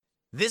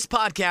This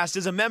podcast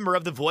is a member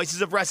of the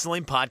Voices of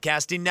Wrestling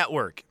Podcasting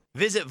Network.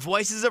 Visit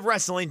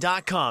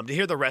voicesofwrestling.com to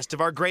hear the rest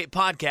of our great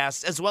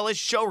podcasts, as well as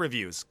show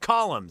reviews,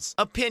 columns,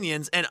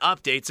 opinions, and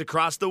updates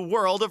across the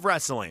world of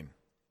wrestling.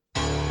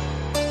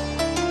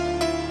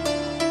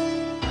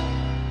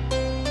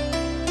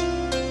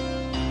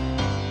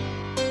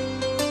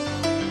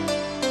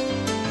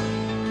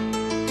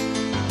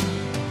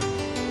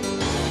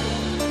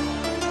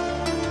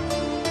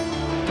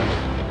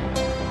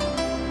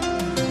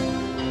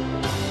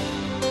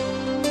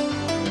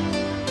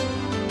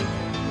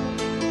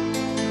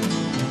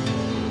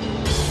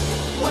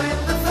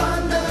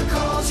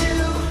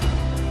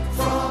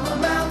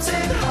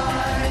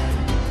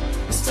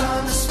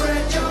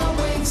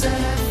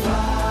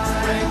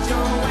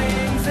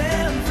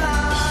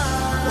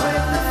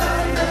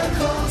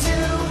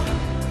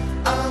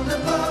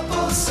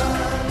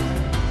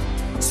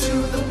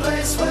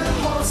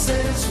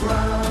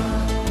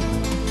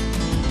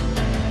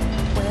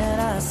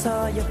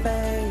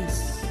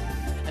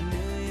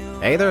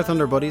 Hey there,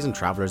 Thunder Buddies and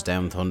Travellers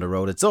down Thunder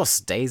Road. It's us,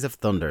 Days of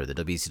Thunder, the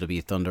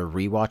WCW Thunder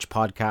rewatch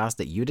podcast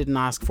that you didn't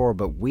ask for,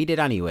 but we did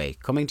anyway,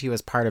 coming to you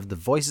as part of the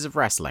Voices of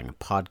Wrestling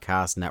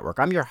podcast network.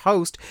 I'm your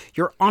host,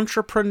 your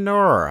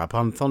entrepreneur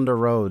upon Thunder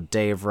Road,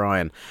 Dave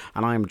Ryan,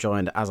 and I'm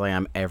joined, as I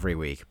am every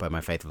week, by my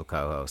faithful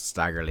co-host,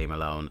 Stagger Lee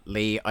Malone.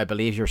 Lee, I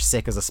believe you're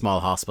sick as a small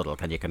hospital.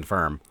 Can you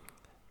confirm?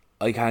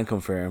 I can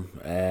confirm.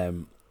 I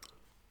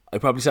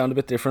probably sound a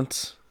bit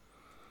different.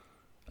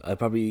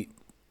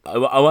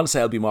 I want to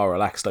say I'll be more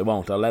relaxed. I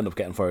won't. I'll end up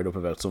getting fired up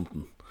about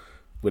something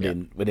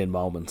within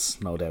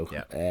moments, no doubt.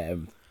 Yeah.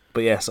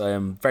 But yes, I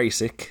am very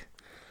sick.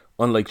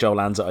 Unlike Joe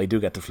Lanza, I do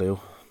get the flu.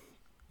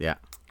 Yeah.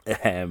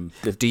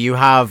 Do you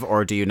have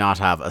or do you not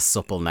have a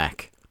supple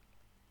neck?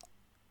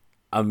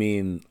 I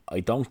mean, I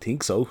don't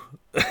think so.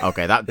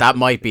 Okay, that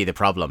might be the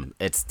problem.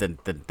 It's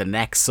the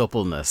neck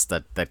suppleness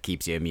that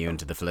keeps you immune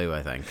to the flu,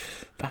 I think.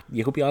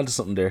 You could be onto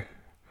something there.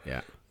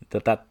 Yeah.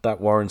 That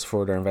warrants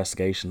further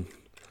investigation.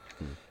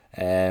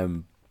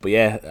 But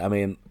yeah, I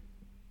mean,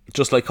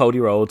 just like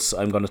Cody Rhodes,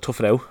 I'm going to tough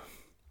it out.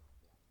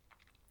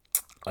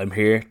 I'm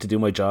here to do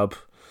my job.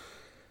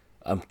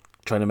 I'm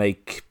trying to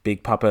make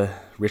Big Papa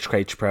Rich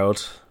Craich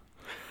proud.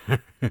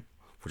 We're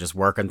just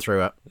working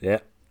through it. Yeah.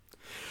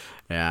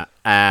 Yeah.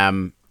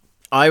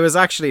 I was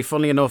actually,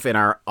 funny enough, in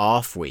our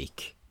off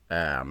week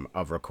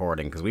of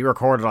recording, because we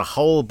recorded a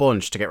whole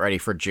bunch to get ready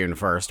for June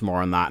 1st.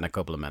 More on that in a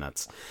couple of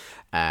minutes.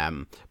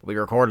 We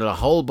recorded a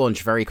whole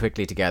bunch very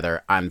quickly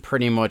together, and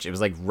pretty much it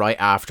was like right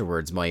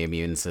afterwards my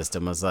immune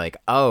system was like,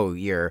 oh,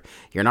 you're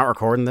not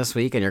recording this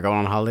week and you're going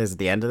on holidays at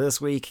the end of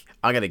this week.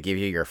 I'm going to give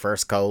you your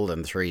first cold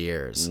in 3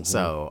 years. Mm-hmm.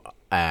 So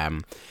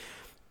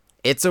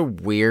it's a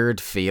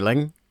weird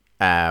feeling.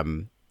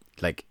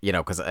 Like, you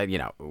know, because,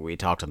 we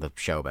talked on the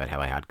show about how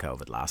I had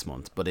COVID last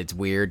month, but it's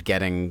weird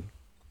getting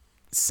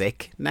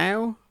sick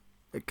now.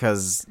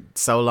 Because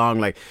so long,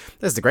 like,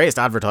 this is the greatest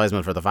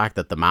advertisement for the fact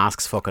that the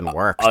masks fucking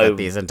work, that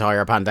this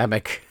entire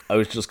pandemic. I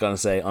was just going to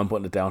say, I'm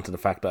putting it down to the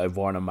fact that I've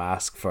worn a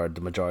mask for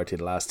the majority of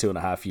the last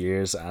 2.5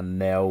 years, and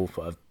now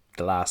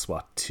the last,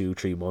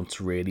 2-3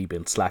 months really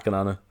been slacking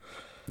on it.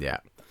 Yeah.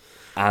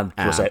 And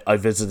plus I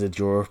visited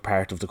your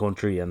part of the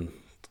country and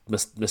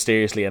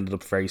mysteriously ended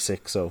up very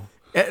sick, so...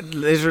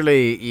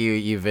 Literally,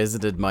 you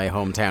visited my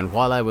hometown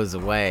while I was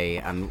away,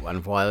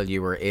 and while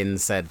you were in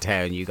said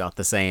town, you got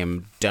the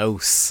same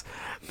dose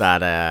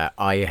that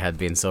I had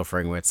been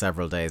suffering with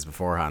several days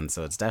beforehand.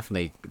 So it's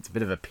a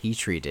bit of a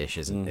petri dish,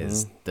 is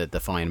the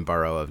fine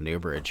borough of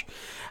Newbridge.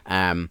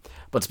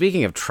 But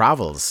speaking of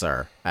travels,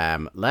 sir,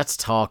 let's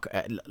talk.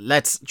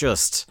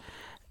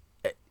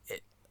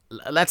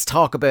 Let's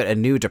talk about a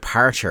new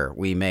departure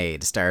we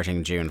made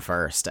starting June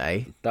 1st,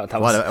 eh?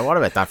 What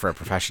about that for a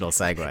professional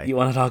segue? You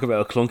want to talk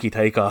about a clunky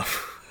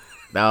takeoff?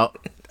 No,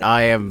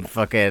 I am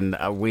fucking...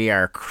 we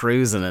are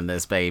cruising in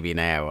this baby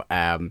now.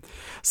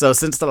 So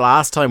since the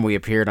last time we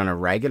appeared on a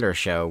regular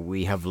show,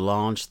 we have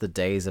launched the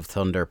Days of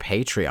Thunder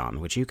Patreon,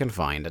 which you can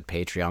find at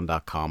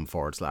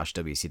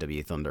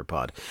patreon.com/WCW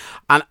Thunderpod.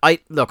 And I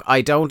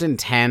don't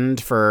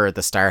intend for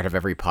the start of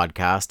every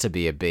podcast to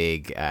be a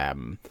big,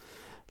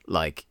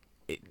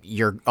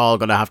 you're all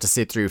going to have to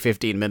sit through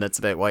 15 minutes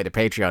about why the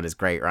Patreon is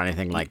great or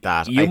anything like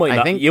that. You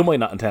might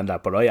not intend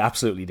that, but I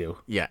absolutely do.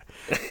 Yeah.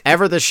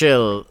 Ever the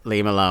shill,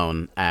 leave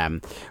alone.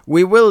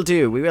 We will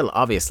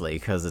obviously,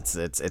 because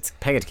it's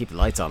paying to keep the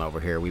lights on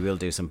over here. We will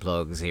do some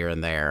plugs here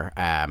and there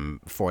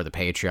for the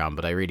Patreon,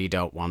 but I really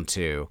don't want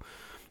to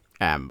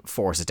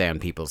force it down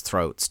people's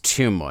throats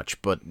too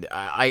much. But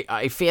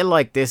I feel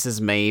like this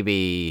is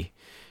maybe...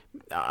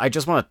 I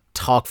just want to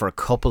talk for a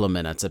couple of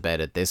minutes about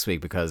it this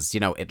week because,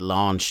 it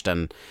launched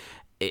and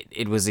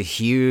it was a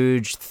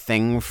huge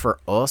thing for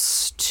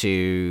us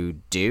to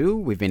do.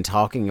 We've been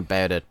talking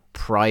about it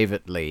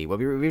privately. Well,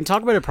 we've been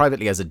talking about it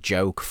privately as a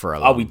joke for a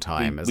long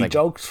time. We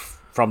joked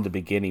from the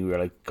beginning. We were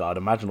like, God,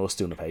 imagine us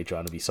doing a Patreon.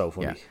 It'd be so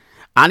funny. Yeah.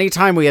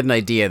 Anytime we had an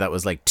idea that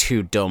was like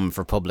too dumb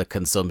for public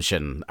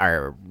consumption,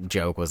 our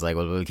joke was like,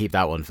 well, we'll keep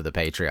that one for the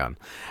Patreon.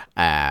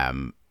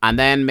 And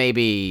then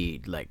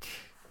maybe like...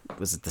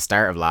 was it the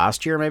start of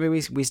last year? Maybe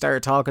we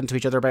started talking to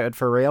each other about it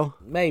for real.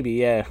 Maybe,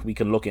 yeah, we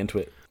can look into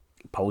it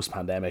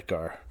post-pandemic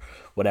or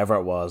whatever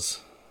it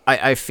was.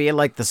 I feel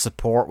like the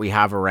support we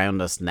have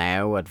around us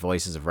now at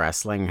Voices of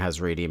Wrestling has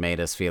really made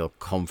us feel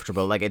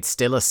comfortable. Like, it's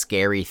still a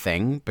scary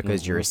thing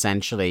because you're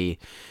essentially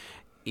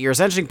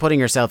putting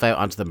yourself out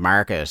onto the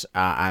market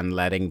and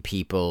letting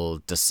people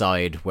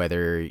decide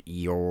whether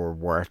you're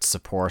worth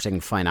supporting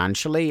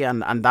financially.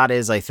 And that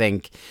is, I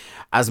think,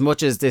 as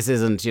much as this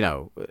isn't,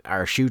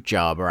 our shoot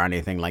job or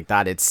anything like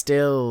that, it's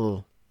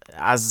still,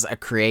 as a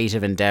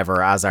creative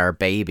endeavor, as our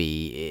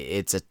baby,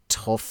 it's a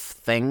tough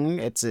thing.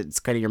 It's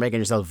kind of, you're making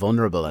yourself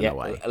vulnerable in a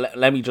way.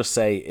 Let me just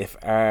say, if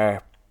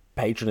our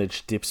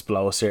patronage dips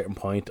below a certain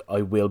point,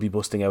 I will be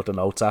busting out the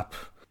notes app.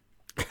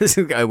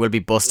 I will be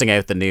busting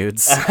out the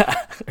nudes.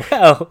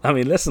 Well, I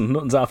mean, listen,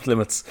 nothing's off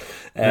limits.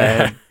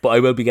 But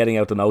I will be getting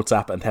out the notes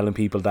app and telling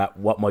people that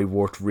what my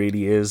worth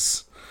really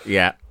is.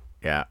 Yeah,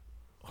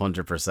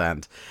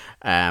 100%.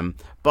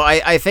 But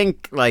I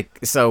think,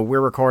 so we're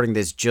recording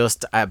this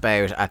just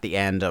about at the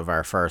end of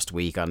our first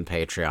week on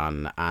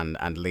Patreon,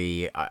 and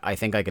Lee, I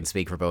think I can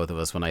speak for both of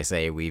us when I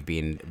say we've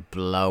been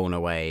blown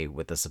away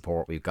with the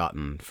support we've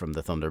gotten from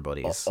the Thunder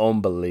Buddies.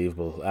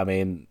 Unbelievable. I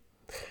mean,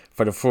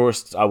 for the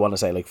first, I want to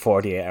say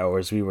 48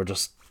 hours, we were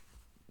just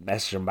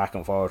messaging back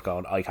and forth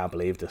going, I can't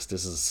believe this.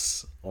 This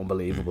is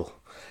unbelievable.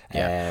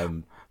 Yeah.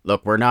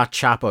 Look, we're not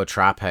Chapo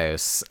Trap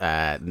House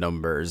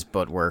numbers,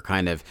 but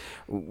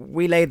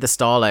we laid the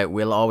stall out.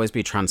 We'll always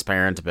be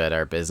transparent about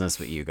our business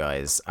with you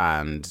guys.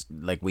 And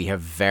we have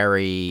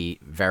very,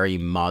 very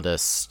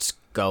modest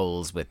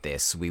goals with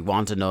this. We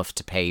want enough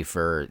to pay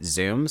for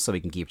Zoom so we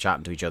can keep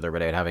chatting to each other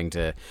without having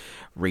to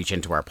reach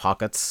into our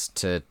pockets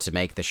to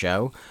make the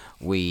show.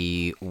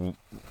 We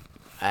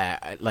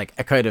a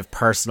kind of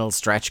personal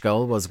stretch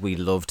goal was we'd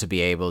love to be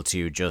able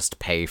to just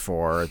pay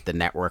for the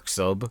network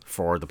sub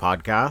for the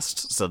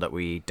podcast so that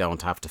we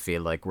don't have to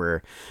feel like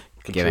we're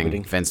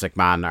giving Vince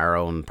McMahon our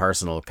own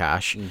personal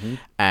cash.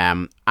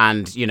 And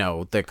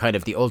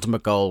the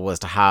ultimate goal was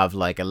to have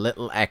a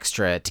little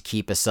extra to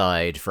keep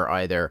aside for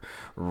either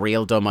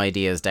real dumb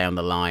ideas down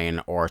the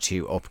line or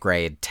to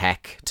upgrade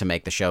tech to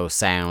make the show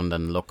sound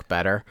and look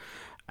better.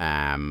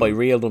 By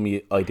real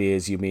dumb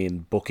ideas, you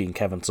mean booking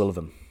Kevin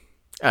Sullivan?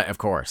 Of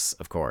course.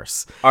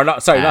 Or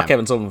not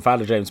Kevin Sullivan,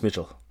 Father James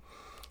Mitchell.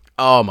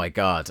 Oh my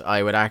God.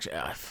 I would actually,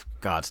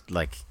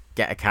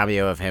 get a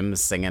cameo of him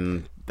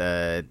singing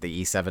the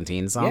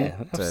E17 song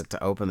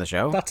to open the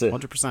show. That's it.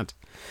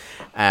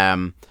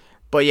 100%.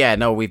 But yeah,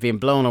 no, we've been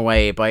blown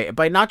away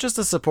by not just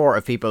the support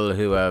of people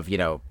who have,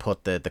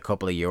 put the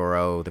couple of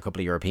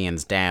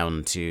Europeans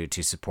down to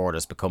support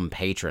us, become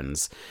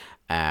patrons.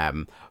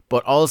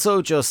 But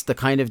also just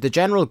the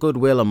general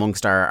goodwill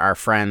amongst our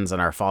friends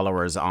and our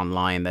followers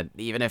online, that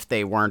even if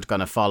they weren't going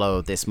to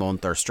follow this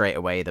month or straight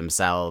away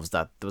themselves,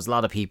 that there was a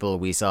lot of people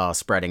we saw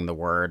spreading the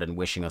word and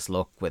wishing us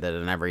luck with it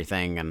and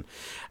everything. And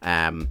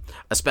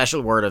a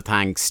special word of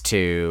thanks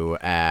to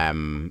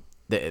one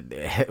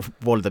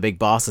of the big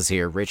bosses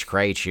here, Rich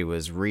Craich, who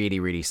was really,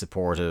 really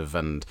supportive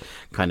and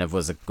kind of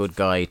was a good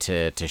guy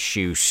to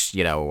shoot,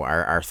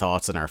 our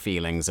thoughts and our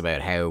feelings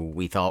about how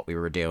we thought we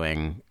were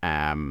doing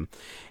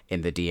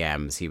in the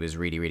DMs. He was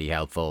really, really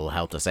helpful,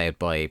 helped us out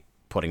by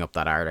putting up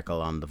that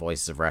article on the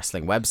Voices of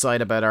Wrestling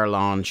website about our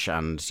launch,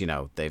 and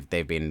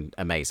they've been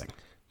amazing.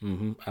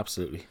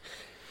 Absolutely.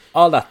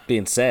 All that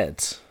being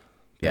said,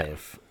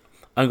 Dave,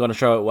 I'm going to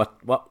show out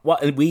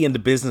what we in the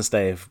business,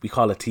 Dave, we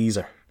call a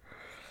teaser.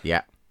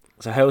 Yeah.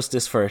 So how's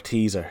this for a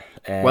teaser?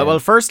 Well.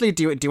 Firstly,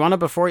 do you want to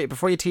before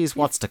you tease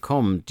what's to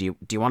come? Do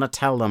you want to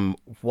tell them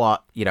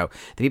what the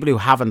people who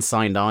haven't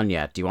signed on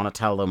yet? Do you want to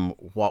tell them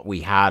what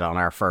we had on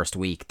our first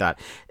week?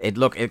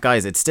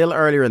 Guys, it's still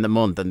earlier in the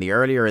month, and the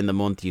earlier in the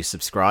month you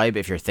subscribe,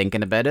 if you're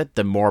thinking about it,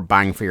 the more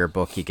bang for your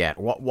buck you get.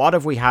 What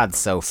have we had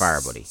so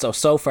far, buddy?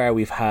 So far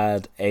we've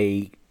had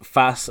a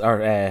Fast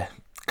and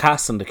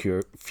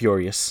the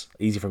Furious.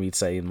 Easy for me to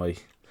say in my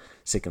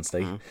sickened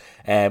state.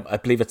 I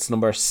believe it's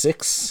number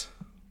 6.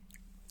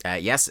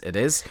 Yes, it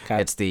is.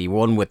 It's the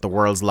one with the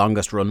world's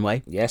longest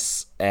runway.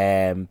 Yes.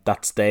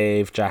 That's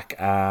Dave, Jack,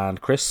 and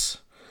Chris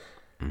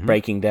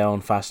breaking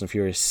down Fast and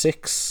Furious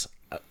 6,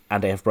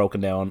 and they have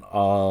broken down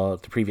all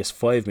the previous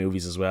 5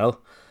 movies as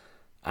well.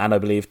 And I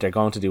believe they're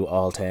going to do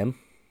all 10.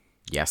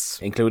 Yes.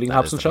 Including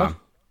Hobbs and Shaw.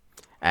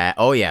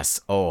 Oh, yes.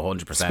 Oh,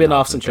 100%.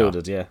 Spin-offs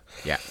included, yeah.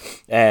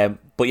 Yeah.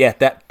 But yeah,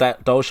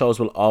 that those shows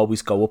will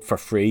always go up for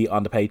free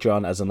on the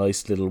Patreon as a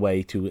nice little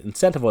way to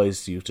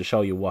incentivize you, to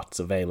show you what's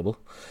available.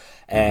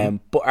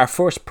 But our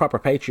first proper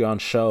Patreon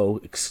show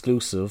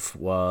exclusive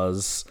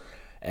was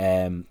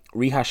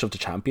Rehash of the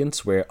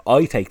Champions, where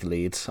I take the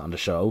lead on the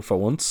show for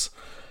once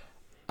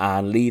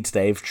and leads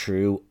Dave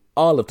through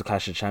all of the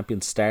Clash of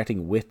Champions,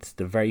 starting with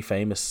the very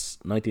famous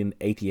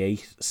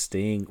 1988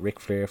 Sting Ric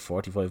Flair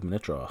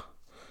 45-minute draw.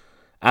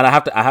 And I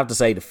have to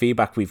say, the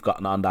feedback we've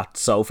gotten on that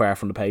so far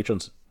from the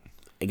patrons,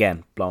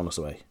 again, blown us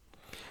away.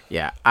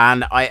 Yeah,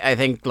 and I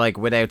think,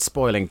 without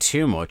spoiling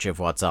too much of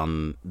what's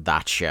on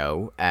that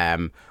show,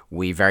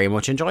 we very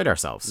much enjoyed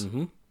ourselves.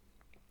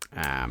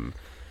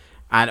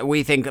 And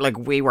we think, like,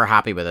 we were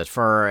happy with it.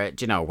 For,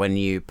 you know, when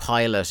you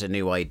pilot a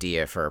new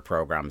idea for a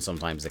program,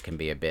 sometimes it can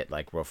be a bit,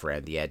 like, rough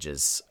around the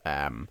edges.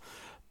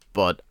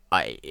 But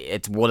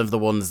it's one of the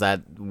ones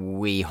that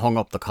we hung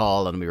up the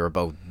call and we were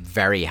both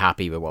very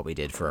happy with what we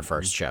did for our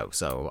first show.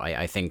 So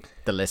I think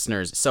the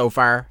listeners so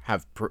far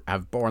have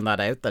borne that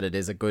out, that it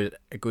is a good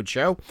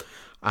show.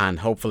 And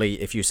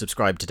hopefully if you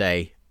subscribe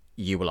today,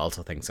 you will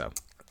also think so.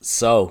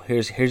 So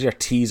here's your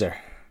teaser.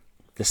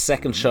 The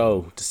second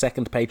show, the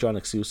second Patreon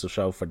exclusive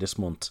show for this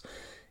month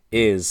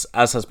is,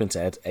 as has been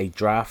said, a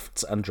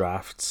Drafts and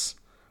Drafts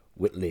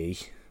with Lee.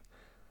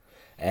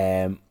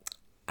 And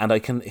I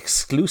can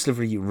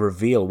exclusively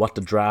reveal what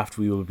the draft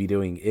we will be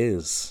doing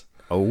is.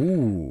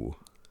 Oh.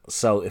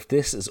 So if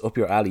this is up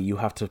your alley, you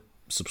have to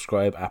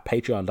subscribe at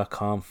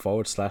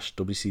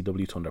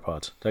patreon.com/WCW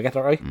Thunderpod. Did I get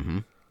that right? Mm-hmm.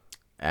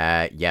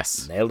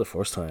 Yes. Nailed it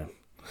first time.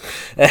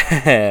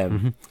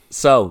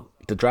 So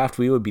the draft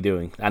we will be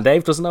doing, and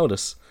Dave doesn't know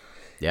this.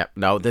 Yep.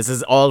 No, this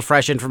is all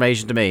fresh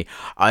information to me.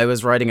 I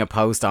was writing a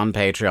post on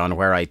Patreon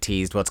where I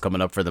teased what's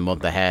coming up for the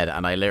month ahead,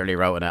 and I literally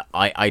wrote in it,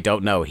 I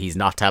don't know. He's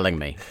not telling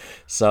me.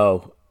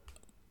 So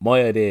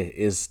my idea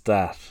is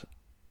that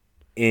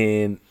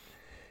in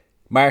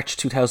March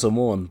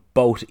 2001,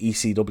 both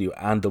ECW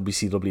and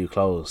WCW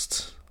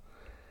closed.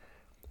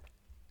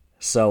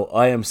 So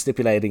I am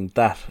stipulating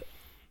that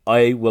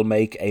I will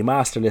make a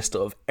master list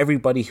of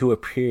everybody who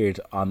appeared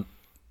on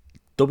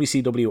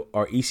WCW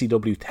or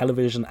ECW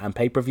television and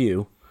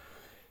pay-per-view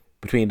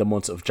between the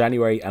months of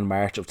January and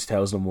March of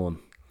 2001.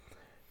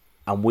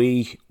 And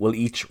we will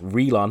each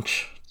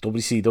relaunch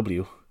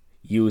WCW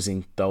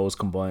using those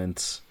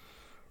combined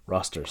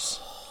rosters.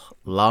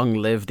 Long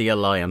live the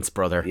Alliance,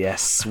 brother.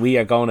 Yes, we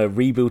are going to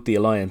reboot the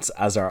Alliance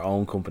as our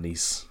own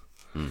companies.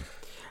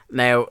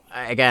 Now,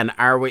 again,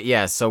 are we?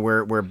 Yeah, so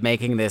we're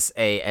making this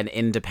an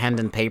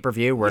independent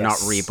pay-per-view. We're not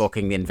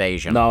rebooking the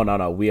Invasion. No.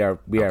 We are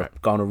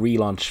going to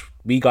relaunch.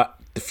 We got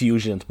the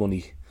Fusion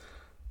money.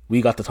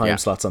 We got the time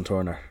slots on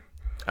Turner.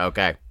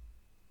 Okay.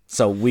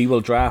 So we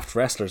will draft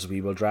wrestlers.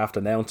 We will draft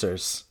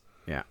announcers.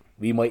 Yeah.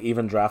 We might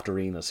even draft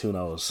arenas. Who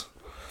knows?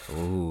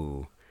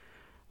 Ooh.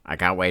 I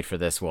can't wait for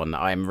this one.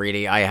 I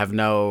have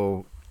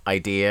no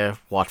idea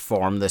what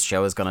form this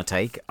show is going to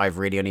take. I've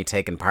really only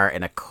taken part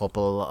in a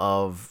couple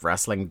of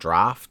wrestling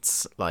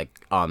drafts,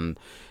 like in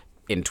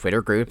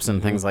Twitter groups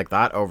and things like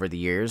that over the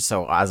years.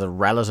 So as a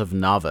relative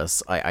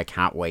novice, I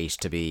can't wait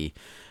to be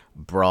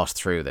brought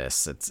through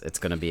this. It's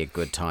going to be a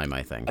good time,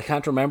 I think. I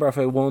can't remember if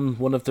I won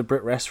one of the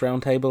Brit Rest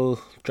Roundtable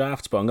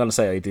drafts, but I'm going to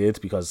say I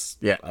did because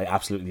I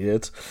absolutely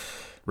did.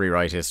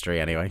 Rewrite history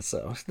anyway.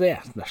 So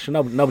yeah,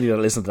 nobody that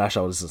listens to that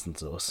show listens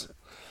to us.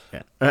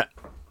 Yeah.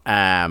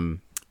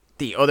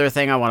 The other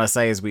thing I want to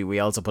say is we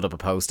also put up a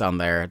post on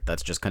there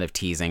that's just kind of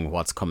teasing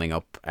what's coming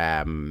up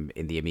in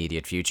the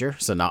immediate future.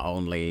 So not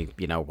only,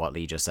 you know, what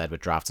Lee just said with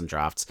drafts and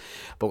drafts,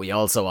 but we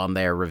also on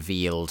there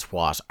revealed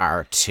what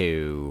our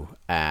two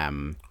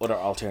other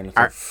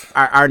alternative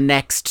our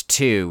next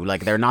two,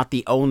 like they're not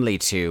the only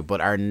two,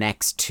 but our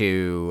next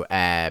two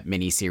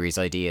mini-series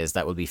ideas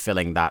that will be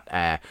filling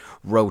that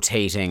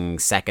rotating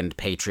second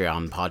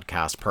Patreon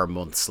podcast per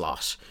month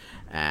slot.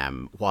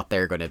 What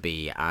they're going to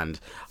be, and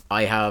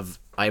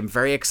I'm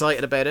very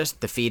excited about it.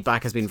 The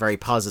feedback has been very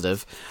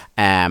positive.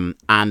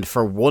 And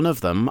for one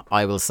of them,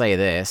 I will say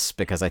this,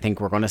 because I think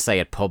we're going to say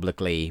it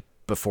publicly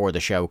before the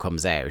show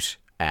comes out.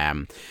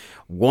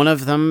 One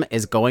of them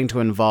is going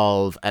to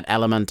involve an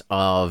element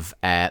of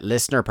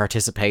listener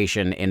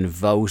participation in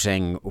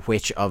voting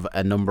which of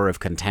a number of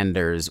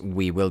contenders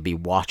we will be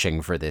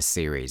watching for this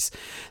series.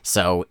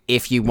 So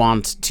if you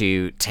want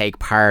to take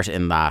part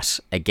in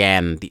that,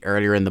 again, the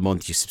earlier in the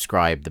month you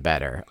subscribe, the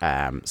better.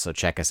 So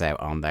check us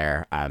out on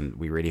there, and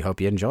we really hope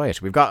you enjoy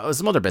it. We've got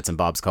some other bits and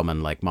bobs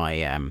coming, like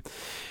my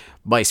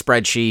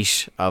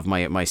spreadsheet of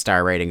my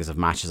star ratings of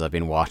matches I've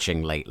been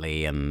watching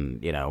lately,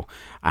 and you know,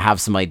 I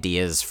have some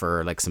ideas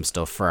for like some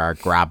stuff for our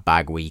grab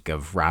bag week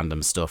of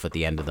random stuff at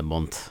the end of the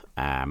month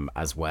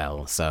as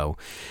well. So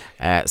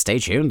stay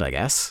tuned, I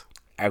guess.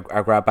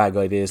 Our grab bag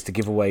idea is to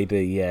give away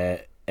the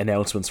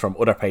announcements from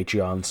other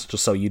Patreons,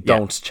 just so you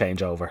don't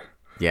change over.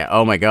 Yeah,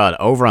 oh my god,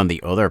 over on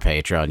the other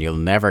Patreon, you'll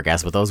never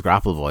guess what those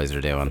Grapple Boys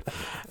are doing.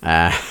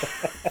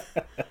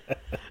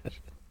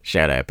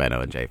 Shout out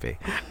Benno and JP.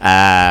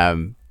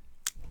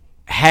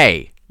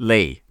 Hey,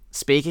 Lee,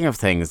 speaking of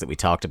things that we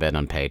talked about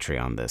on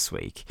Patreon this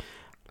week,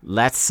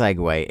 let's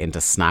segue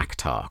into snack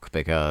talk,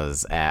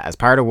 because as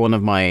part of one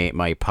of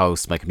my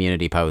posts, my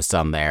community posts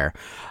on there,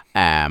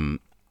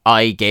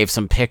 I gave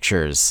some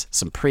pictures,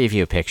 some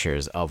preview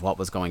pictures of what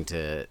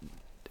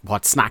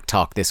snack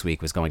talk this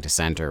week was going to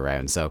center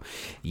around. So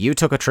you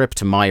took a trip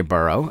to my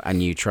borough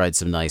and you tried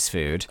some nice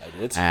food. I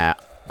did.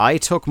 I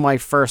took my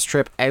first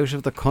trip out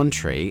of the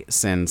country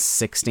since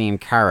 16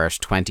 Carat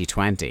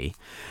 2020.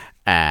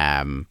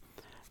 And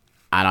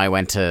I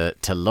went to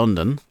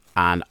London,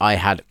 and I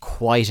had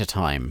quite a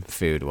time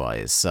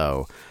food-wise.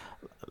 So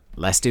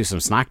let's do some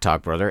snack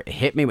talk, brother.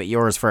 Hit me with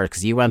yours first,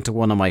 because you went to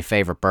one of my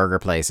favourite burger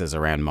places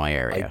around my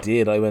area. I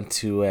did. I went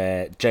to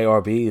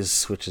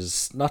JRB's, which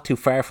is not too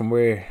far from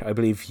where I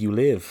believe you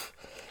live.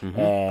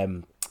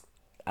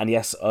 And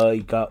yes, I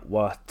got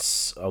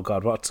what's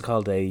it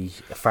called? A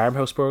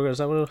farmhouse burger, is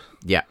that what it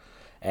is?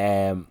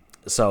 Yeah.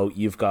 So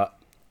you've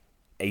got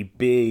a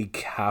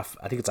big I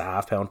think it's a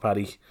half-pound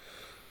patty.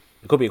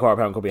 It could be a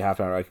quarter pound, could be a half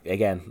pound. Right?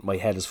 Again, my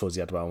head is fuzzy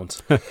at the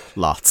moment.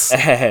 Lots.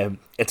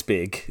 It's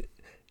big.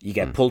 You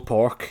get pulled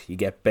pork, you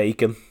get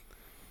bacon,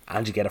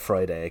 and you get a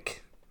fried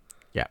egg.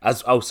 Yeah.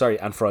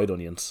 And fried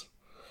onions.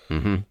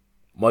 Mm-hmm.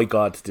 My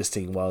God, this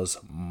thing was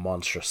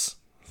monstrous.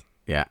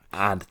 Yeah.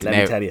 And let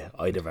me tell you,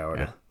 I devoured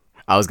it.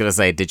 I was going to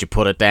say, did you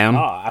put it down?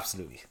 Oh,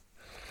 absolutely.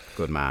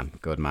 Good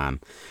man.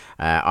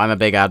 I'm a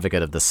big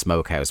advocate of the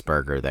smokehouse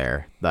burger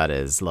there. That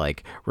is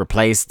like,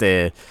 replace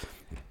the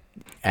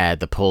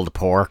pulled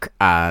pork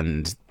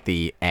and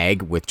the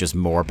egg with just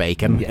more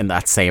bacon in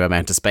that same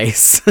amount of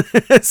space.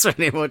 It's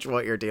pretty much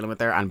what you're dealing with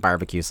there. And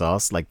barbecue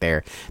sauce, like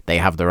they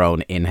have their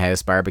own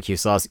in-house barbecue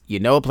sauce. You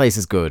know a place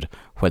is good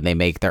when they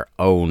make their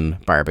own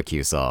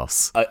barbecue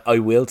sauce. I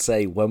will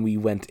say, when we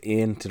went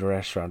into the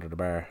restaurant or the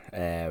bar,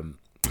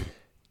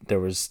 there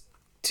was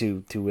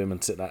two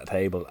women sitting at a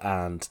table,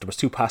 and there was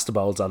 2 pasta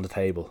bowls on the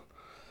table.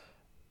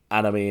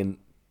 And I mean,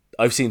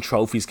 I've seen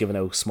trophies given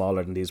out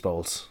smaller than these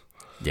bowls.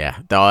 Yeah,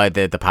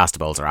 the pasta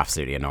bowls are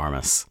absolutely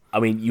enormous. I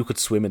mean, you could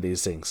swim in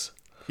these things.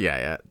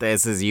 Yeah.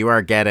 This is you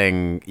are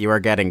getting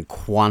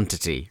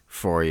quantity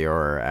for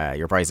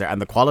your price there,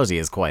 and the quality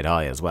is quite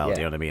high as well. Yeah.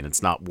 Do you know what I mean?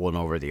 It's not one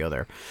over the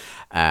other.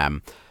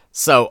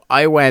 So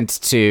I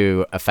went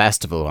to a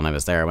festival when I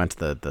was there. I went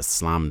to the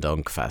Slam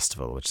Dunk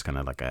Festival, which is kind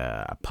of like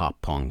a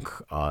pop punk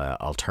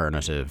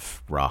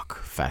alternative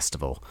rock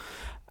festival.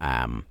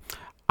 And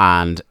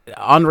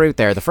en route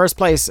there, the first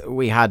place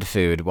we had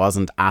food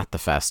wasn't at the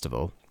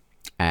festival.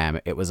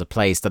 It was a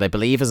place that I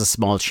believe is a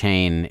small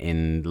chain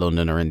in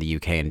London or in the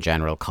UK in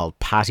general called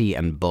Patty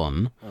and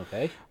Bun.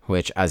 Okay.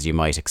 Which, as you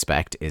might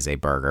expect, is a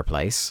burger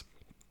place.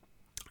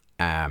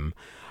 And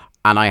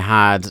I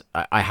had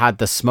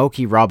the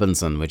Smoky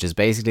Robinson, which is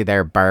basically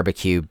their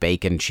barbecue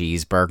bacon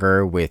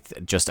cheeseburger with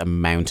just a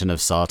mountain of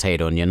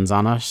sautéed onions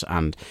on it.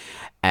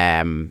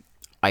 And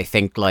I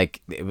think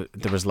like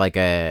there was like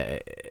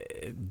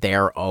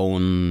their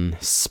own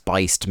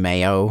spiced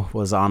mayo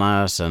was on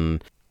it,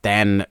 and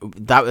then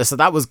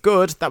that was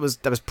good. That was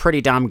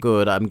pretty damn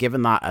good. I'm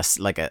giving that a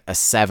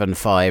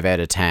 7.5 out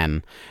of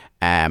 10.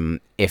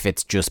 If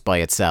it's just by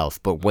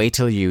itself. But wait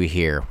till you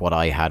hear what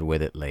I had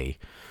with it, Lee.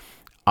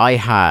 I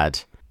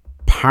had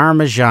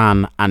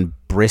Parmesan and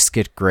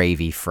brisket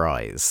gravy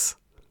fries.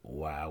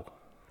 Wow.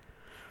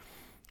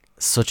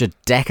 Such a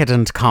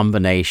decadent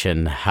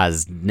combination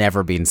has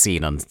never been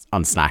seen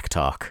on Snack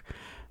Talk.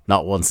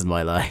 Not once in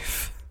my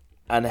life.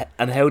 And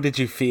how did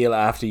you feel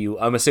after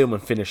I'm assuming,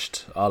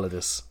 finished all of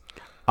this?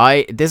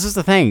 This is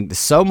the thing.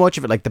 So much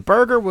of it, like the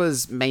burger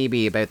was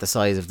maybe about the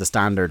size of the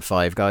standard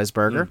Five Guys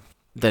burger.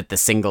 The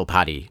single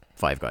patty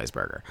Five Guys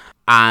burger.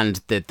 And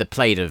the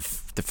plate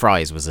of the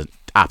fries was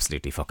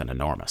absolutely fucking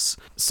enormous.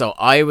 So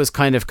I was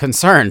kind of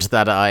concerned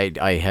that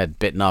I had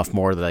bitten off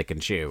more than I can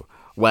chew.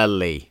 Well,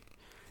 Lee,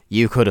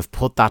 you could have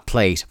put that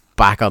plate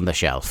back on the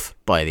shelf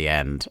by the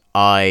end.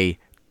 I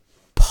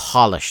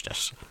polished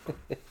it.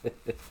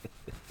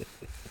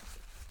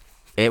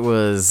 It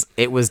was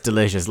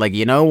delicious. Like,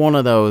 you know, one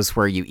of those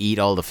where you eat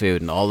all the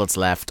food and all that's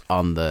left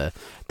on the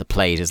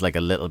plate is like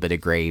a little bit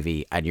of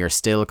gravy, and you're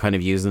still kind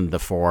of using the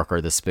fork or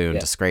the spoon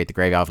to scrape the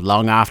gravy off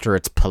long after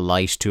it's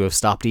polite to have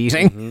stopped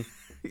eating. Mm-hmm.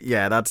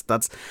 Yeah, that's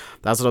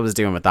what I was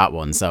doing with that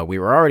one. So we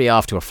were already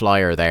off to a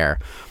flyer there,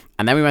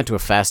 and then we went to a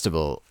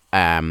festival.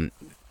 And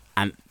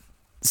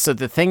so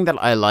the thing that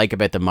I like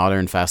about the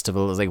modern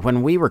festival is, like,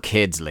 when we were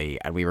kids, Lee,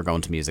 and we were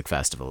going to music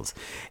festivals,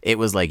 it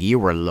was like you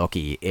were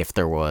lucky if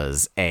there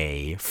was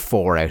a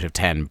 4 out of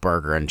 10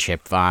 burger and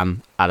chip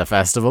van at a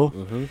festival.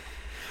 Mm-hmm.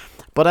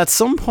 But at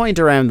some point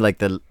around like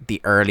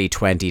the early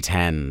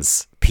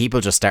 2010s,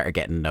 people just started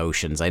getting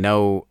notions. I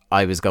know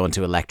I was going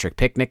to Electric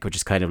Picnic, which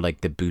is kind of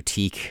like the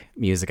boutique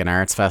music and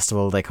arts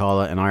festival, they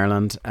call it in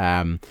Ireland.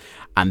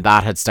 And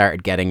that had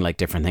started getting like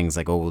different things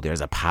like, oh,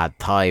 there's a pad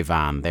thai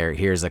van there.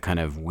 Here's a kind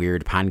of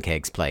weird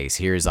pancakes place.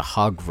 Here's a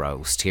hog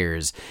roast.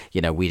 Here's,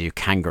 we do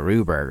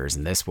kangaroo burgers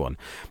in this one.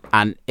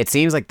 And it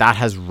seems like that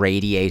has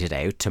radiated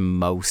out to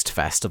most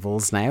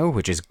festivals now,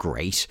 which is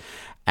great.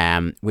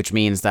 Which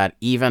means that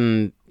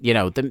even,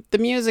 the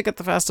music at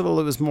the festival,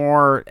 it was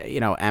more,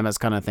 Emma's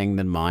kind of thing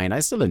than mine.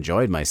 I still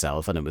enjoyed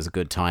myself, and it was a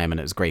good time, and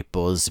it was great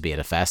buzz to be at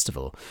a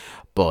festival.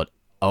 But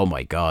oh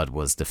my God,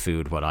 was the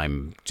food what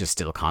I'm just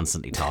still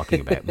constantly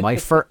talking about.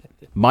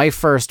 My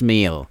first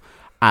meal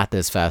at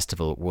this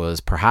festival was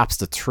perhaps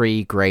the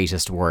 3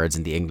 greatest words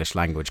in the English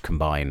language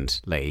combined,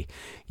 Lee.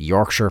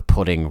 Yorkshire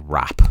pudding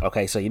wrap.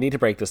 Okay, so you need to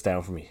break this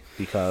down for me,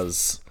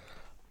 because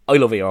I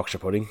love a Yorkshire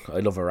pudding. I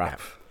love a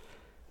wrap.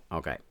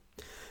 Okay.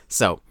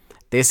 So,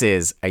 this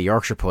is a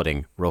Yorkshire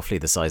pudding, roughly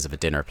the size of a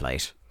dinner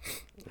plate.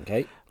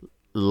 Okay.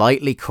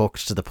 Lightly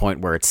cooked to the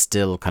point where it's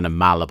still kind of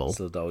malleable.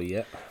 Still doughy,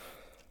 yeah.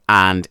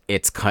 and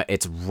it's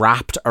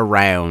wrapped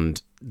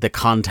around the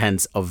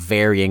contents of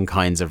varying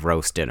kinds of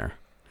roast dinner.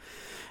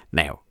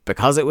 Now,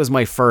 because it was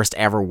my first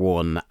ever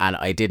one, and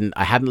I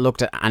hadn't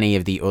looked at any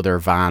of the other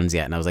vans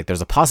yet, and I was like,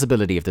 there's a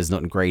possibility if there's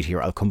nothing great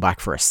here, I'll come back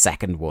for a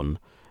second one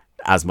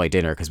as my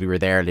dinner, because we were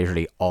there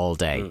literally all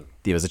day.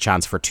 There was a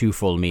chance for 2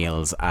 full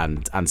meals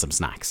and some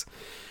snacks.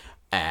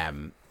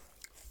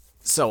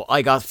 So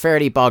I got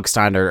fairly bog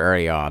standard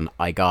early on.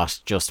 I got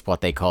just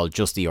what they call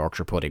just the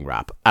Yorkshire pudding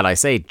wrap. And I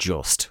say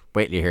just,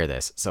 wait till you hear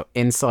this. So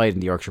inside in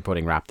the Yorkshire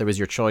pudding wrap, there was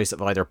your choice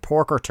of either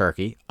pork or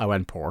turkey. I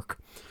went pork.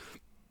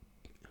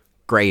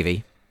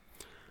 Gravy.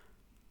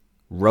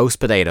 Roast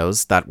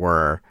potatoes that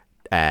were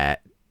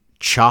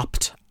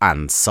chopped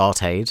and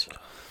sautéed.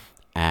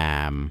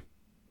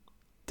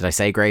 Did I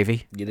say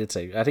gravy? You did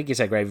say. I think you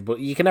said gravy, but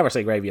you can never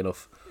say gravy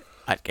enough.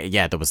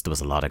 Yeah, there was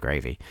a lot of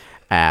gravy.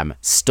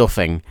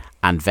 Stuffing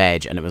and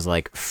veg, and it was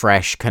like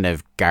fresh kind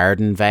of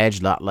garden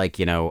veg, not like,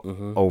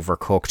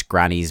 overcooked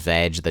granny's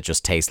veg that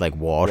just tastes like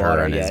water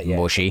and is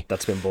mushy.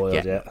 That's been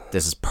boiled, yeah.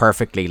 This is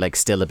perfectly like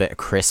still a bit of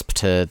crisp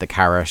to the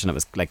carrot, and it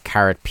was like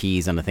carrot,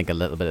 peas, and I think a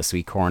little bit of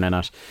sweet corn in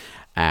it.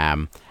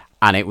 And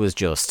it was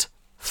just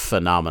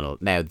phenomenal.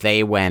 Now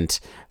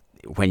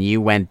when you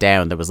went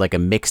down, there was like a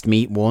mixed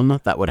meat one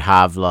that would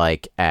have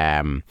like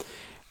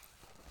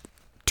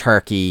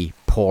turkey,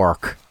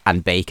 pork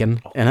and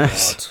bacon in it.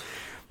 God.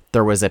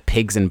 There was a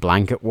pigs in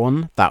blanket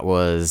one that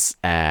was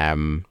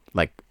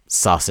like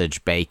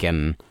sausage,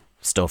 bacon,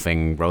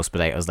 stuffing, roast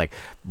potatoes. Like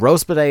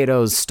roast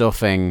potatoes,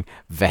 stuffing,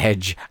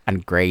 veg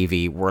and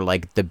gravy were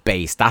like the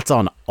base. That's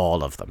on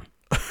all of them.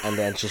 And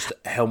then just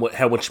how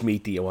much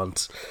meat do you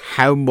want?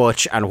 How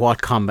much and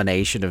what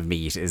combination of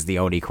meat is the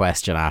only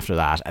question after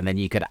that. And then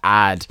you could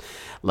add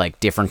like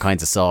different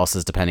kinds of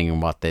sauces depending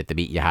on what the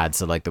meat you had.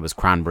 So like there was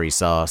cranberry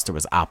sauce, there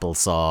was apple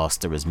sauce,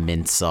 there was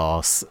mint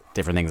sauce,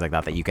 different things like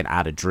that you can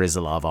add a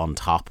drizzle of on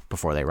top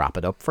before they wrap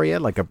it up for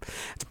you.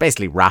 It's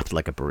basically wrapped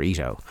like a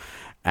burrito.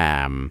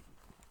 And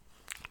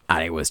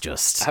it was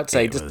just... I'd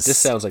say this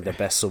sounds like the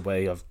best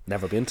Subway I've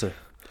never been to.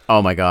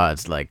 Oh my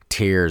God, like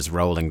tears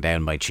rolling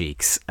down my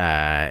cheeks,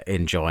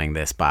 enjoying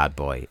this bad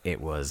boy.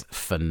 It was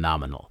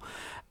phenomenal.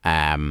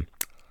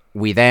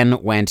 We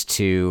then went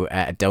to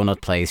a donut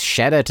place.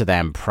 Shout out to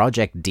them,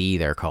 Project D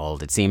they're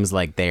called. It seems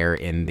like they're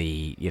in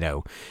the,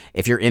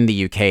 if you're in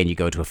the UK and you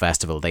go to a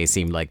festival, they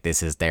seem like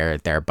this is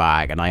their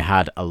bag. And I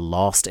had a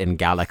Lost in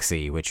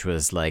Galaxy, which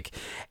was like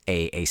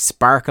a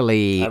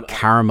sparkly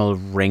caramel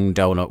ring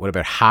donut with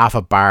about half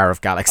a bar of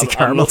Galaxy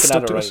caramel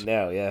stuck to it. I'm looking at it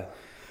right now, yeah.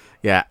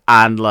 Yeah,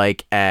 and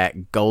like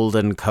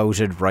golden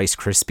coated Rice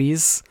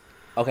Krispies.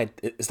 Okay,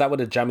 is that with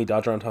a jammy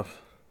Dodger on top?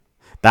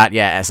 That,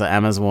 yeah, so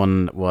Emma's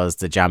one was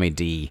the Jammy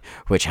D,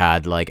 which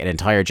had like an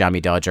entire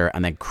Jammy Dodger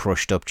and then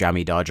crushed up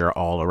Jammy Dodger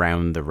all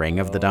around the ring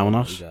of the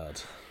donut. Oh my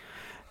God.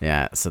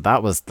 Yeah, so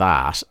that was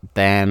that.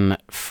 Then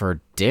for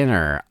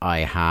dinner, I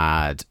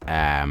had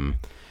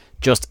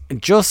just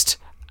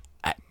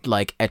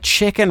like a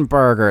chicken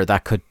burger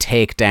that could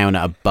take down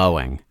a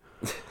Boeing,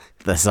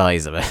 the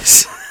size of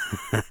it.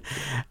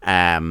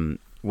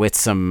 With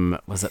some,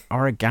 was it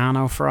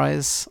oregano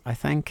fries, I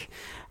think?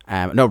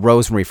 No,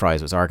 rosemary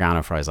fries. It was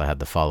oregano fries I had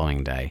the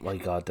following day. My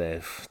God,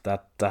 Dave,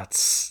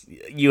 that's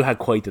you had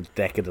quite a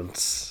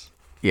decadence.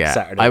 Yeah,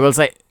 Saturday.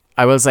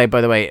 I will say,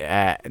 by the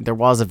way, there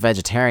was a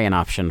vegetarian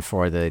option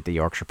for the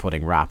Yorkshire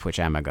pudding wrap, which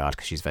Emma got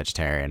because she's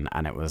vegetarian,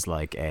 and it was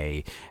like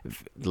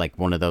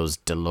one of those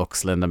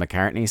deluxe Linda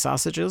McCartney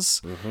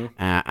sausages. Mm-hmm.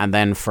 And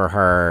then for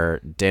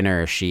her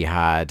dinner, she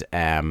had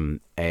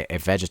a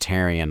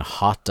vegetarian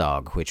hot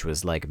dog, which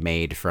was like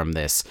made from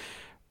this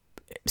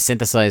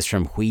synthesized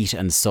from wheat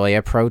and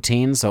soya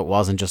protein, so it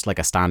wasn't just like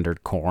a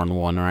standard corn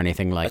one or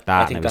anything like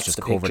that. I think and it was that's just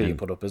the covered picture in, you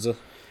put up, is it?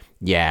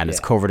 Yeah, and it's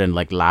covered in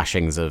like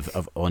lashings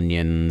of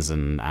onions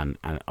and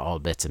all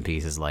bits and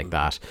pieces like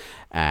that.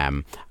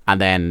 And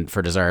then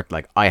for dessert,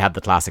 like I had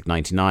the classic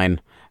 99.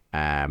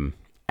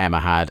 Emma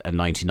had a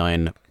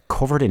 99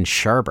 covered in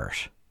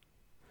sherbet,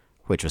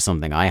 which was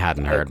something I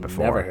hadn't heard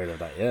before. Never heard of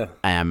that, yeah.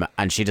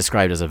 And she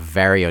described it as a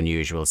very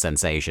unusual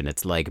sensation.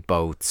 It's like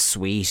both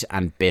sweet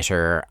and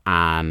bitter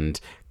and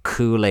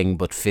cooling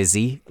but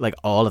fizzy, like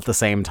all at the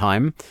same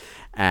time.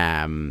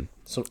 Some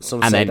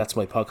say that's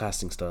my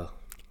podcasting style.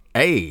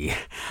 Hey,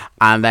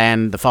 and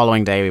then the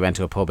following day we went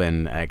to a pub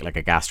in like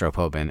a gastro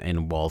pub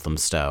in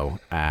Walthamstow,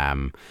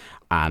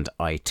 and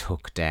I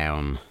took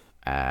down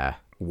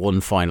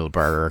one final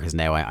burger because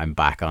now I'm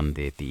back on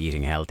the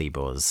eating healthy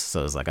buzz.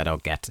 So it's like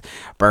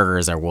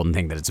burgers are one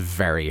thing that it's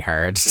very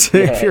hard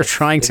if you're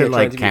trying to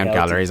count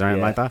calories or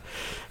anything like that.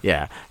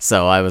 Yeah,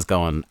 so I was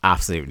going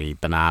absolutely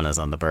bananas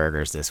on the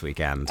burgers this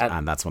weekend,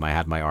 and that's when I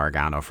had my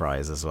oregano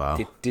fries as well.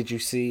 Did you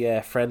see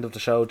a friend of the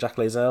show, Jack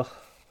Lazell?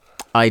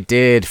 I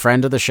did.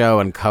 Friend of the show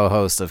and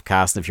co-host of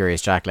Cast and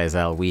Furious, Jack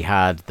Lazell. We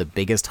had the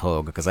biggest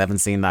hug because I haven't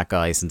seen that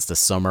guy since the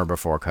summer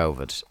before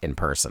COVID in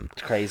person.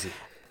 It's crazy.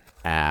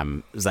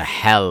 It was a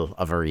hell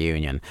of a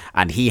reunion,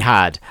 and he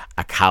had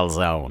a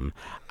calzone.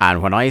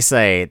 And when I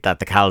say that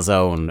the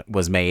calzone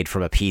was made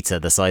from a pizza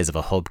the size of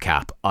a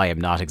hubcap, I am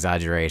not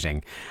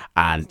exaggerating.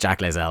 And Jack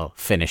Lazell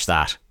finished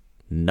that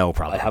No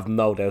problem. I have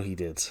no doubt he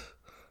did.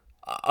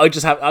 I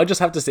just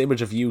have this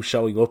image of you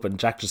showing up and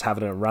Jack just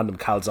having a random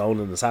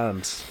calzone in his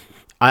hand.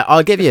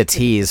 I'll give you a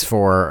tease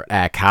for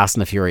Cast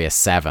and the Furious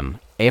 7.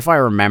 If I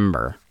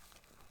remember,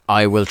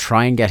 I will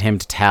try and get him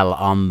to tell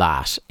on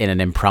that in an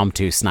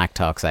impromptu snack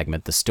talk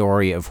segment the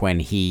story of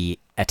when he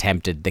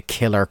attempted the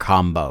killer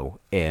combo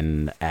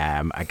in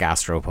a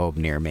gastropub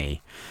near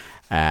me.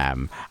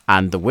 And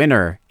the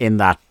winner in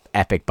that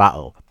epic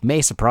battle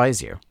may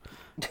surprise you,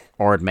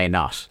 or it may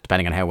not,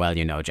 depending on how well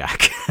you know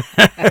Jack.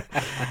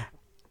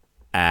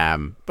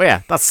 But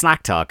yeah, that's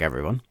snack talk,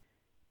 everyone.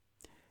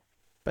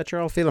 Bet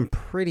you're all feeling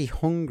pretty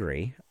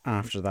hungry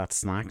after that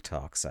snack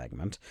talk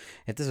segment.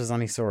 If this was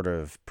any sort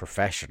of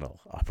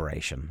professional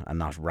operation and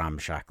not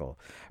ramshackle,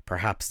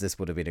 perhaps this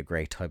would have been a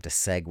great time to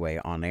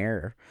segue on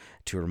air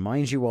to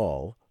remind you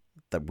all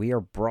that we are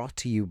brought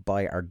to you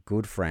by our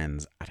good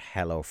friends at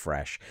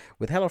HelloFresh.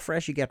 With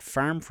HelloFresh, you get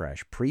farm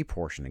fresh,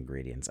 pre-portioned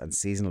ingredients and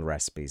seasonal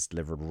recipes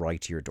delivered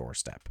right to your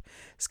doorstep.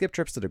 Skip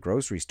trips to the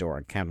grocery store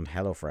and count on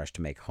HelloFresh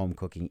to make home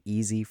cooking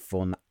easy,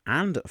 fun,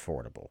 and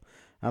affordable.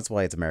 That's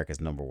why it's America's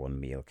 #1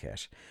 meal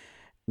kit.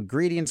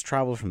 Ingredients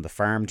travel from the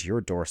farm to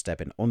your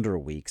doorstep in under a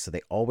week, so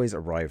they always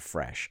arrive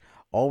fresh,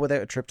 all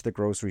without a trip to the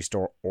grocery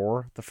store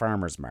or the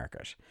farmer's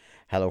market.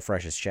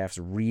 HelloFresh's chefs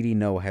really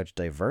know how to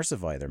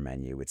diversify their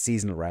menu with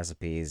seasonal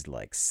recipes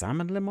like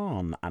salmon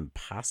limon and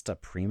pasta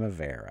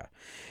primavera.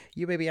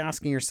 You may be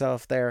asking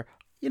yourself there,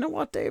 you know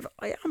what, Dave?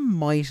 I am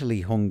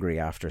mightily hungry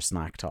after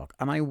snack talk,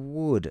 and I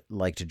would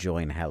like to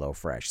join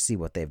HelloFresh, see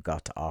what they've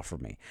got to offer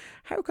me.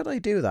 How could I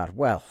do that?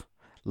 Well,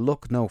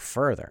 look no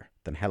further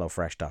than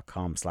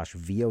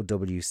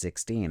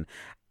hellofresh.com/VOW16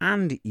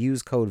 and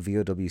use code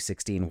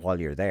VOW16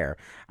 while you're there.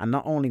 And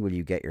not only will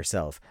you get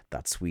yourself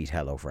that sweet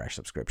HelloFresh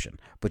subscription,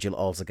 but you'll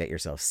also get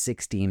yourself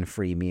 16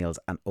 free meals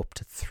and up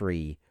to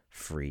 3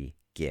 free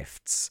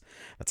gifts.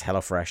 That's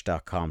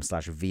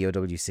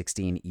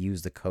hellofresh.com/VOW16.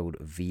 Use the code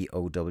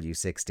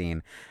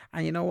VOW16.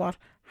 And you know what?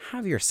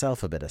 Have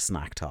yourself a bit of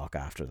snack talk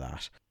after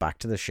that. Back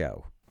to the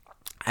show.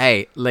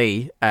 Hey,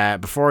 Lee,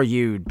 before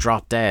you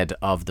drop dead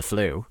of the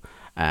flu,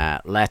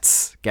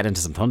 let's get into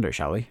some Thunder,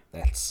 shall we?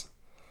 Let's.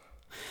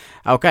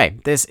 Okay,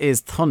 this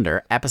is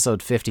Thunder,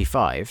 episode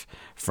 55,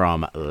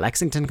 from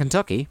Lexington,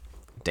 Kentucky,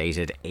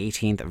 dated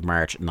 18th of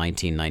March,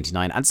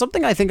 1999. And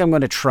something I think I'm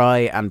going to try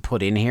and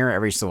put in here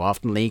every so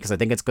often, Lee, because I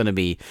think it's going to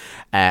be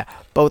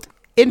both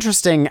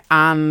interesting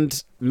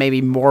and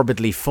maybe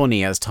morbidly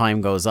funny as time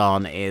goes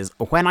on, is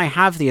when I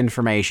have the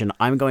information,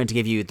 I'm going to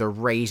give you the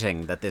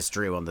rating that this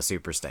drew on the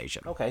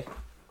Superstation. Okay.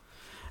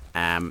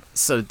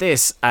 So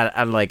this,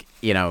 and like,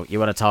 you know, you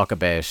want to talk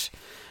about,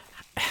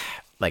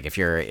 like, if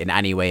you're in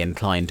any way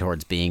inclined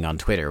towards being on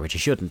Twitter, which you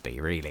shouldn't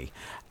be, really,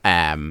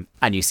 and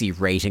you see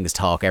ratings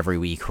talk every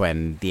week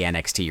when the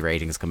NXT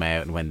ratings come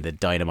out and when the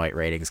Dynamite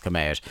ratings come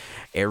out,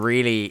 it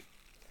really,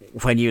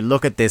 when you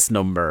look at this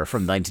number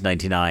from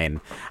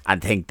 1999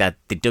 and think that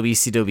the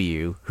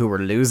WCW, who were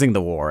losing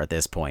the war at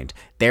this point,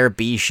 their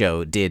B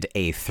show did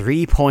a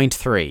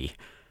 3.3.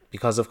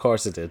 Because of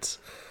course it did.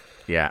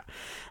 Yeah.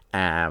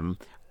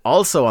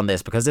 Also on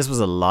this, because this was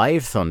a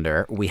live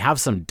Thunder, we have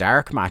some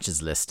dark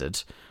matches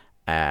listed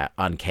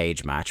on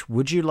Cage Match.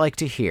 Would you like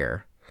to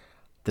hear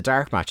the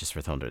dark matches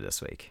for Thunder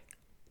this week?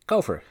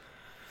 Go for it.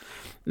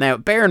 Now,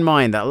 bear in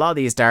mind that a lot of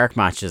these dark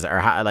matches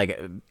are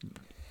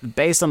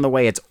based on the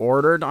way it's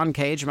ordered on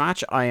Cage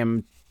Match, I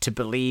am to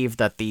believe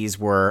that these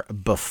were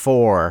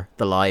before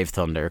the live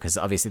Thunder, because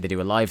obviously they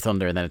do a live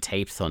Thunder and then a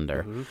taped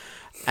Thunder.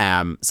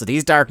 Mm-hmm. So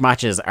these dark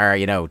matches are,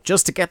 you know,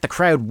 just to get the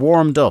crowd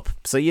warmed up.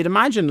 So you'd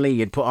imagine, Lee,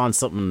 you'd put on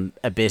something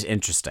a bit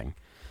interesting.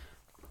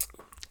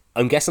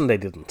 I'm guessing they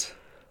didn't.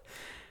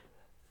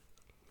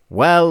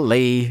 Well,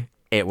 Lee,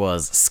 it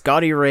was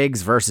Scotty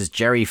Riggs versus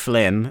Jerry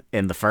Flynn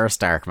in the first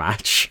dark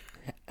match.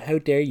 How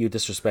dare you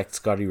disrespect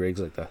Scotty Riggs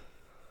like that?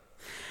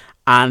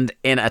 And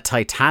in a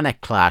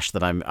titanic clash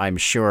that I'm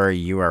sure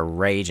you are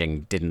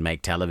raging didn't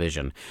make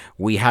television,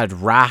 we had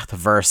Wrath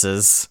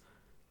versus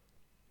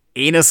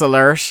Enos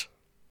Alert.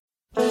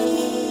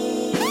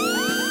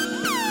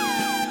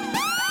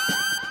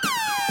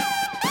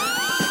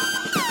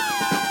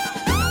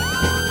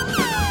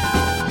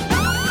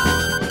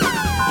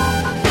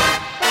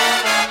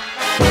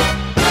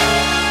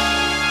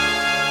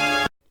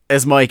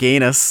 Is Mike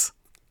Enos.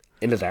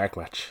 In a dark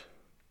match.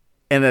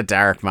 In a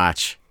dark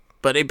match.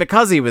 But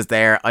because he was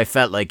there, I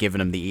felt like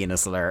giving him the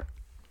Enos Alert.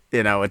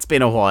 You know, it's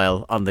been a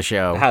while on the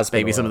show. It has been.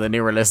 Maybe some of the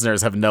newer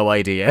listeners have no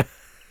idea.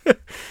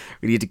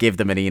 We need to give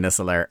them an Enos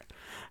Alert.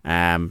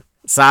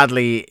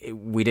 Sadly,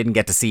 we didn't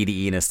get to see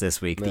the Enos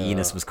this week. No. The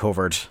Enos was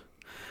covered.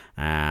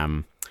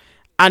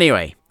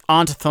 Anyway,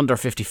 on to Thunder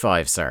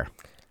 55, sir.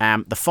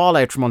 The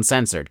fallout from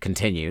Uncensored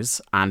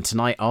continues, and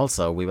tonight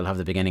also we will have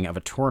the beginning of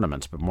a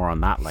tournament, but more on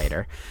that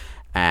later.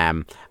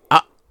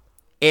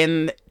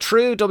 In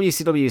true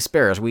WCW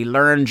spirit, we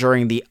learned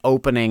during the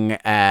opening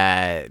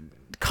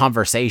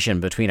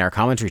conversation between our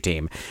commentary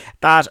team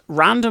that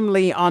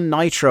randomly on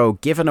Nitro,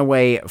 given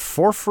away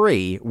for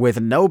free with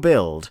no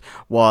build,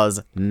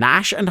 was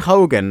Nash and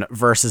Hogan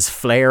versus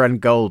Flair and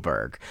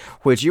Goldberg,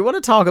 which you want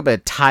to talk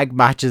about tag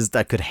matches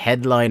that could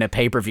headline a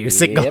pay-per-view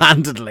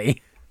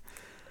single-handedly.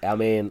 I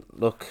mean,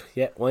 look,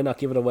 yeah, why not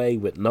give it away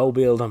with no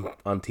build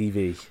on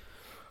TV?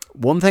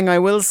 One thing I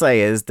will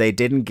say is they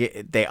didn't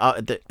get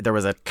there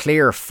was a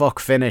clear fuck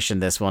finish in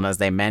this one, as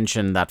they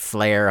mentioned that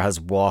Flair has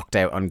walked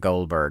out on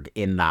Goldberg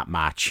in that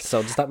match.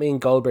 So does that mean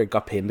Goldberg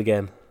got pinned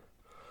again?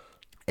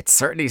 It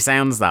certainly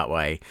sounds that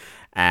way.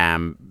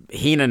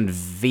 Heenan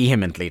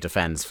vehemently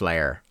defends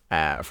Flair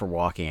for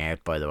walking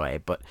out, by the way.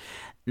 But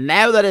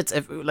now that it's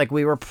like,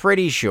 we were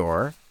pretty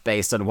sure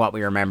based on what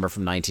we remember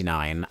from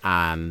 '99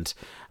 and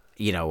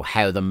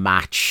how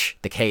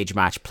the cage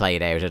match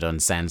played out at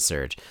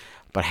Uncensored.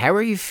 But how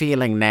are you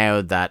feeling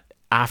now that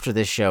after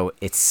this show,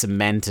 it's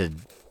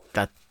cemented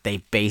that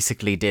they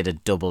basically did a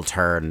double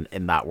turn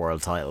in that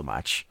world title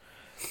match?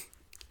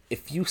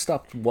 If you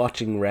stopped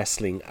watching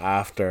wrestling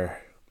after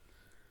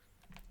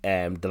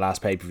the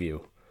last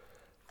pay-per-view,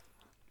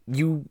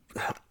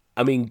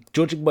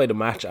 judging by the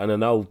match, and I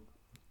know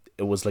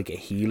it was like a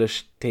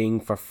heelish thing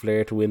for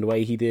Flair to win the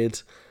way he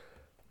did,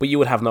 but you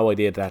would have no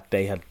idea that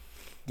they had,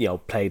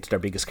 played their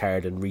biggest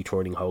card in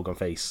returning Hogan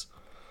face.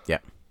 Yeah.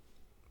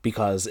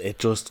 Because it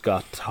just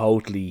got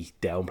totally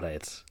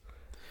downplayed.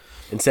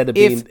 Instead of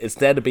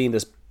being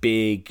this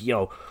big,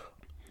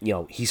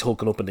 he's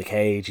hooking up in the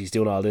cage, he's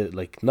doing all this.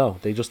 Like, no,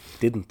 they just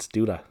didn't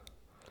do that.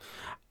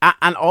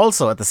 And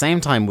also at the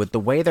same time, with the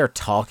way they're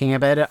talking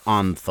about it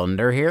on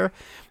Thunder here,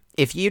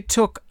 if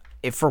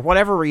for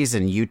whatever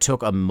reason you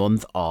took a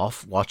month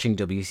off watching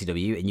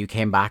WCW and you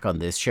came back on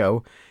this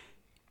show,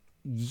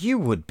 you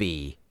would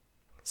be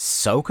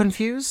so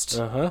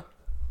confused.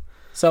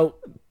 So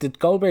did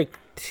Goldberg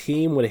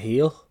team with a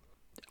heel?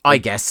 I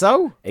guess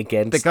so.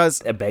 Against because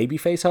a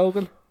babyface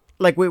Hogan?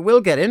 Like, we will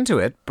get into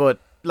it, but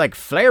like,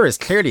 Flair is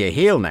clearly a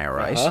heel now,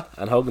 right?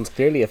 And Hogan's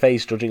clearly a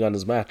face, judging on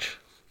his match.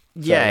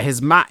 Yeah,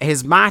 his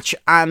match,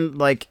 and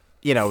like,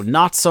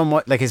 not so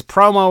much, like, his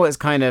promo is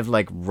kind of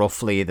like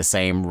roughly the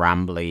same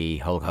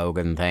rambly Hulk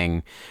Hogan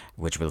thing,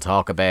 which we'll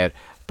talk about.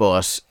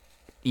 But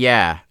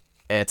yeah,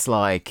 it's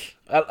like,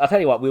 I'll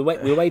tell you what, we'll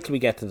wait till we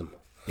get to them.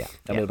 Yeah,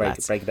 and we'll break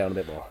it down a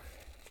bit more.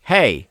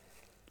 Hey,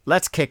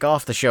 let's kick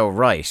off the show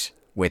right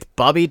with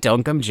Bobby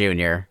Duncombe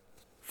Jr.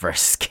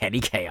 versus Kenny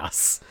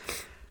Kaos.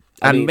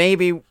 And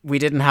maybe we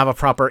didn't have a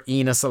proper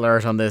Enos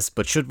alert on this,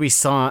 but should we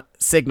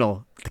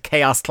signal the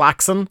Chaos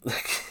Klaxon?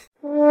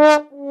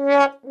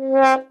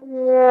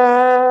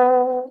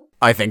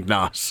 I think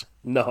not.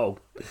 No.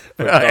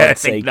 I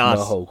think not.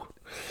 No.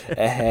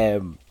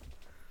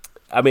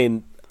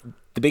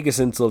 The biggest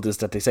insult is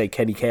that they say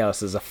Kenny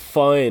Kaos is a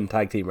fine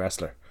tag team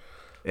wrestler.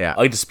 Yeah.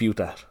 I dispute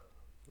that.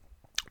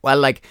 Well,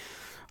 like,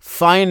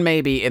 fine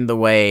maybe in the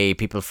way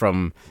people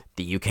from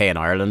the UK and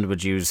Ireland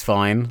would use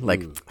fine.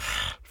 Like,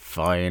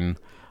 fine,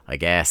 I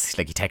guess.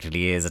 Like, he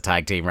technically is a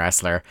tag team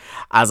wrestler.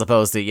 As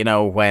opposed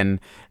to, when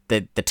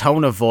the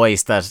tone of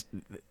voice that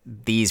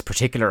these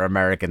particular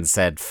Americans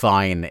said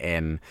fine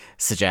in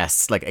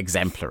suggests, like,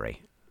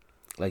 exemplary.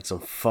 Like some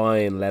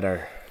fine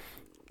leather.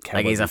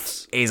 Like, he's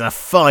a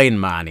fine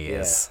man, he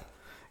is.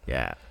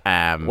 Yeah.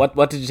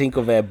 What did you think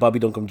of Bobby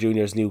Duncombe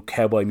Jr.'s new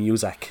cowboy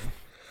music?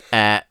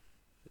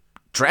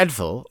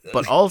 Dreadful,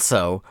 but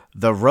also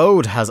the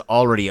Road has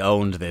already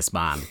owned this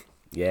man.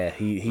 Yeah,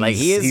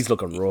 he's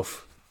looking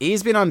rough.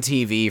 He's been on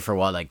TV for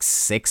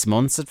 6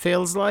 months, it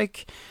feels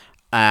like,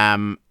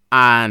 and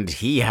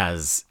he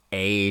has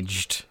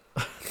aged.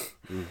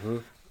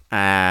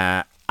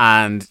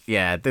 And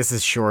yeah, this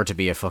is sure to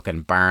be a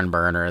fucking barn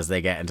burner as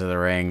they get into the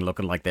ring,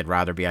 looking like they'd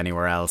rather be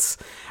anywhere else.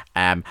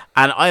 And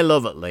I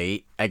love it,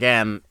 Lee.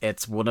 Again,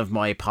 it's one of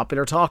my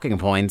popular talking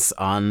points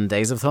on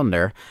Days of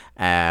Thunder.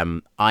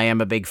 I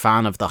am a big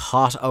fan of the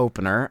hot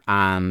opener,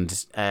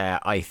 and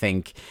I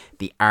think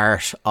the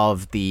art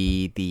of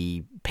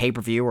the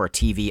pay-per-view or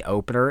TV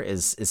opener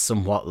is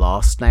somewhat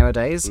lost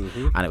nowadays.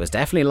 And it was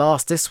definitely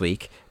lost this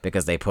week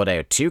because they put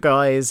out two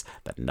guys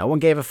that no one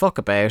gave a fuck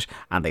about,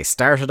 and they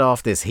started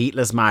off this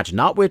heatless match,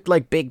 not with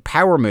like big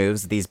power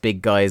moves that these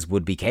big guys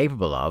would be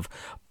capable of,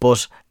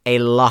 but a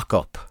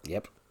lockup.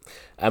 Yep.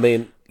 I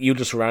mean, you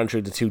just ran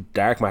through the two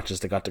dark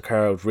matches that got the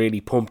crowd really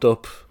pumped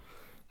up,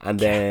 and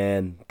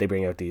then they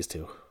bring out these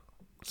two.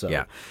 So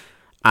yeah.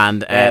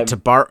 And to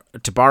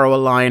borrow a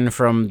line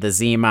from the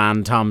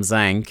Z-Man Tom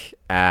Zank,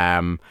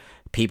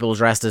 people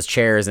dressed as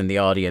chairs in the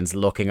audience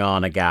looking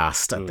on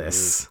aghast at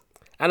this.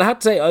 And I have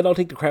to say, I don't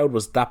think the crowd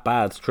was that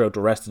bad throughout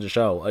the rest of the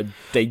show.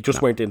 They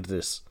just weren't into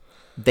this.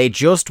 They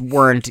just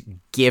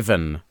weren't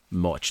given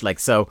much. Like,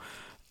 so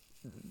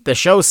the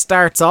show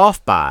starts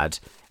off bad.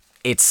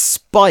 It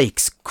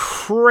spikes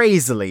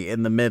crazily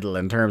in the middle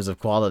in terms of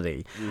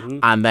quality,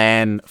 and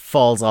then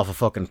falls off a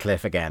fucking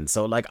cliff again.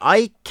 So, like,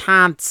 I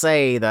can't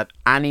say that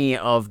any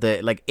of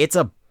the, like, it's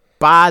a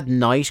bad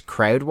night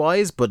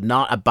crowd-wise, but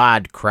not a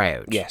bad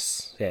crowd.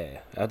 Yes,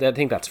 yeah. I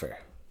think that's fair.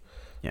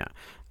 Yeah.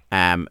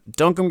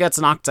 Duncombe gets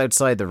knocked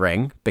outside the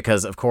ring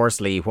because, of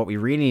course, Lee, what we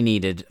really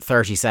needed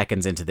 30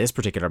 seconds into this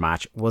particular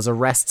match was a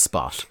rest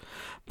spot.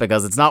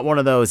 Because it's not one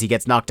of those he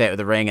gets knocked out of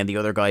the ring and the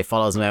other guy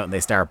follows him out and they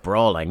start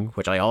brawling,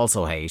 which I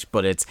also hate,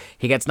 but it's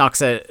he gets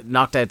knocked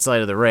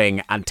outside of the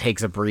ring and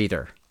takes a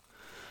breather.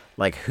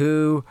 Like,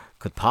 who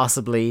could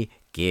possibly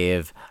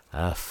give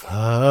a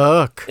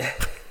fuck?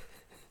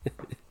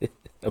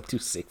 I'm too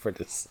sick for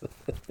this.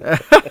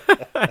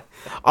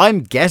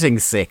 I'm getting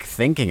sick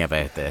thinking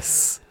about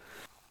this.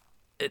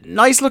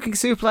 Nice looking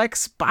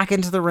suplex back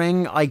into the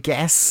ring, I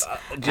guess.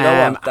 Do you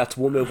know what? That's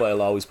one move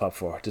I'll always pop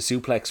for. The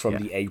suplex from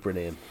the apron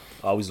in.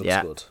 Always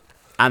looks good.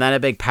 And then a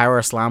big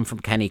power slam from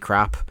Kenny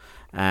Crap.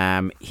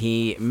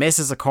 He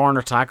misses a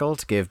corner tackle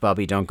to give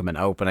Bobby Duncombe an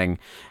opening.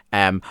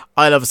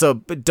 So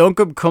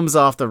Duncombe comes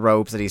off the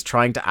ropes and he's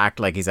trying to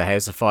act like he's a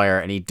house of fire,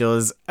 and he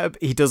does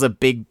a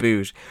big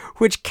boot,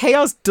 which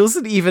Kaos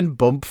doesn't even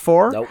bump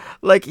for. Nope.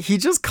 Like, he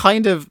just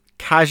kind of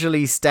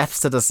casually steps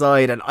to the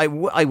side, and I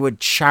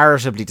would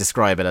charitably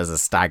describe it as a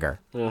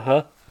stagger.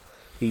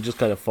 He just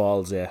kind of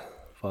falls,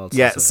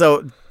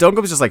 so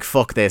Duncombe's just like,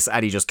 fuck this,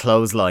 and he just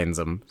clotheslines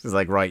him. He's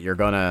like, right, you're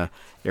gonna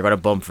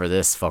bump for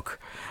this, fuck.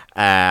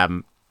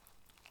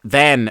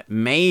 Then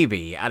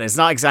maybe, and it's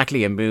not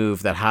exactly a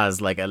move that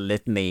has like a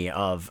litany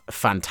of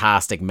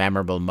fantastic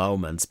memorable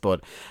moments,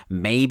 but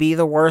maybe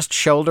the worst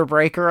shoulder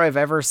breaker I've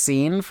ever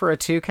seen for a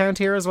 2 count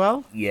here as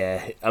well.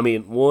 Yeah, I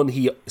mean, one,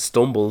 he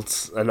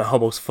stumbles and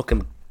almost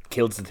fucking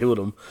kills the two of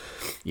them.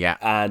 Yeah.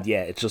 And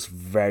yeah, it's just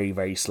very,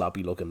 very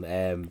sloppy looking.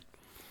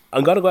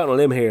 I'm going to go out on a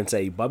limb here and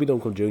say Bobby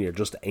Duncombe Jr.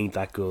 just ain't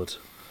that good.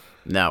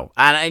 No.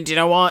 And do you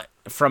know what?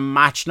 From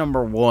match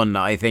number 1,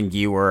 I think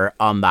you were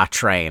on that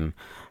train.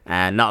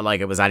 And not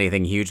like it was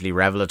anything hugely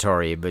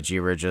revelatory, but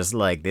you were just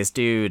like, this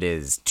dude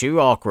is too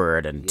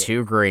awkward and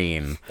too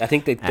green. I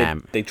think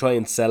they try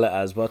and sell it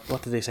as, what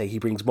did they say? He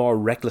brings more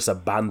reckless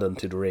abandon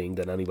to the ring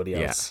than anybody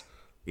else.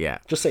 Yeah.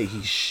 Just say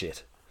he's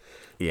shit.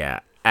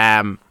 Yeah.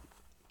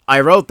 I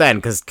wrote then,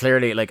 because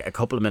clearly, like, a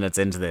couple of minutes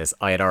into this,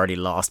 I had already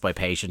lost my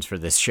patience for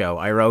this show.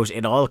 I wrote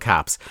in all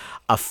caps,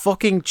 a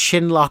fucking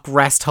chinlock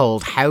rest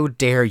hold, how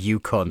dare you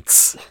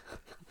cunts.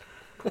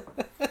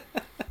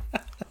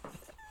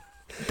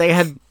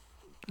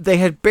 They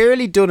had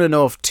barely done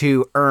enough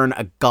to earn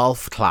a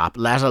golf clap,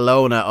 let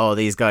alone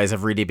these guys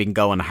have really been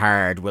going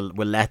hard. We'll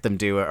let them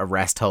do a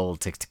rest hold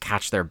to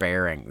catch their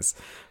bearings.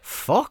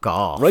 Fuck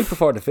off. Right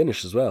before the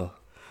finish as well.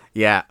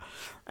 Yeah.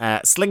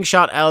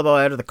 Slingshot elbow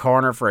out of the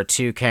corner for a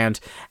 2 count.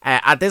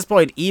 At this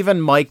point,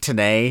 even Mike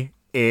Tenay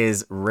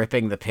is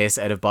ripping the piss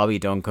out of Bobby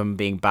Duncombe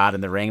being bad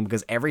in the ring,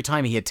 because every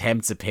time he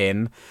attempts a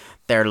pin,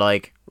 they're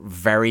like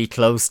very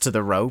close to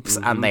the ropes,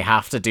 and they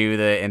have to do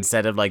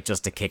instead of like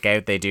just a kick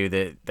out, they do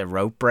the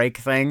rope break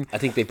thing. I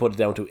think they put it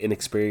down to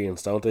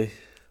inexperience, don't they?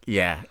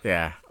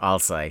 Yeah, I'll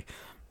say.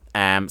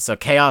 So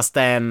Kaos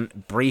then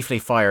briefly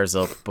fires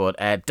up, but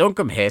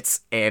Duncombe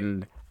hits,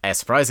 in a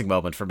surprising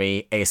moment for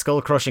me, a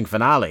skull-crushing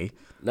finale.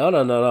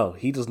 No.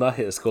 He does not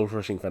hit a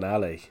skull-crushing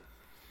finale.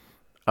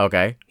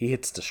 Okay. He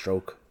hits the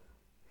stroke.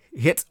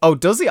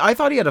 Does he? I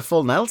thought he had a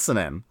full Nelson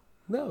in.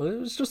 No, it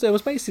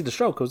was basically the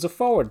stroke. It was a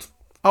forward.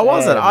 Oh,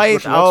 was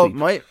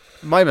it?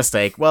 My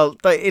mistake. Well,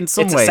 in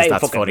some ways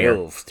that's funnier.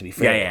 Move, to be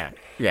fair.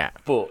 Yeah.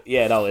 But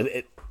yeah, no,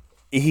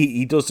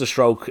 he does the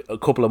stroke a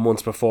couple of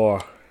months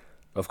before,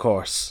 of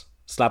course.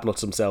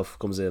 Slapnuts himself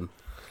comes in.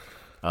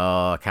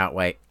 Oh, can't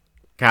wait.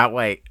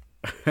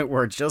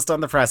 We're just on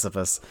the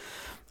precipice.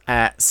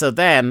 So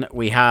then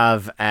we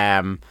have,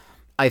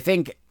 I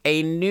think,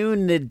 a new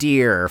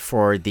nadir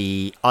for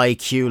the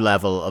IQ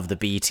level of the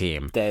B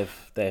team.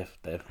 Dave.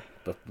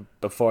 But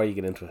before you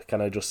get into it,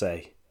 can I just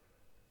say,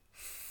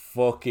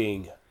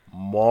 fucking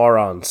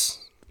morons.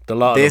 The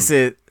lot of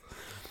them.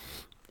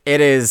 It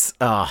is.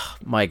 Oh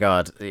my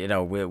god! You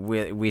know,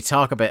 we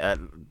talk about.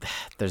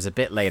 There's a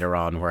bit later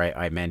on where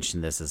I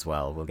mention this as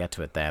well. We'll get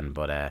to it then.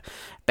 But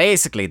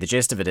basically, the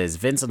gist of it is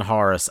Vince and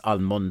Horace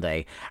on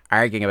Monday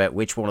arguing about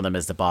which one of them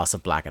is the boss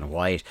of Black and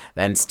White.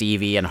 Then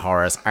Stevie and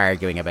Horace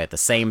arguing about the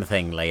same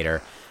thing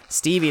later.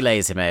 Stevie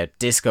lays him out.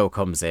 Disco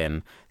comes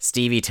in.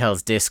 Stevie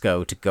tells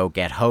Disco to go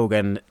get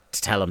Hogan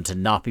to tell him to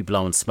not be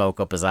blowing smoke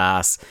up his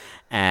ass.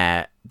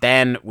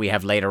 Then we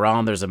have later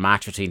on, there's a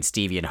match between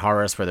Stevie and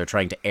Horace where they're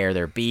trying to air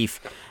their beef.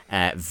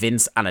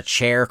 Vince and a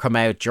chair come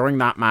out during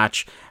that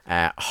match.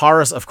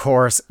 Horace, of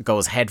course,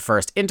 goes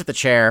headfirst into the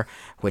chair,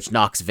 which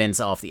knocks Vince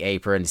off the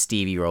apron.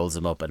 Stevie rolls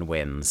him up and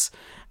wins.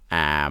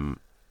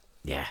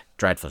 Yeah,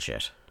 dreadful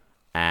shit.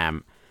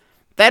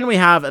 Then we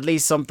have at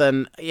least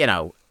something, you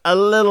know, a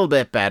little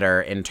bit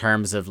better in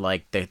terms of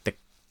like the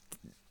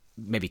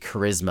maybe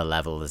charisma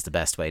level is the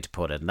best way to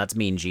put it, and that's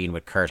Mean Gene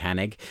with Kurt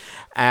Hennig.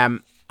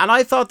 And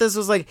I thought this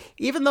was like,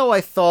 even though I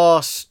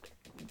thought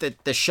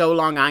that the show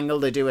long angle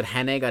they do with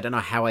Hennig, I don't know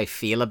how I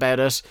feel about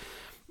it.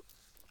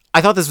 I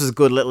thought this was a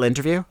good little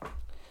interview.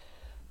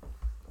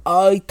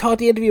 I thought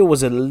the interview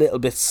was a little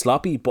bit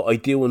sloppy, but I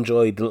do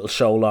enjoy the little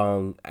show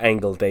long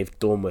angle they've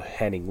done with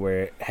Hennig,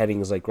 where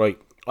Hennig is like, right,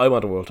 I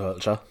want a world title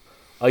shot.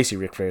 I see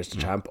Ric Flair as the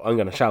champ. I'm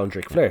going to challenge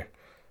Ric Flair.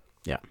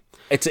 Yeah.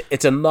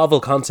 It's a novel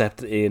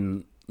concept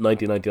in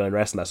 1999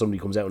 wrestling that somebody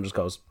comes out and just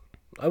goes,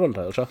 I want a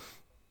title shot.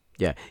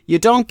 Yeah. You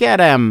don't get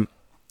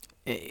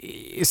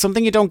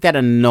something you don't get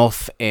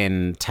enough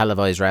in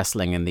televised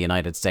wrestling in the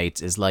United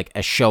States is like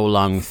a show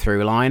long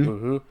through line.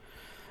 Mm-hmm.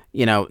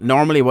 You know,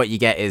 normally what you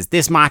get is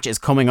this match is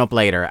coming up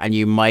later and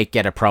you might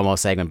get a promo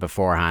segment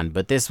beforehand,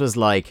 but this was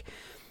like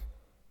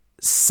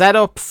set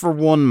up for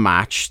one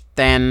match,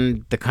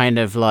 then the kind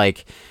of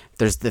like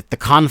there's the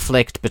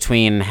conflict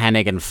between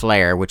Hennig and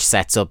Flair, which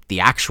sets up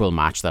the actual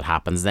match that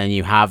happens, then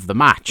you have the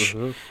match.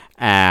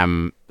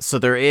 So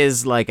there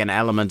is like an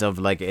element of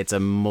like it's a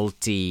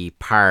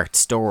multi-part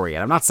story,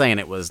 and I'm not saying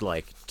it was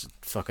like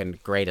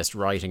fucking greatest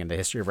writing in the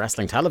history of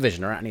wrestling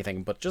television or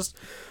anything, but just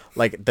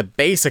like the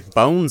basic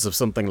bones of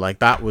something like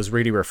that was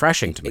really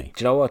refreshing to me.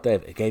 Do you know what,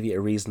 Dave? It gave you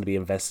a reason to be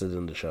invested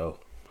in the show.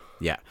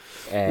 Yeah.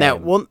 Now,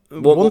 one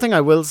thing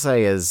I will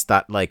say is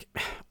that, like,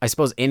 I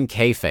suppose in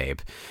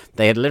kayfabe,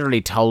 they had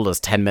literally told us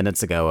 10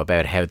 minutes ago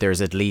about how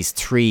there's at least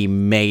 3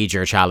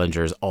 major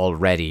challengers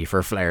already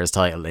for Flair's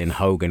title in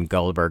Hogan,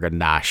 Goldberg, and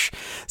Nash.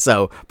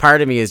 So part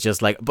of me is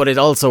just like, but it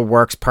also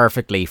works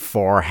perfectly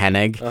for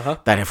Hennig,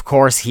 that of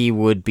course he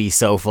would be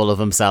so full of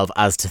himself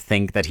as to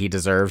think that he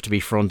deserved to be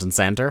front and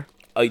center.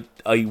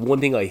 One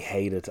thing I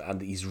hated, and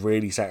he's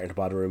really starting to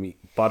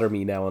bother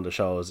me now on the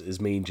shows,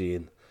 is Mean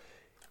Gene.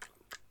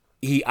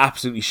 He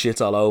absolutely shits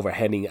all over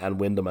Hennig and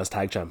Wyndham as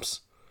tag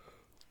champs.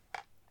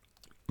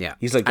 Yeah,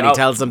 he's like, and he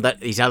tells him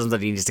that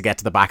he needs to get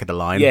to the back of the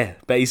line. Yeah,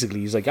 basically,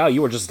 he's like, oh,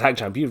 you were just a tag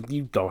champ.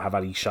 You don't have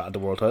any shot at the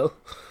world title.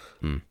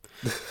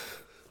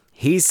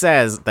 He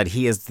says that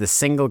he is the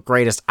single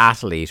greatest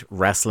athlete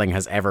wrestling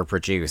has ever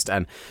produced,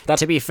 and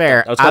to be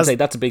fair, I was going to say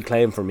that's a big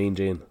claim for Mean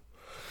Gene.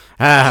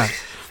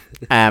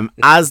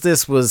 As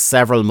this was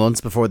several months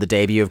before the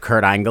debut of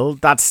Kurt Angle,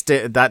 that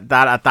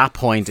at that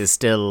point is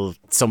still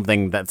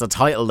something that's a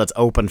title that's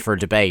open for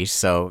debate.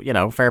 So, you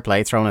know, fair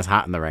play, throwing his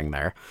hat in the ring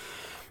there.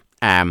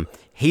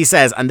 He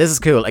says, and this is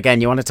cool, again,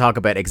 you want to talk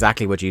about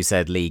exactly what you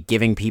said, Lee,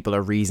 giving people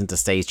a reason to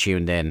stay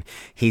tuned in.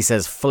 He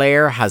says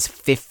Flair has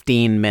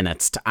 15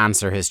 minutes to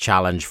answer his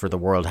challenge for the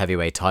World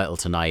Heavyweight title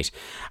tonight.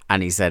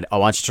 And he said, I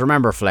want you to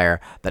remember,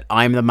 Flair, that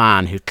I'm the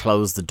man who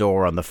closed the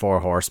door on the 4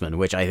 horsemen,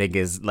 which I think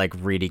is like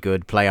really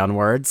good play on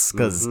words,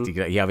 because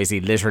he obviously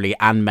literally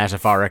and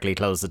metaphorically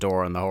closed the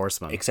door on the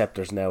horsemen. Except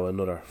there's now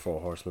another 4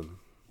 horsemen.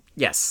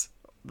 Yes,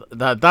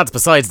 that's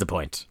besides the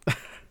point.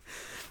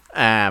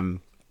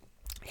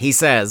 He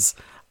says,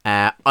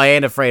 I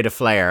ain't afraid of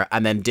Flair,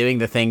 and then doing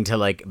the thing to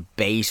like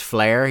bait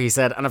Flair, he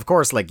said, and of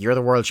course, like, you're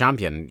the world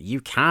champion,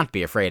 you can't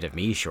be afraid of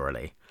me,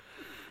 surely.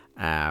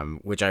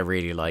 Which I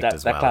really liked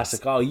as well. That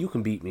classic, oh, you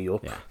can beat me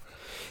up.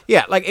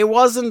 Yeah, like, it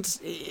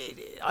wasn't,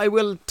 I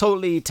will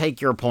totally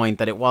take your point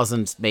that it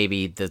wasn't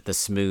maybe the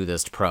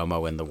smoothest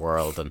promo in the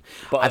world,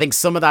 but I think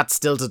some of that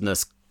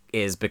stiltedness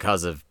is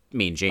because of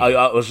Mean Gene.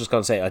 I was just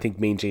going to say, I think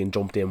Mean Gene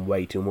jumped in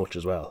way too much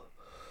as well.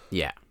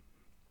 Yeah.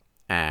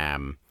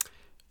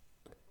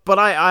 But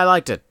I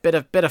liked it.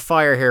 Bit of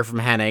fire here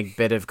from Hennig,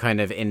 bit of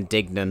kind of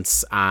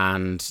indignance,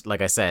 and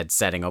like I said,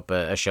 setting up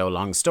a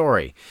show-long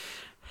story.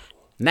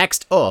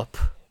 Next up,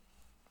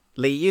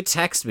 Lee, you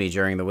texted me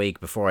during the week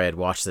before I had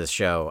watched this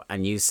show,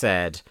 and you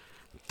said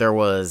there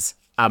was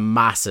a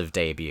massive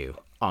debut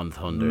on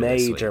Thunder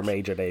this week.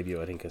 Major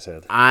debut, I think I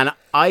said. And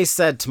I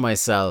said to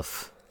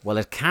myself, well,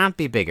 it can't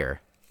be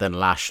bigger than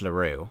Lash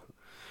LaRue.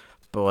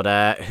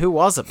 But who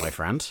was it, my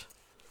friend?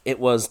 It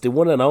was the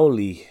one and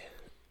only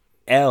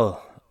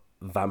El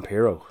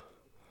Vampiro.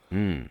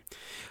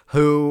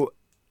 Who,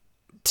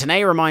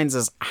 Tanay reminds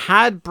us,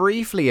 had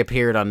briefly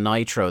appeared on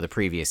Nitro the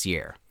previous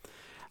year.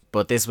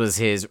 But this was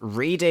his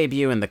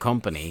re-debut in the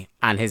company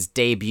and his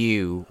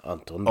debut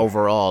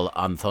overall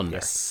on Thunder.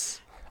 Yes.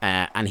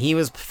 And he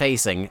was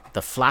facing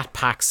the flat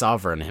pack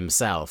sovereign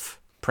himself,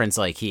 Prince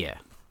Ikea.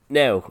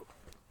 Now,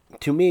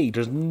 to me,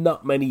 there's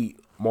not many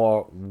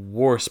more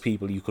worse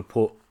people you could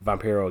put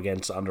Vampiro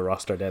against on the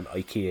roster than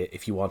Ikea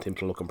if you want him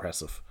to look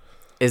impressive.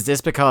 Is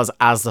this because,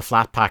 as the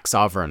flat pack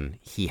sovereign,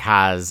 he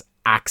has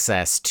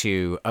access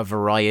to a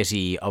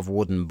variety of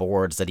wooden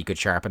boards that he could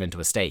sharpen into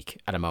a stake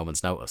at a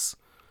moment's notice?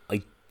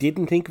 I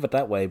didn't think of it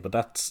that way, but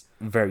that's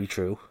very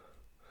true.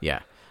 Yeah.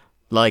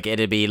 Like,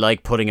 it'd be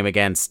like putting him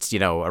against, you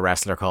know, a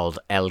wrestler called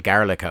El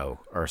Garlico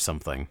or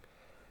something.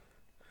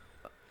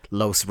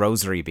 Los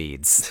Rosary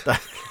Beads.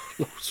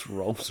 Los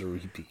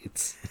Rosary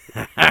Beads.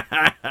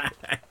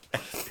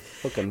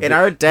 In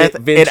our death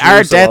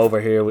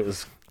over here with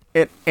his...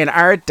 In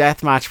our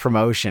deathmatch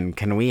promotion,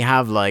 can we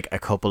have like a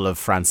couple of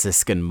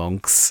Franciscan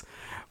monks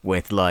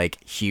with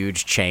like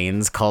huge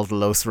chains called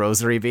Los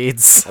Rosary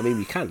Beads? I mean,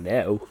 we can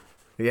now.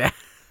 Yeah.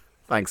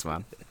 Thanks,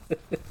 man.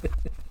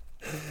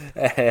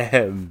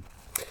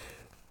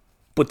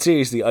 But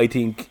seriously, I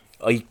think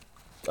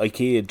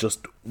Ikea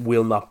just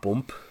will not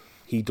bump.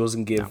 He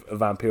doesn't give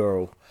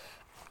Vampiro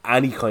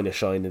any kind of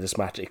shine in this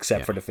match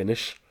except for the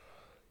finish.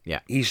 Yeah.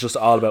 He's just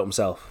all about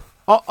himself.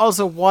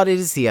 Also, what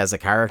is he as a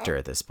character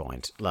at this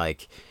point?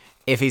 Like,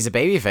 if he's a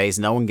babyface,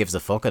 no one gives a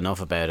fuck enough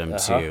about him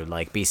to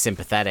like be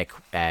sympathetic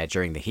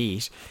during the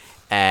heat.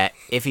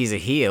 If he's a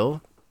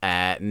heel,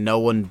 no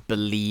one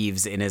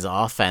believes in his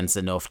offense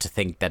enough to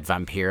think that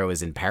Vampiro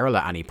is in peril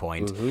at any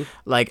point.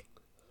 Like,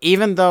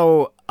 even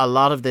though a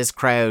lot of this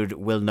crowd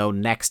will know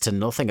next to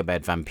nothing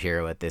about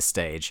Vampiro at this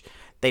stage,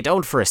 they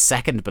don't for a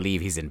second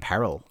believe he's in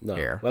peril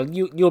here. Well,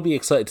 you'll be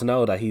excited to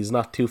know that he's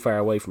not too far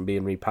away from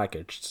being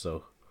repackaged,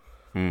 so...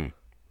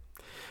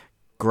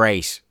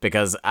 Great,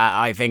 because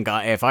I think,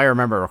 if I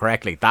remember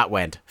correctly, that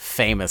went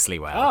famously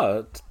well.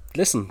 Oh,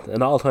 listen,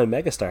 an all-time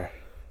megastar.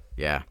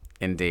 Yeah,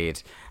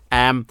 indeed.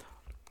 The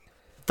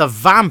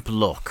Vamp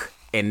look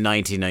in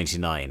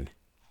 1999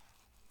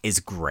 is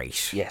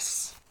great.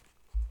 Yes.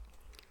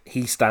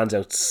 He stands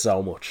out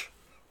so much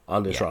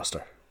on this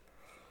roster.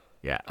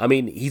 Yeah. I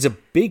mean, he's a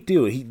big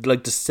dude. He,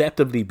 like,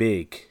 deceptively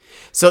big.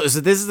 So this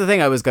is the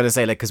thing I was going to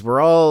say, like, because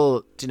we're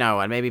all,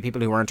 and maybe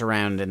people who weren't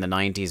around in the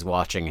 90s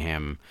watching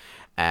him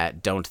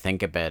don't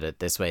think about it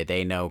this way.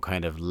 They know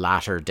kind of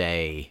latter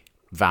day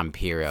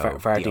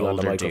Vampiro, farting the on the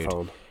older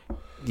microphone. dude.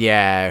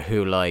 Yeah,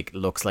 who like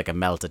looks like a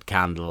melted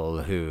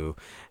candle, who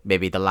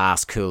maybe the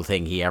last cool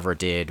thing he ever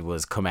did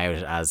was come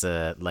out as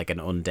an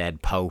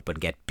undead pope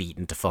and get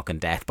beaten to fucking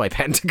death by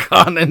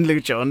Pentagon and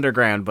Lucha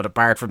Underground, but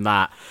apart from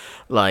that,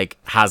 like,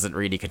 hasn't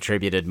really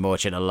contributed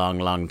much in a long,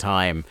 long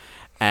time.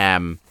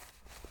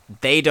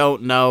 They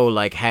don't know,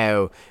 like,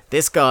 how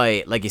this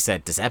guy, like you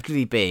said,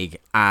 deceptively big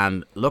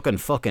and looking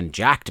fucking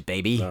jacked,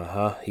 baby.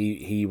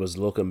 He was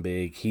looking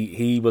big.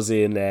 He was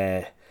in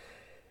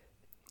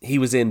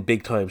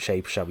big time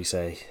shape, shall we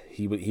say?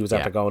 He was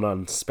after going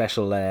on a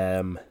special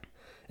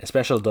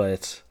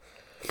diet.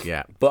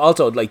 Yeah, but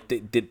also like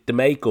the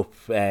makeup,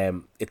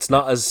 it's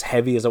not as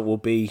heavy as it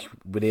would be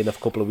within a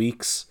couple of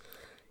weeks.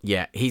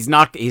 Yeah, he's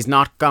not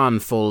gone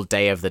full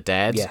Day of the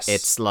Dead. Yes.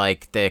 It's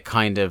like the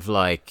kind of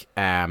like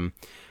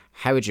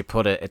how would you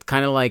put it? It's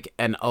kind of like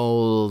an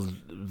old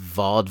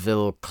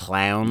vaudeville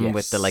clown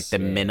with the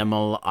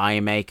minimal eye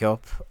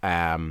makeup.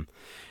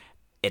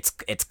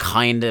 It's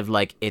kind of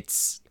like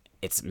it's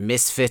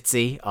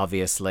misfitsy,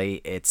 obviously.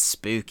 It's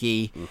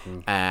spooky.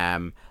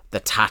 The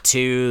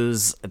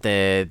tattoos,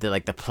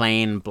 the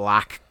plain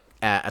black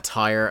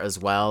attire as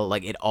well.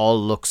 Like, it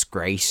all looks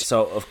great.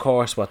 So of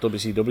course, what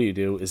WCW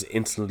do is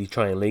instantly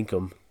try and link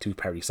him to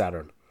Perry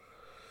Saturn.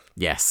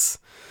 Yes.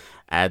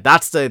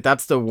 That's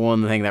the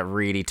one thing that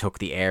really took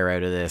the air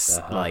out of this.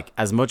 Like,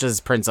 as much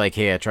as Prince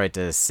Ikea tried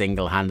to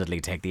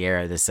single-handedly take the air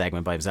out of this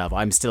segment by himself,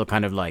 I'm still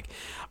kind of like,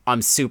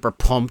 I'm super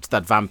pumped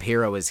that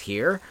Vampiro is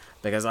here,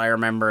 because I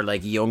remember,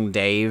 like, young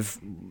Dave,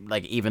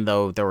 like, even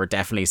though there were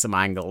definitely some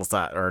angles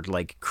that are,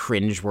 like,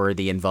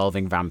 cringeworthy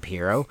involving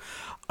Vampiro,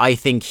 I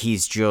think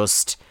he's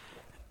just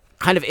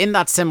kind of in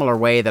that similar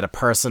way that a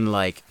person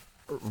like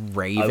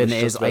Raven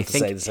is. I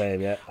think say the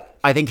same, yeah.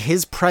 I think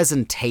his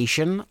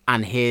presentation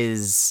and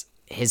his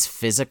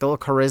physical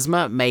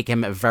charisma make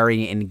him a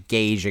very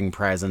engaging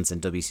presence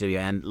in WCW.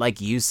 And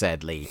like you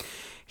said, Lee,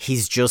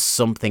 he's just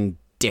something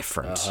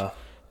different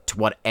to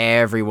what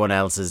everyone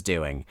else is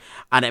doing.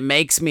 And it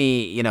makes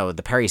me,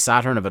 the Perry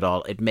Saturn of it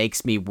all, it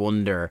makes me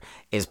wonder,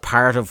 is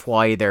part of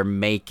why they're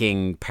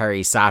making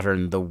Perry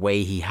Saturn the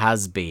way he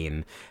has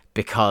been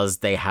because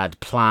they had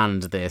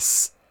planned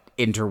this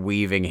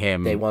interweaving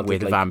him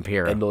with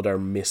Vampiro. Another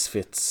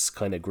Misfits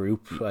kind of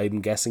group, I'm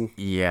guessing.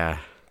 Yeah.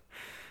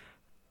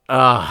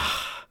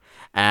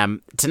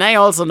 Tanay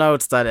also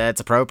notes that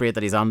it's appropriate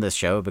that he's on this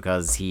show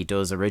because he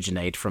does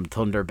originate from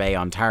Thunder Bay,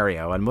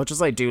 Ontario, and much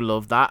as I do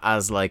love that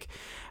as like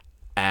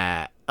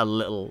a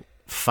little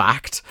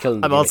fact,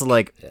 I'm also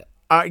like,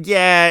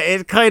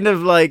 it's kind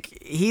of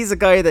like he's a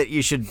guy that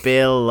you should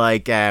bill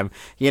like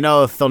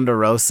Thunder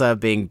Rosa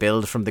being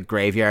billed from the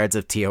graveyards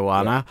of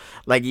Tijuana.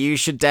 Like, you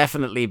should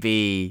definitely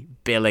be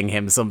billing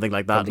him something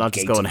like that, not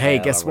just going, hey,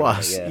 guess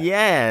what?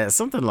 Yeah,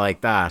 something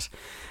like that.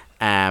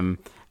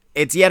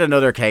 It's yet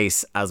another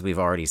case, as we've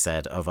already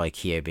said, of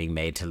IKEA being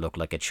made to look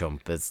like a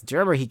chump. Do you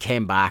remember he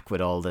came back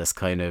with all this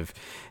kind of...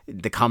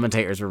 The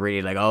commentators were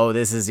really like, oh,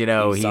 this is, he's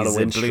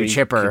a blue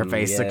chipper,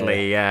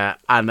 basically. Yeah.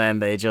 And then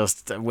they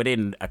just,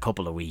 within a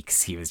couple of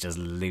weeks, he was just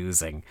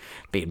losing,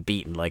 being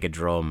beaten like a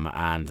drum.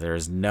 And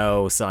there's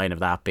no sign of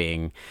that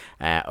being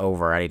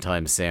over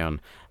anytime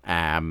soon.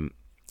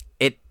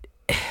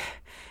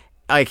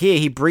 IKEA,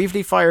 he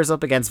briefly fires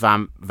up against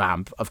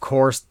Vamp. Of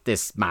course,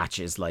 this match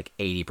is like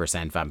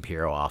 80%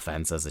 Vampiro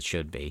offense, as it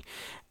should be.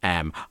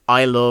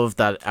 I love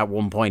that at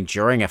one point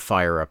during a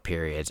fire-up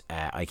period,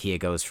 IKEA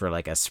goes for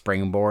like a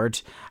springboard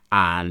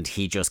and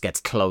he just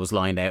gets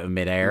clotheslined out of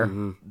midair.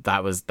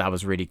 That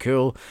was really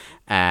cool.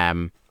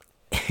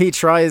 He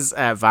tries,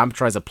 Vamp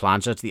tries a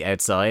plancha to the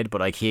outside, but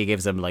IKEA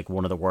gives him like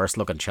one of the worst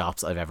looking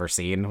chops I've ever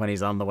seen when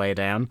he's on the way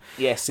down.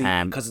 Yeah, see,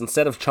 because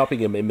instead of chopping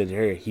him in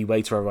mid-air, he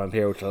waits for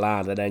Vampiro to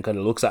land and then kind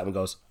of looks at him and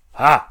goes,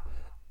 ha!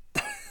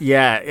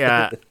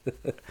 Yeah.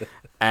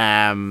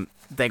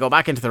 They go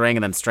back into the ring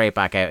and then straight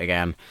back out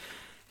again.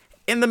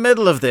 In the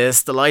middle of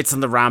this, the lights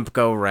on the ramp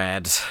go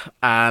red,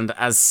 and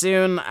as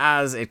soon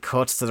as it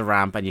cuts to the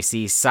ramp and you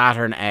see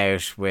Saturn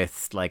out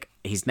with, like,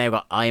 he's now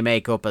got eye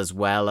makeup as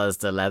well as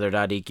the Leather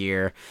Daddy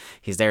gear,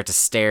 he's there to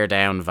stare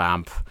down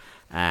Vamp.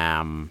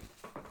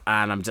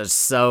 And I'm just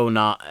so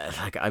not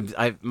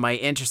like my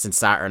interest in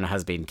Saturn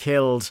has been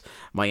killed.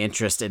 My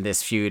interest in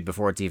this feud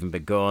before it's even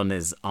begun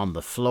is on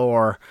the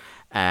floor.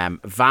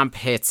 Vamp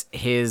hits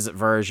his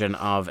version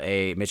of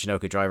a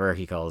Michinoku driver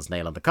he calls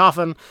Nail on the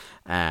Coffin.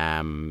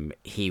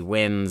 He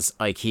wins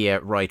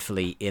IKEA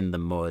rightfully in the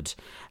mud.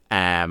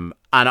 And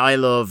I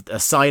loved a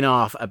sign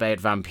off about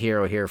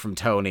Vampiro here from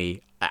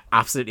Tony.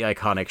 Absolutely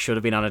iconic. Should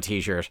have been on a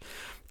t-shirt.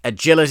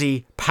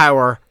 Agility,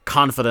 power,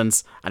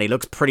 confidence, and he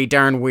looks pretty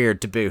darn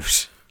weird to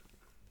boot.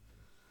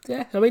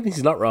 Yeah, I mean,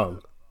 he's not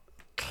wrong.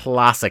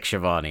 Classic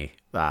Shivani,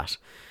 that.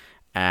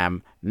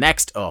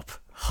 Next up,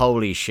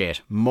 holy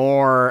shit,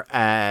 more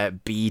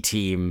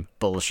B-team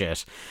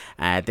bullshit.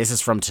 This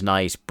is from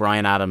tonight.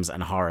 Bryan Adams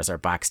and Horace are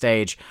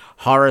backstage.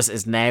 Horace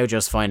is now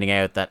just finding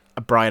out that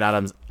Bryan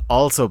Adams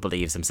also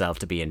believes himself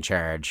to be in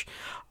charge.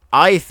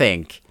 I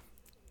think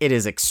it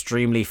is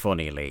extremely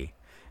funny, Lee,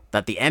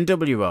 that the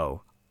NWO,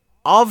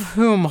 of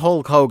whom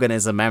Hulk Hogan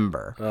is a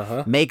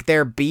member, make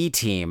their B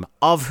team,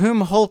 of whom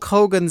Hulk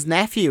Hogan's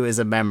nephew is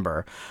a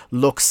member,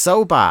 look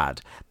so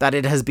bad that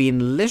it has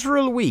been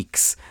literal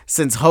weeks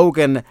since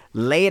Hogan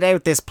laid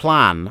out this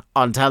plan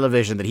on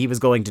television that he was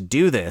going to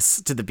do this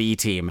to the B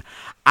team.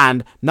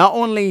 And not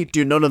only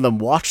do none of them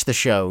watch the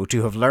show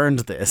to have learned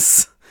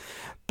this,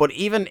 but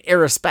even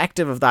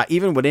irrespective of that,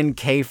 even within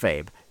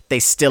kayfabe, they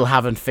still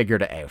haven't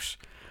figured it out.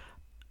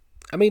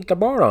 I mean, they're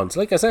morons.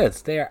 Like I said,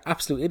 they are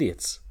absolute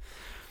idiots.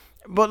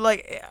 But,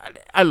 like,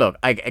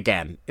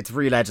 again, it's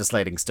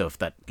re-legislating stuff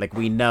that, like,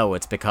 we know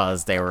it's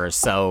because they were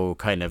so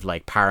kind of,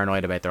 like,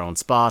 paranoid about their own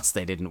spots.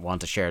 They didn't want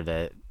to share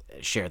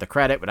the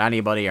credit with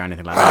anybody or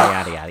anything like that,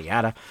 yada, yada,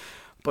 yada.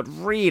 But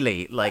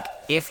really, like,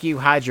 if you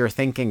had your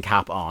thinking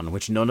cap on,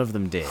 which none of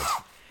them did,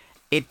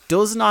 it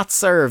does not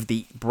serve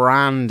the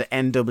brand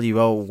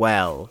NWO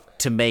well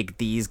to make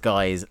these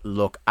guys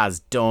look as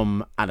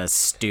dumb and as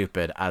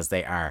stupid as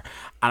they are.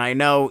 And I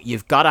know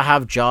you've got to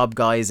have job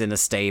guys in a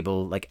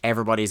stable, like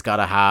everybody's got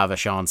to have a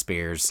Sean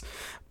Spears,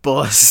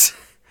 but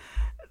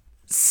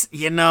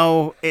you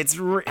know, it's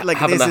like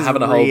having this is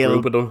having real. A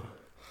whole group of them.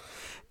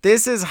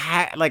 This is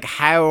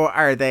how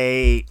are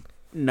they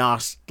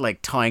not like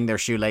tying their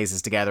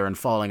shoelaces together and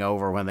falling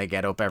over when they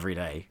get up every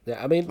day?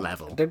 Yeah, I mean,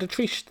 level. They're the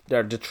three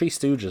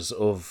stooges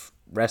of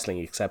wrestling,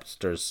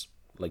 except there's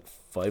like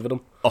 5 of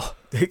them. Oh,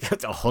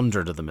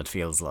 100 of them, it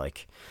feels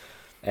like.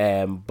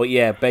 But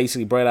yeah,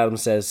 basically Bryan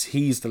Adams says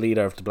he's the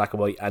leader of the Black and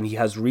White, and he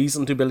has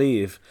reason to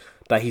believe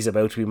that he's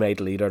about to be made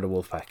the leader of the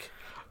Wolfpack.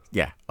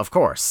 Yeah, of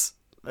course.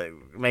 It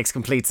makes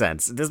complete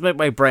sense. This might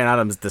make Bryan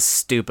Adams the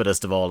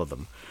stupidest of all of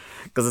them.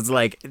 Because it's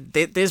like,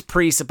 this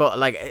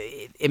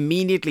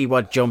immediately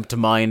what jumped to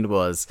mind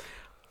was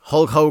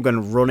Hulk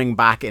Hogan running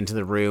back into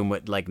the room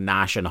with like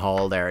Nash and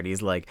Hall there, and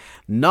he's like,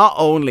 not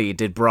only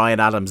did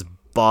Bryan Adams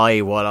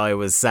buy what I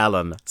was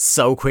selling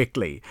so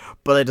quickly,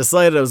 but I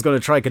decided I was going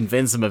to try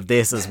convince him of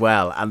this as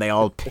well, and they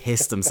all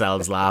pissed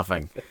themselves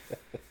laughing.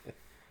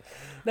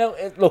 Now,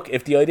 look,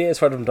 if the idea is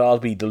for them to all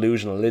be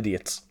delusional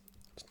idiots,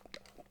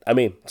 I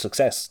mean,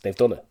 success, they've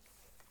done it.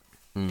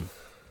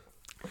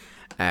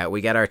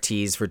 We get our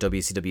tease for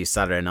WCW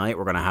Saturday night.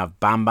 We're going to have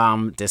Bam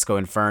Bam, Disco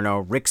Inferno,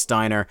 Rick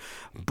Steiner,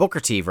 Booker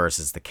T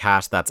versus the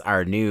Cat. That's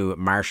our new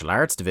martial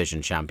arts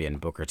division champion,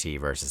 Booker T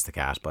versus the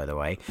Cat, by the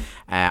way.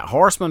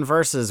 Horseman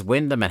versus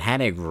Wyndham and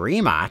Hennig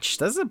rematch.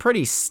 This is a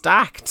pretty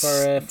stacked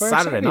for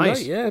Saturday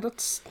night. Yeah,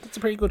 that's a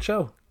pretty good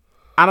show.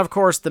 And of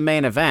course, the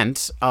main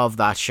event of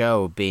that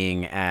show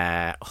being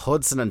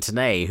Hudson and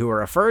Tenay, who are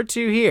referred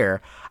to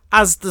here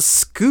as the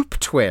Scoop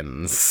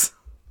Twins,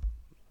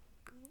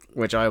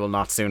 which I will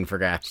not soon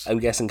forget. I'm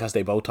guessing because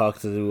they both talk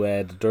to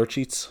the dirt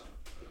sheets.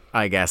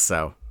 I guess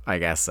so.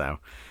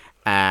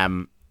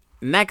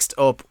 Next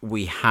up,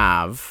 we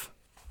have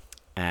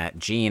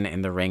Gene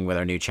in the ring with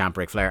our new champ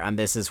Ric Flair, and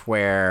this is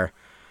where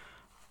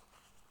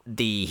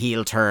the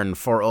heel turn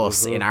for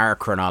us in our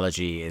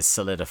chronology is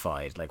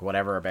solidified. Like,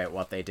 whatever about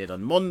what they did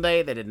on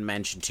Monday, they didn't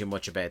mention too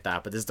much about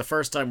that, but this is the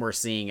first time we're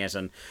seeing it,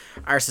 and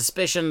our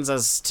suspicions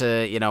as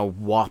to, you know,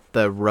 what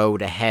the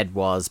road ahead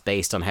was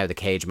based on how the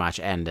cage match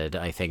ended,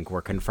 I think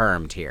were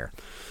confirmed here.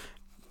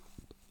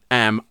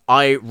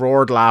 I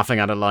roared laughing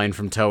at a line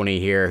from Tony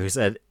here, who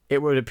said,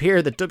 "It would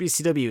appear that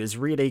WCW is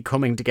really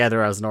coming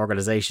together as an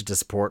organisation to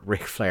support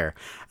Ric Flair."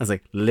 I was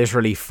like,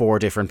 literally 4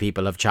 different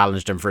people have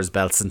challenged him for his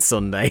belt since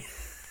Sunday.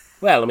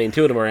 Well, I mean,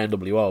 2 of them are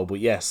NWO,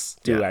 but yes,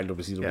 2 are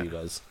WCW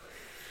guys.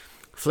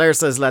 Flair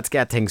says, let's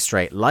get things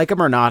straight. Like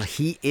him or not,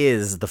 he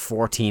is the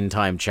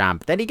 14-time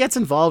champ. Then he gets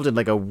involved in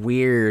like a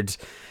weird,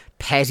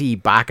 petty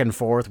back and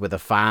forth with a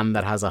fan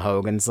that has a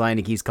Hogan sign.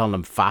 He keeps calling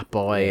him Fat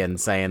Boy and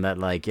saying that,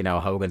 like, you know,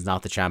 Hogan's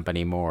not the champ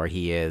anymore.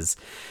 He is.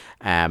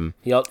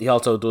 He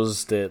also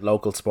does the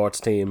local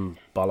sports team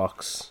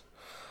bollocks.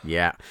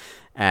 Yeah.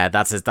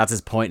 That's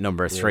his point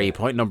number 3. Yeah.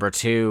 Point number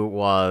 2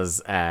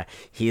 was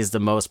he is the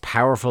most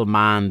powerful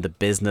man the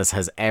business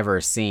has ever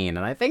seen.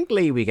 And I think,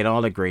 Lee, we can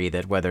all agree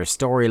that whether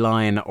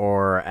storyline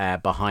or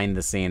behind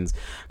the scenes,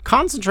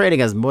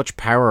 concentrating as much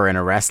power in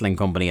a wrestling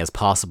company as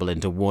possible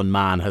into one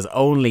man has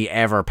only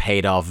ever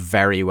paid off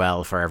very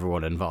well for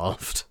everyone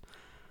involved.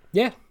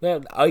 Yeah,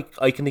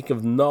 I can think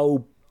of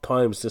no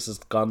times this has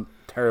gone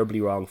terribly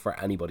wrong for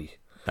anybody.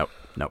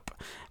 Nope.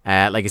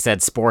 Like I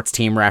said, sports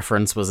team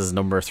reference was his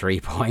number 3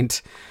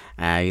 point.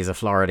 He's a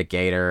Florida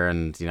Gator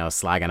and,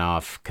 slagging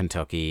off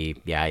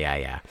Kentucky.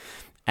 Yeah.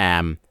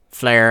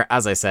 Flair,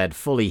 as I said,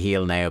 fully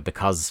heel now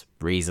because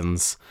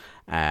reasons.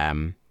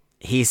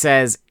 He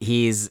says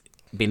he's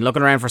been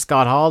looking around for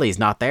Scott Hall. He's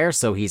not there,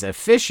 so he's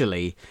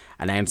officially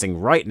announcing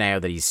right now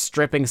that he's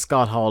stripping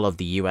Scott Hall of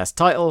the US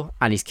title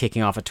and he's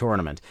kicking off a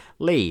tournament.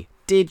 Lee,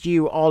 did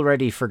you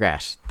already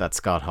forget that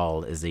Scott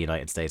Hall is the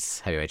United States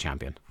heavyweight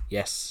champion?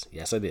 Yes,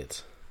 I did.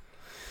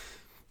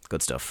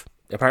 Good stuff.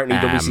 Apparently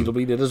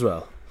WCW did as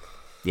well.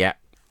 Yeah.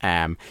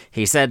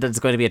 He said that it's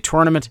going to be a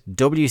tournament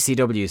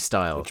WCW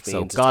style.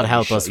 So God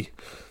help us.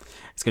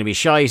 It's going to be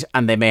shite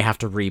and they may have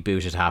to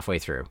reboot it halfway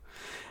through.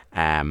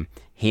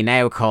 He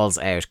now calls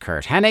out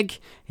Kurt Hennig.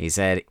 He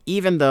said,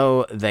 even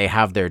though they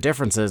have their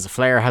differences,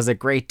 Flair has a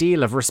great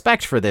deal of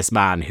respect for this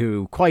man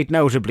who quite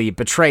notably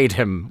betrayed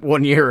him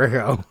 1 year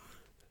ago.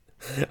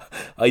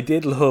 I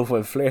did love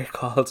when Flair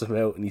calls him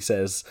out and he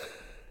says,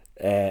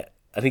 I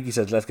think he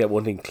says, let's get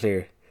one thing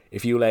clear.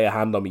 If you lay a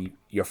hand on me,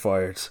 you're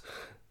fired.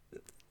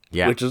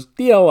 Yeah. Which is,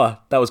 you know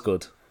what? That was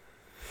good.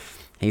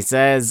 He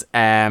says,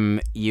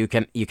 you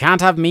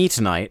can't have me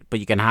tonight, but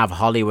you can have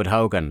Hollywood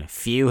Hogan.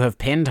 Few have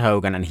pinned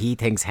Hogan, and he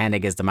thinks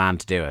Hennig is the man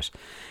to do it.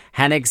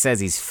 Hennig says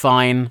he's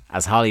fine,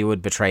 as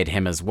Hollywood betrayed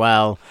him as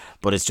well,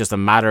 but it's just a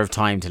matter of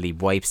time till he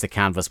wipes the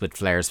canvas with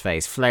Flair's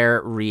face.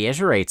 Flair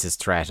reiterates his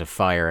threat of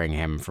firing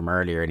him from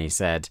earlier, and he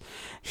said,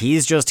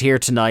 he's just here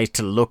tonight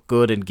to look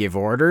good and give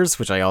orders,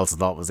 which I also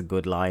thought was a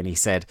good line. He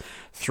said,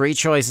 3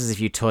 choices if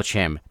you touch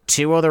him,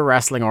 2 other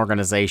wrestling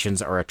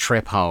organizations, or a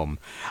trip home.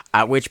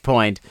 At which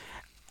point,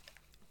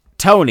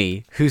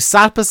 Tony, who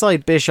sat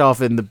beside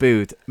Bischoff in the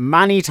booth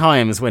many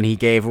times when he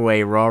gave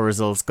away Raw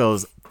results,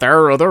 goes, there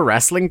are other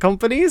wrestling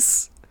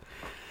companies?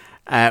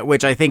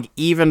 Which I think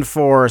even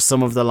for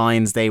some of the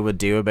lines they would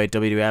do about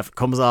WWF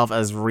comes off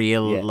as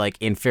real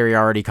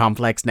inferiority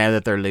complex now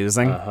that they're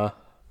losing.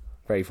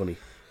 Very funny.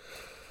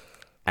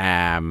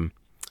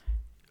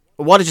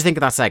 What did you think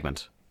of that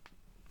segment?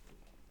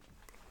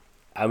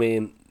 I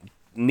mean,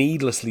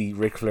 needlessly,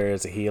 Ric Flair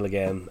is a heel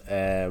again.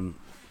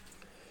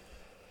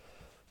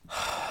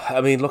 I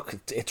mean, look,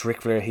 it's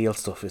Ric Flair heel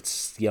stuff.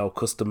 It's,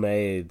 custom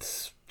made,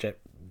 jet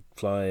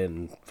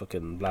flying,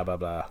 fucking blah, blah,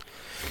 blah.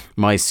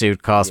 My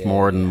suit cost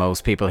more than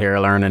most people here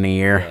learn in a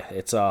year. Yeah,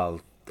 it's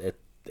all,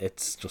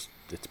 it's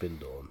been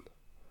done.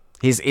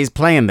 He's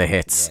playing the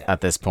hits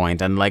at this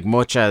point, and like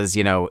much as,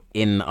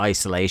 in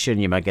isolation,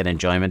 you might get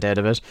enjoyment out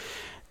of it.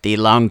 The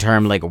long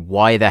term,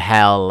 why the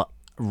hell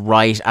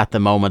right at the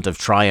moment of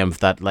triumph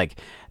that,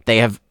 they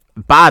have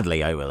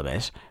badly, I will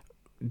admit,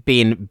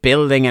 been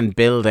building and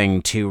building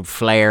to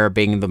Flair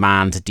being the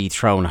man to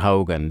dethrone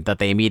Hogan, that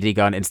they immediately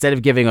gone, instead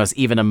of giving us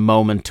even a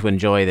moment to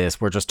enjoy this,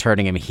 we're just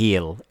turning him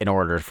heel in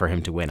order for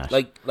him to win it.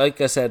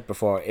 Like I said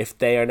before, if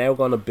they are now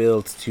going to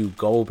build to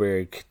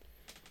Goldberg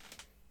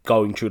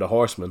going through the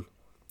Horsemen,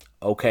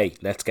 okay,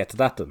 let's get to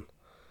that then.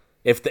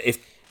 If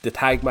the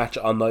tag match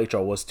on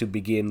Nitro was to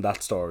begin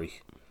that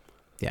story.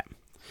 Yeah.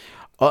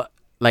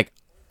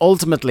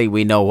 Ultimately,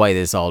 we know why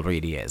this all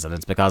really is, and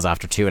it's because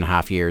after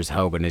 2.5 years,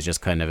 Hogan is just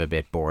kind of a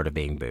bit bored of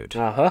being booed.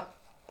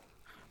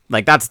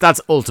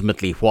 That's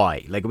ultimately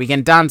why. We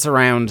can dance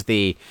around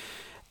the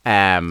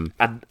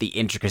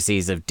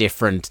intricacies of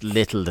different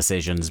little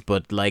decisions,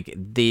 but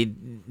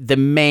the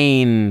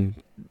main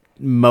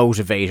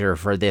motivator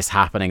for this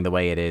happening the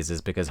way it is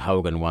because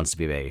Hogan wants to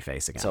be a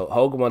babyface again. So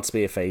Hogan wants to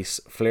be a face.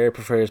 Flair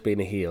prefers being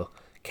a heel.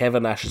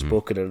 Kevin Nash is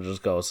booking it and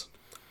just goes,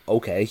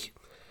 okay.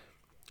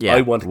 Yeah,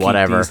 I want to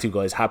keep these 2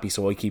 guys happy,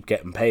 so I keep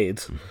getting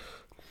paid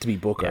to be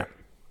booker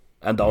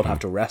and don't have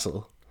to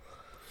wrestle.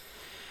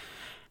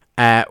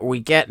 We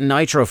get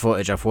Nitro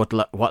footage of what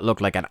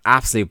looked like an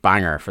absolute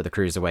banger for the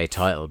Cruiserweight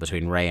title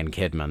between Ray and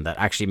Kidman that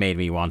actually made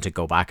me want to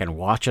go back and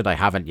watch it. I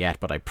haven't yet,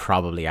 but I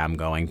probably am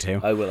going to.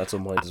 I will at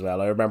some point as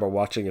well. I remember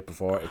watching it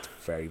before. It's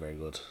very, very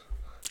good.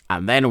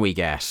 And then we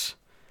get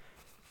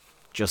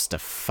just a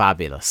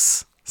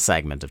fabulous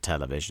segment of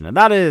television, and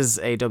that is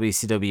a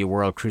WCW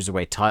World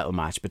Cruiserweight title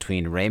match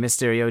between Rey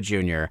Mysterio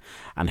Jr.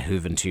 and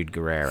Juventud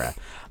Guerrera.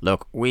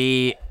 Look,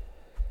 we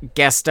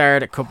guest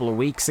starred a couple of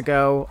weeks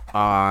ago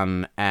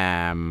on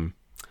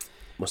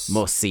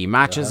Must See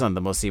Matches on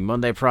the Must See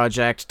Monday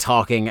project,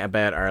 talking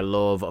about our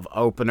love of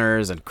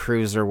openers and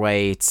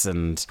cruiserweights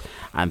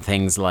and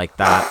things like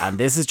that. And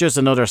this is just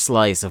another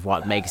slice of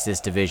what makes this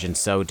division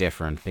so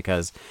different,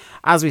 because,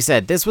 as we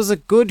said, this was a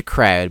good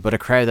crowd, but a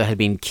crowd that had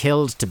been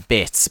killed to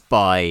bits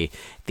by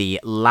the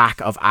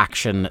lack of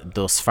action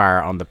thus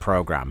far on the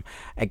program.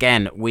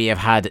 Again, we have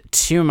had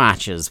 2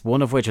 matches,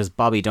 one of which was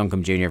Bobby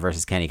Duncombe Jr.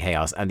 versus Kenny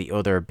Kaos, and the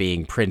other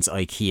being Prince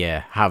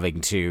Ikea having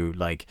to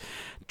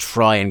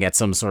try and get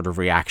some sort of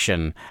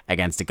reaction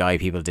against a guy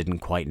people didn't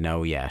quite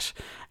know yet.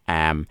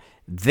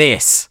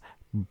 This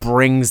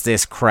brings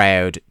this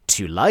crowd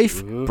to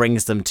life,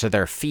 brings them to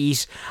their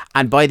feet,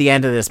 and by the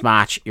end of this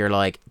match, you're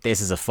like,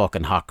 this is a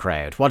fucking hot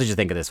crowd. What did you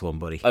think of this one,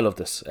 buddy? I love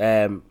this.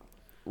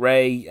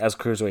 Ray as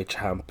Cruiserweight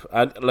champ,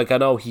 and like I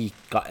know he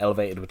got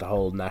elevated with the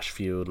whole Nash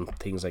feud and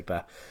things like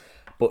that,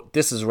 but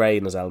this is Ray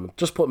in his element.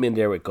 Just put him in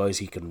there with guys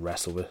he can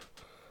wrestle with.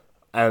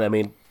 And I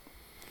mean,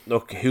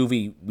 look,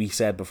 Hoovy, we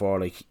said before,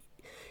 like,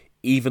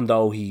 even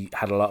though he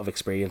had a lot of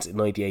experience in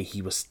 98,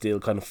 he was still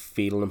kind of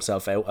feeling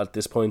himself out at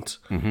this point.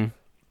 Mm-hmm.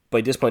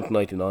 By this point in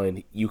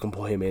 99, you can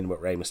put him in with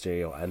Rey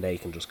Mysterio and they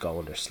can just go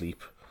in their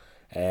sleep.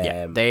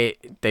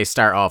 They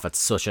start off at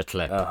such a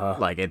clip.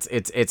 Like,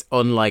 it's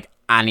unlike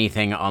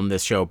anything on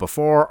this show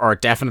before, or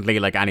definitely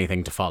like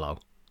anything to follow.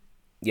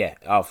 Yeah,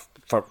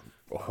 for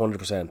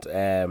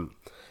 100%.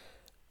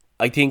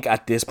 I think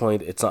at this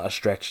point, it's not a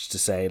stretch to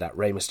say that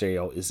Rey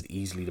Mysterio is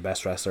easily the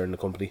best wrestler in the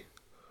company.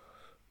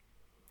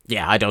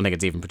 Yeah, I don't think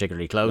it's even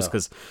particularly close,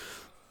 because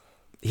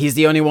he's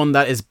the only one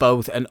that is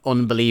both an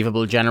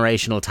unbelievable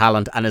generational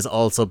talent and is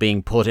also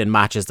being put in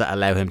matches that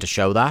allow him to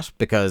show that,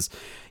 because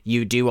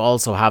you do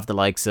also have the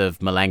likes of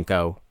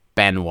Malenko,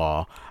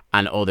 Benoit,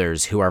 and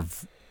others who are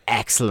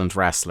excellent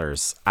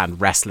wrestlers and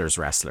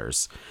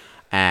wrestlers.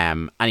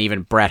 And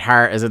even Bret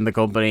Hart is in the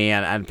company,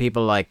 and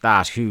people like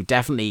that who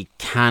definitely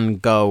can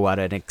go at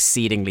an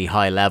exceedingly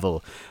high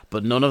level,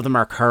 but none of them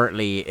are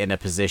currently in a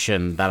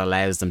position that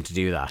allows them to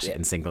do that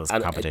in singles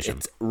competition.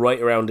 It's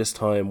right around this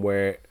time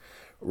where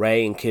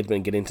Ray and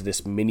Kidman get into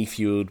this mini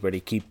feud where they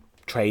keep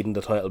trading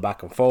the title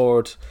back and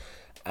forward,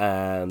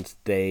 and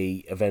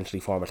they eventually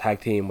form a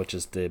tag team, which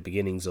is the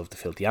beginnings of the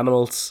Filthy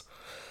Animals.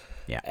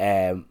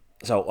 Yeah.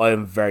 So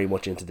I'm very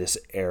much into this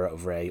era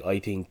of Ray. I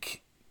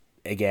think,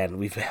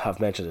 again, I've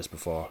mentioned this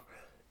before,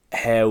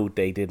 how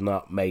they did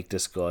not make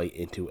this guy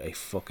into a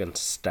fucking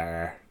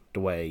star the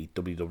way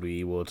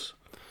WWE would.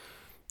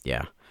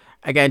 Yeah.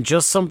 Again,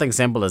 just something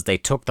simple as they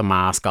took the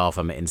mask off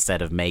him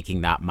instead of making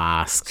that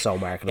mask so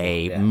marketable,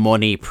 a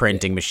money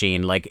printing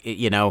machine. Like,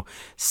 you know,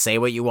 say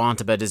what you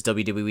want about his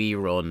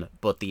WWE run,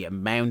 but the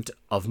amount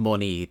of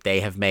money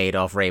they have made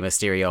off Rey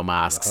Mysterio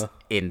masks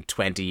in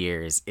 20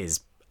 years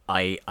is,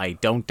 I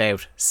don't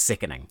doubt,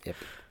 sickening. Yep.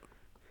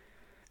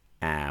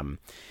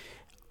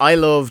 I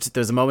loved,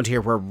 there's a moment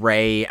here where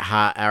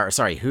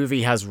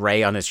Hoovy has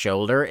Ray on his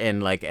shoulder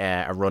in like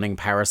a running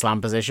power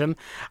slam position,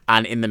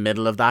 and in the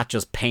middle of that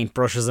just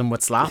paintbrushes him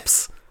with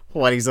slaps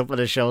while he's up on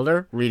his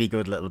shoulder. Really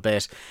good little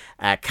bit.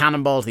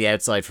 Cannonball to the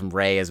outside from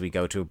Ray as we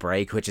go to a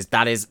break,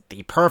 that is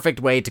the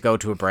perfect way to go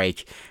to a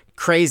break.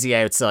 Crazy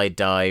outside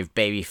dive,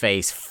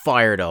 babyface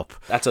fired up.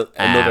 That's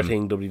another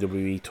thing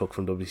WWE took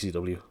from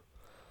WCW.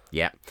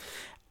 Yeah.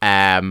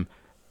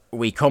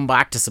 We come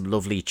back to some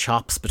lovely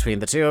chops between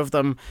the two of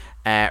them.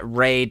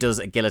 Ray does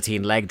a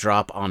guillotine leg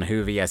drop on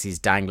Hoovy as he's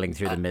dangling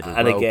through the middle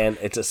and rope. Again,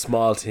 it's a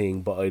small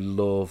thing, but I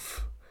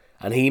love...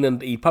 And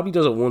Heenan, he probably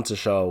does it once a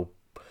show,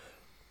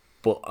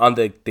 but on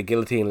the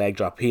guillotine leg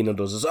drop, Heenan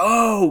does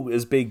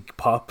his big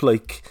pop,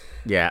 like...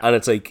 Yeah. And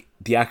it's like,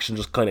 the action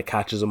just kind of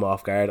catches him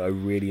off guard. I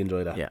really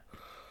enjoy that. Yeah.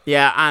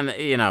 Yeah, and,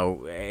 you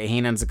know,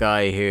 Heenan's a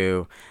guy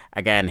who...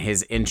 Again,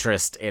 his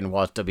interest in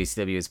what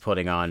WCW is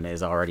putting on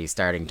is already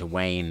starting to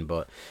wane,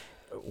 but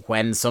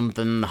when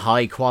something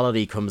high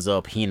quality comes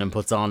up, Heenan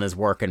puts on his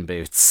working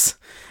boots,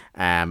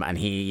 and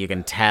you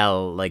can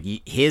tell, like,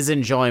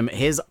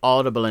 his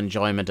audible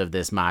enjoyment of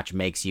this match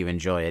makes you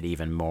enjoy it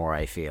even more,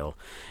 I feel.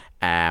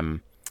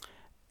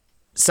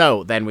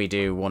 So then we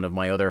do one of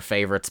my other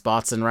favourite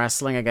spots in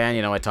wrestling. Again,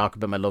 you know, I talk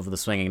about my love of the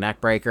swinging neck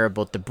breaker,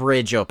 but the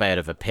bridge up out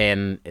of a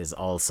pin is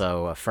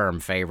also a firm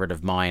favourite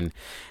of mine.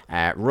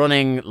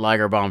 Running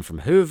Liger Bomb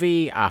from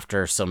Hoovy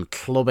after some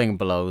clubbing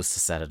blows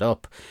to set it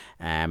up.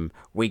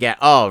 We get,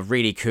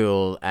 really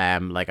cool,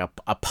 like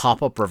a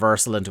pop-up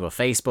reversal into a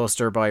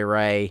facebuster by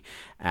Ray.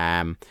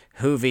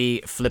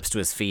 Hoovy flips to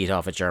his feet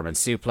off a German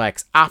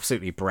suplex.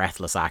 Absolutely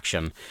breathless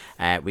action.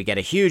 We get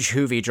a huge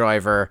Hoovy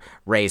driver.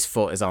 Ray's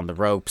foot is on the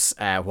ropes,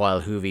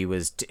 while Hoovy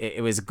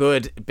it was a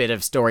good bit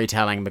of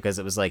storytelling, because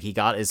it was like he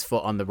got his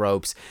foot on the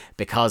ropes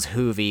because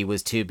Hoovy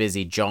was too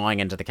busy jawing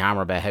into the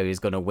camera about how he was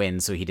going to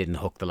win, so he didn't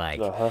hook the leg.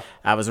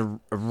 That was a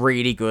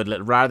really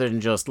good, rather than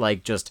just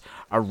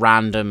a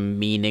random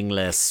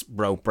meaningless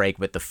rope break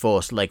with the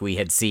foot like we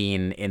had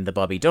seen in the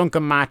Bobby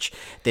Duncan match.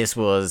 This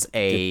was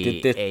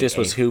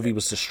Hoovy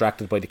was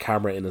distracted by the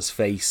camera in his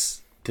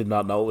face, did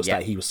not notice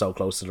that he was so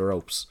close to the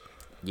ropes.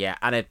 Yeah,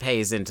 and it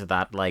pays into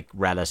that like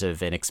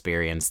relative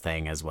inexperience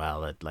thing as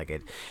well.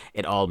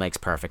 It all makes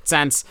perfect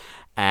sense.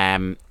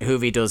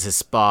 Hoovy does his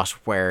spot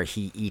where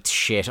he eats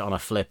shit on a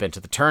flip into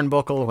the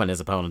turnbuckle when his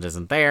opponent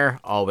isn't there.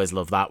 Always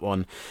love that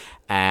one.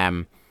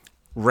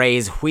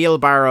 Ray's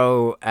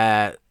wheelbarrow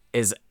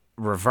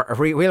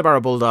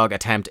wheelbarrow bulldog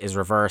attempt is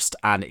reversed,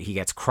 and he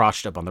gets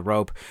crotched up on the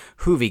rope.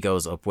 Hoovy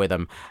goes up with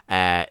him.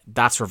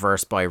 That's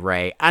reversed by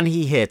Ray, and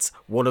he hits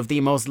one of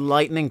the most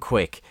lightning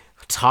quick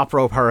top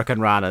rope hurricane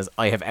ranas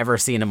I have ever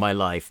seen in my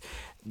life.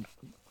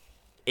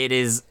 It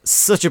is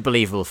such a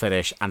believable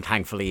finish, and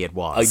thankfully it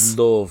was.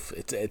 I love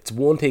it. It's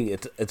one thing.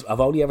 I've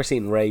only ever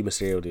seen Rey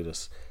Mysterio do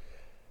this.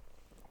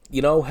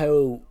 You know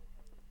how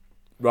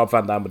Rob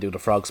Van Dam would do the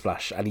frog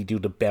splash and he'd do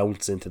the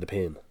bounce into the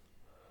pin?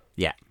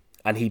 Yeah.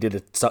 And he did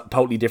it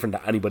totally different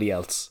to anybody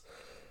else.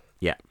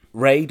 Yeah.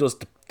 Ray does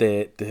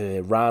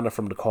the Rana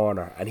from the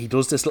corner, and he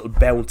does this little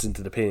bounce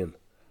into the pin,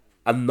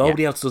 and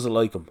nobody else does it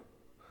like him.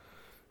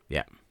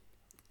 Yeah.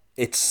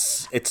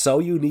 It's so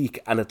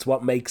unique, and it's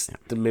what makes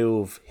the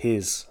move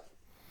his.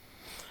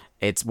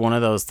 It's one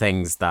of those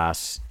things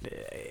that,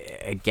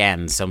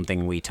 again,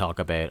 something we talk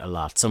about a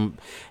lot.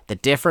 The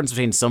difference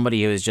between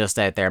somebody who is just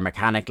out there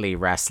mechanically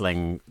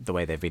wrestling the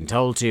way they've been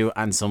told to,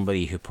 and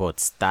somebody who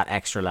puts that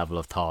extra level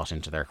of thought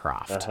into their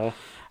craft.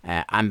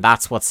 And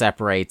that's what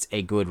separates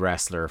a good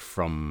wrestler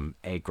from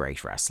a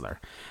great wrestler.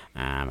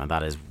 And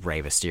that is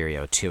Rey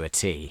Mysterio to a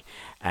T.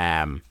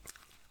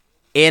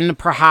 In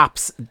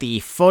perhaps the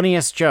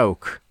funniest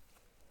joke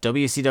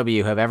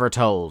WCW have ever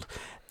told,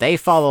 they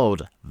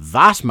followed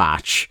that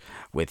match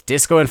with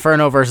Disco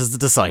Inferno versus the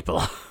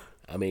Disciple.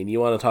 I mean, you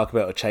want to talk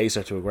about a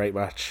chaser to a great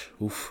match.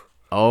 Oof.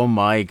 Oh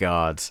my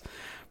God.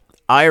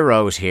 I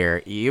wrote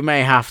here, you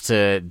may have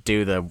to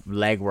do the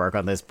legwork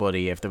on this,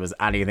 buddy, if there was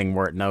anything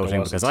worth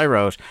noting, because I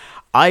wrote,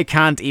 I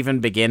can't even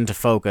begin to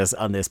focus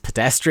on this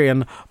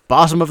pedestrian,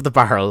 bottom of the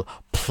barrel,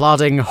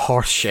 plodding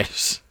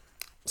horseshit.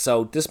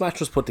 So this match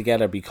was put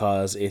together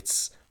because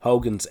it's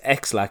Hogan's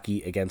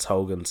ex-lackey against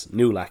Hogan's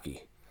new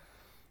lackey.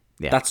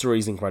 Yeah. That's the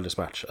reason for this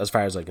match, as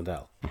far as I can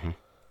tell. Mm-hmm.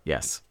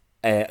 Yes.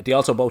 They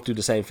also both do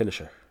the same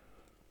finisher.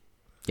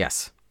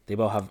 Yes. They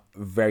both have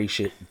very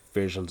shit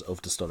versions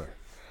of the stunner.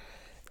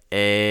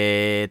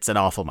 It's an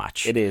awful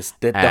match. It is.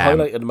 The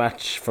highlight of the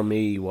match for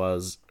me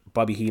was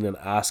Bobby Heenan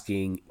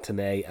asking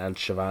Tenay and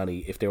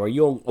Shivani if they were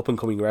young,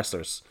 up-and-coming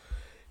wrestlers,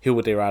 who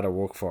would they rather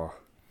work for?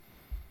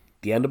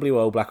 The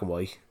NWO Black and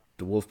White,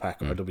 the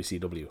Wolfpack, or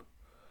WCW?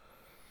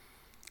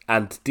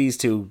 And these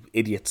two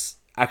idiots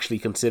actually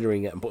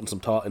considering it and putting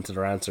some thought into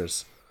their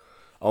answers,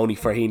 only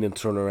for Heenan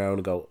to turn around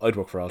and go, I'd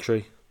work for all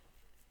three.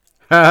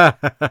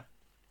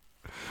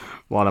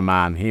 What a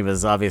man. He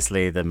was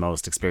obviously the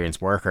most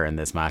experienced worker in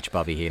this match,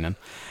 Bobby Heenan.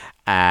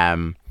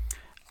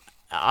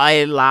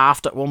 I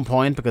laughed at one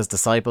point because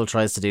Disciple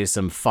tries to do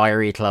some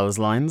fiery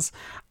clotheslines,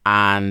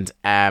 and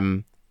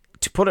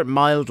to put it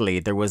mildly,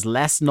 there was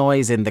less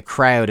noise in the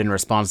crowd in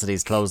response to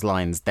these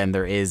clotheslines than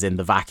there is in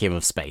the vacuum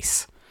of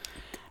space.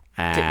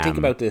 Think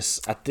about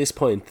this. At this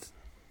point,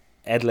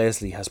 Ed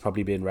Leslie has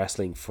probably been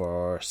wrestling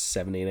for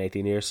 17,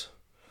 18 years.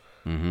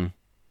 Mm-hmm.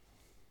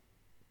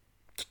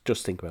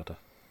 Just think about that.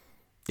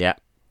 Yeah.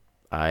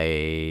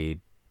 I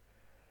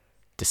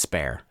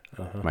despair,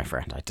 my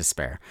friend. I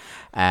despair.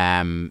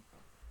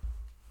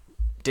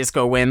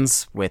 Disco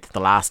wins with The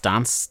Last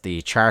Dance.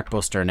 The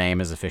Chartbuster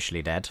name is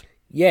officially dead.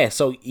 Yeah,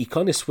 so he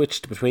kind of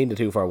switched between the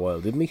two for a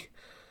while, didn't he?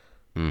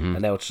 Mm-hmm.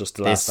 And now it's just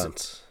The Last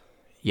Dance.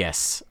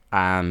 Yes,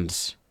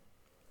 and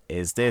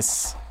is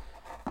this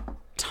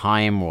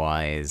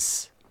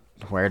time-wise,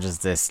 where does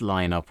this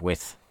line up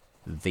with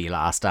The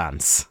Last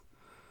Dance?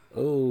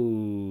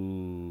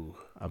 Oh,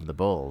 of the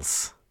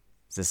Bulls.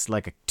 Is this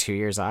like 2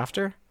 years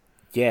after?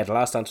 Yeah, The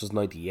Last Dance was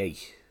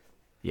 98.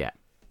 Yeah.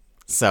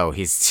 So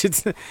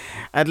he's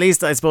at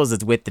least I suppose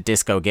it's with the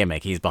disco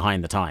gimmick, he's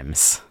behind the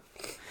times.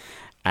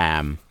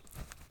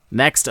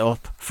 Next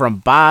up, from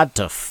bad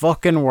to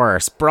fucking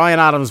worse, Bryan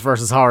Adams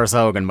versus Horace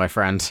Hogan, my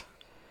friend.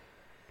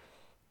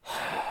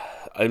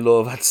 I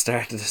love at the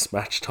start of this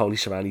match, Tony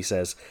Schiavone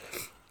says,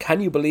 can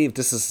you believe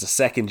this is the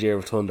second year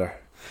of Thunder?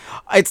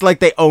 It's like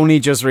they only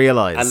just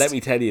realised. And let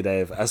me tell you,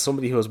 Dave, as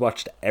somebody who has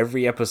watched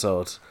every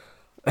episode,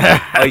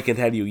 I can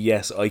tell you,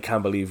 yes, I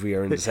can't believe we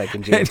are in the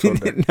second year of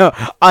Thunder. No,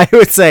 I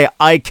would say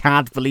I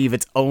can't believe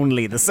it's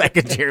only the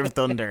second year of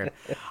Thunder.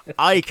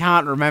 I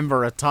can't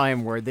remember a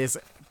time where this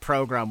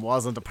program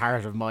wasn't a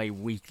part of my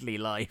weekly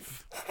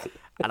life,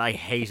 and I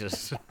hate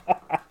it.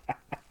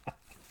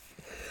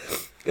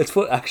 It's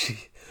fun,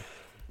 actually.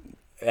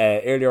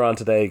 Earlier on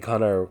today,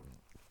 Connor,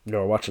 we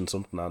were watching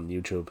something on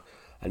YouTube,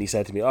 and he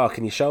said to me, "Oh,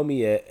 can you show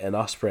me an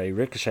Osprey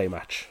Ricochet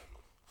match?"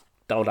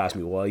 Don't ask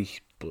me why,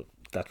 but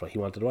that's what he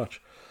wanted to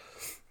watch.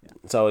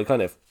 So I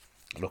kind of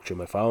looked through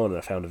my phone and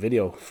I found a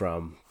video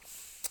from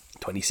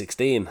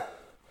 2016.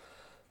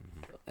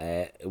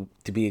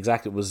 To be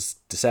exact, it was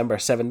December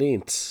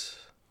 17th,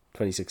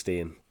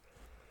 2016.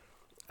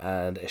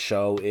 And a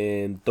show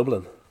in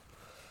Dublin.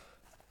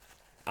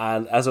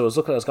 And as I was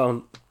looking, I was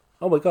going,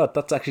 oh my God,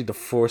 that's actually the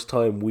first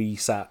time we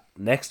sat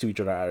next to each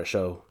other at a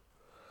show.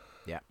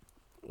 Yeah.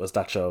 Was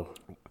that show.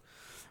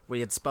 We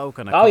had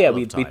spoken a couple of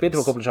times. We'd been to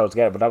a couple of shows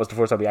together, but that was the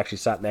first time we actually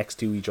sat next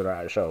to each other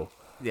at a show.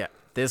 Yeah.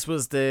 This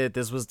was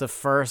the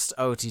first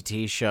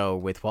OTT show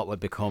with what would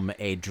become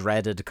a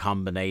dreaded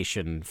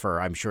combination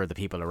for, I'm sure, the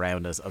people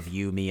around us, of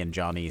you, me, and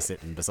Johnny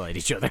sitting beside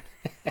each other.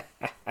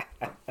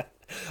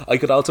 I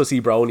could also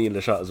see Brony in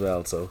the shot as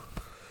well, so...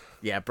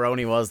 Yeah,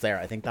 Brony was there.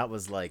 I think that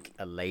was like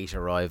a late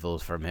arrival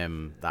from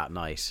him that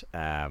night.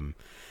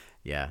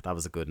 Yeah, that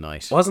was a good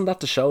night. Wasn't that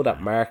the show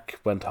that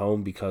Mark went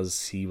home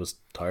because he was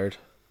tired?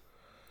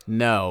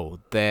 No,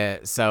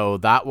 so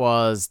that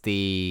was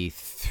the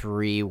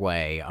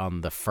three-way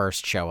on the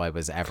first show I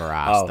was ever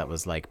at. Oh. That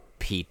was like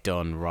Pete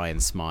Dunne, Ryan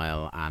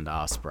Smile, and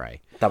Ospreay.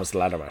 That was the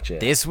ladder match, yeah.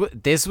 This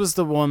was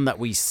the one that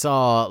we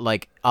saw,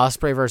 like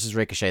Ospreay versus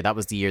Ricochet. That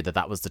was the year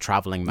that was the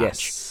traveling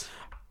match. Yes.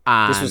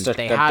 And this was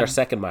their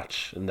second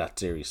match in that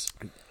series.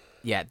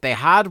 Yeah, they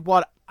had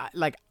what,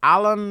 like,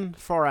 Alan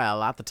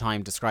Forel at the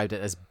time described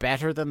it as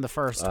better than the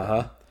first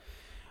one.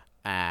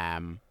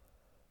 And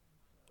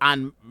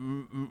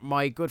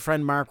my good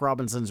friend Mark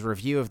Robinson's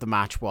review of the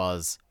match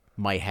was,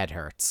 my head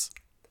hurts.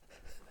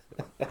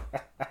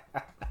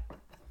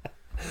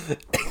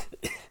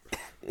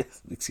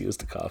 Excuse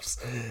the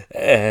coughs.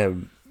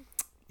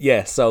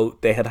 Yeah, so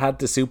they had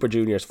the Super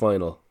Juniors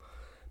final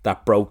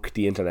that broke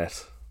the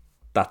internet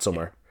that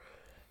summer.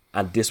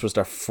 And this was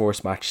their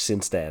first match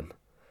since then.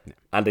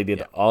 And they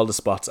did all the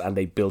spots and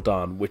they built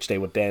on, which they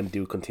would then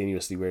do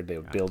continuously, where they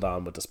would build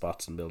on with the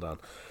spots and build on.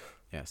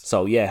 Yes.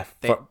 So, yeah.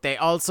 They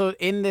also,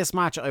 in this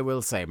match, I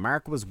will say,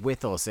 Mark was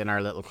with us in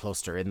our little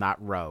cluster in that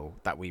row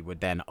that we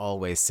would then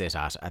always sit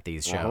at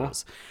these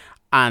shows.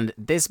 And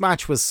this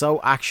match was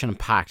so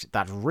action-packed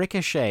that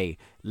Ricochet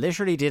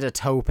literally did a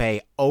tope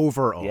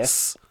over us.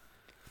 Yes.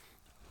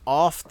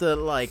 Off the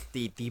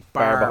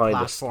bar behind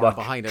platform us.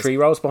 behind us. 3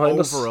 rows behind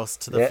us? Over us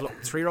to the floor.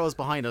 3 rows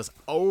behind us,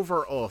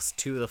 over us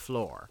to the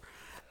floor.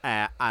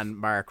 And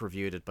Mark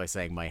reviewed it by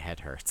saying, my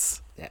head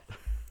hurts. Yeah.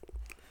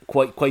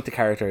 Quite the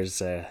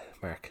characters,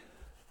 Mark.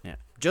 Yeah.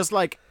 Just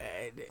like,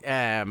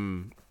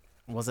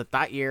 was it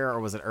that year or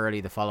was it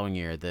early the following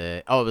year?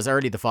 It was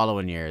early the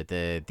following year,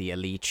 the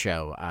Elite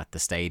show at the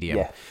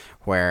stadium,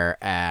 where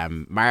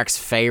Mark's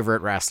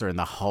favorite wrestler in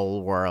the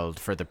whole world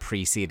for the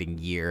preceding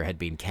year had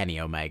been Kenny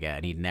Omega,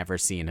 and he'd never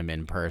seen him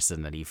in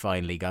person, and he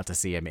finally got to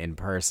see him in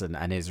person,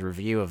 and his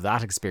review of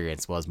that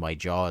experience was, my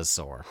jaw is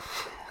sore.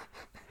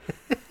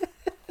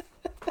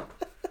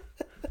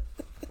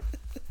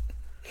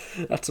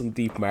 That's some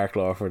deep Mark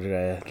lore for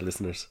the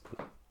listeners.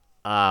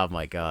 Oh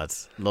my God,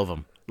 love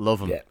him.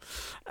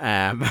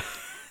 Yeah.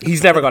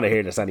 He's never going to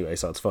hear this anyway,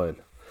 so it's fine.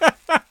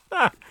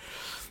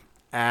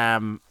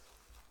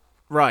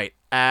 Right.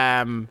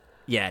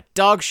 Yeah,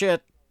 dog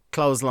shit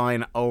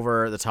clothesline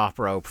over the top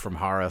rope from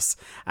Horace,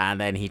 and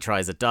then he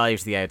tries a dive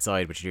to the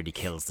outside, which nearly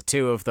kills the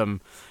two of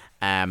them.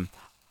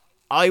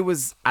 I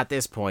was, at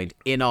this point,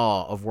 in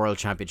awe of World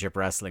Championship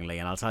Wrestling, Lee,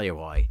 and I'll tell you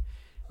why.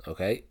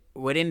 Okay.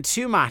 Within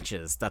 2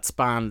 matches that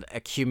spanned a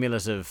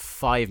cumulative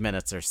 5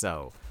 minutes or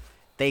so,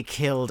 they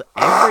killed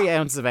every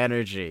ounce of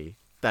energy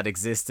that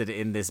existed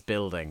in this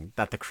building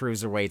that the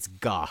cruiserweights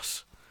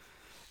got.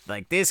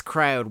 Like, this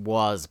crowd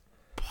was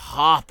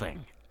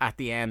popping at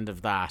the end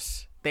of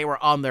that. They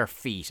were on their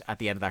feet at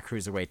the end of that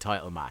cruiserweight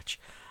title match,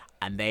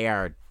 and they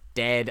are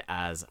dead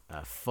as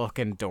a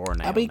fucking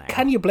doornail. I mean, now.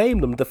 can you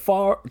blame them? The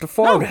four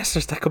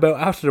wrestlers that come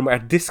out after them are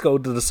Disco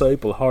the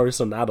Disciple,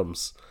 Horace, and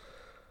Adams.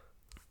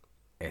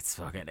 It's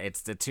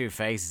the two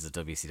faces of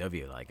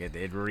WCW. Like,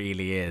 it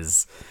really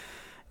is.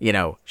 You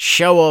know,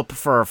 show up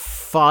for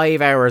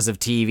 5 hours of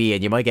TV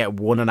and you might get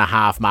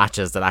 1.5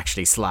 matches that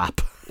actually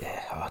slap.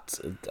 Yeah,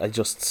 it's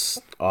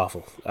just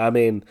awful. I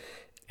mean,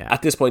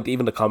 at this point,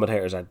 even the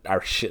commentators are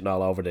shitting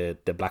all over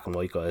the black and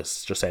white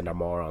guys, just saying they're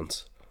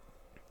morons.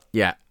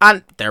 Yeah,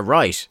 and they're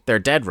right. They're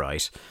dead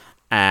right.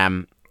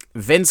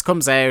 Vince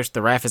comes out,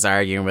 the ref is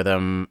arguing with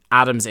him.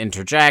 Adams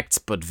interjects,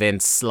 but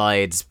Vince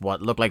slides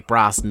what look like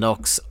brass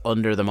knucks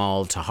under them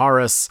all to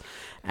Horace.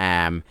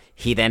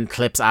 He then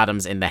clips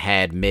Adams in the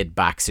head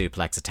mid-back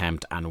suplex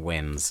attempt and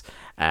wins.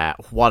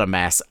 What a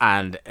mess.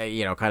 And,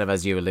 kind of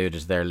as you alluded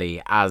to there,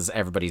 Lee, as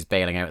everybody's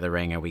bailing out of the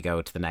ring and we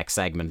go to the next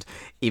segment,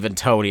 even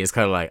Tony is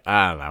kind of like,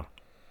 I don't know.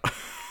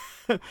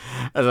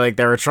 Like,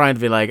 they were trying to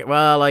be like,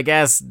 well, I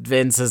guess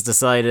Vince has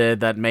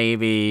decided that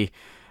maybe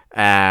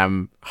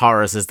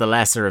Horace is the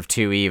lesser of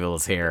two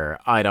evils here.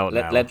 I don't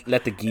know.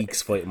 Let the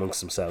geeks fight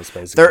amongst themselves,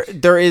 basically.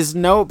 There is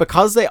no,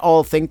 because they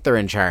all think they're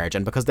in charge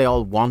and because they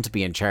all want to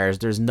be in charge,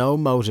 there's no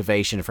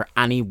motivation for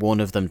any one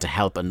of them to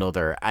help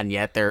another, and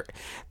yet the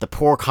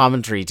poor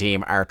commentary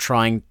team are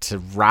trying to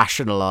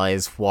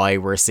rationalize why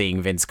we're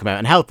seeing Vince come out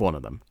and help one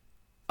of them.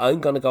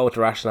 I'm going to go with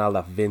the rationale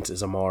that Vince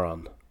is a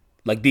moron.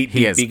 Like, the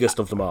biggest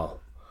of them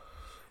all.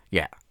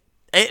 Yeah.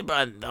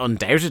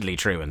 Undoubtedly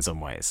true in some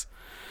ways.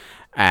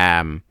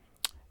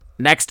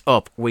 Next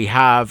up, we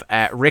have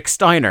Rick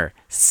Steiner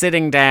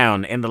sitting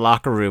down in the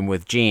locker room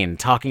with Gene,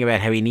 talking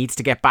about how he needs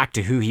to get back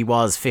to who he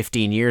was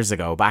 15 years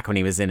ago, back when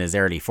he was in his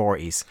early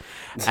 40s.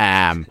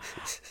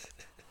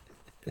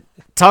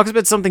 Talks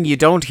about something you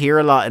don't hear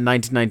a lot in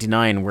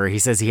 1999, where he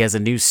says he has a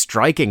new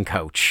striking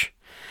coach.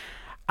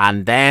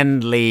 And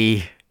then,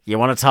 Lee, you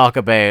want to talk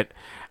about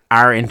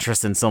our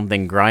interest in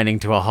something grinding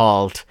to a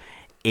halt.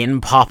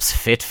 In pops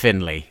Fit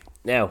Finlay.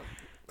 Now,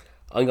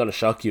 I'm going to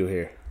shock you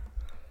here.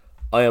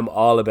 I am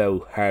all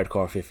about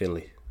hardcore Fit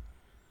Finlay.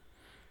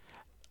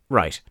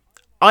 Right.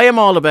 I am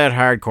all about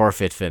hardcore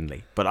Fit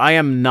Finlay, but I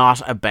am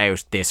not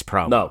about this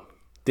promo. No,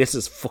 this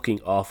is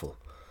fucking awful.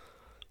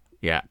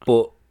 Yeah.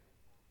 But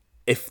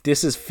if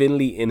this is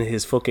Finlay in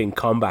his fucking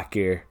combat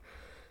gear,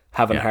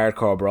 having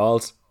hardcore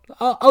brawls,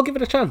 I'll give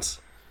it a chance.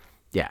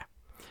 Yeah.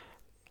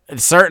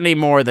 Certainly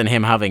more than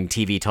him having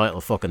TV title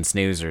fucking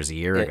snoozers a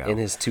year ago. In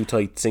his too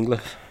tight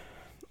singlet.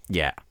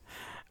 Yeah.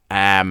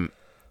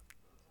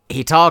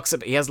 he talks.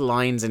 He has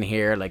lines in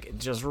here, like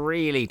just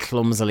really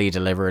clumsily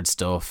delivered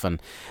stuff,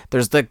 and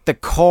there's the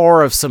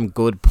core of some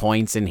good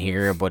points in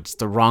here, but it's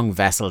the wrong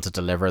vessel to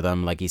deliver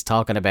them. Like he's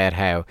talking about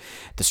how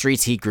the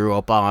streets he grew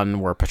up on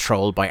were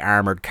patrolled by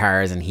armored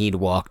cars, and he'd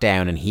walk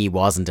down, and he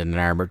wasn't in an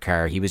armored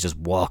car. He was just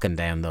walking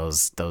down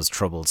those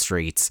troubled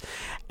streets.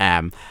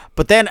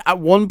 But then at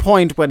one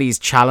point when he's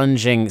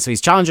challenging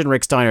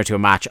Rick Steiner to a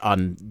match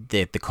on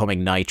the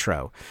coming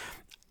Nitro.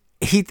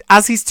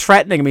 As he's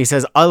threatening him, he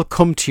says, "I'll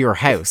come to your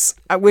house."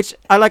 At which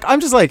I'm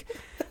just like,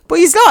 but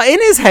he's not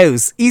in his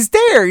house. He's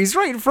there. He's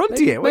right in front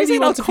of you. Maybe he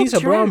wants a piece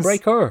of brawn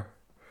breaker.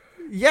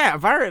 Yeah,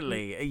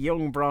 apparently a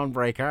young brawn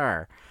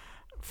breaker.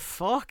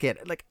 Fuck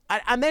it. Like,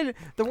 and then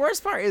the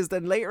worst part is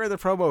then later in the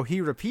promo he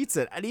repeats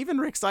it, and even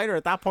Rick Steiner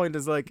at that point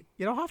is like,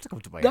 "You don't have to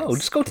come to my house. No,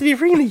 just go to the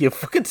arena, you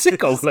fucking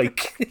sicko."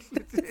 Like.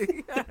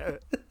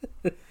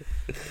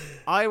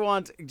 I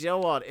want, you know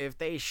what, if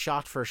they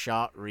shot for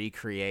shot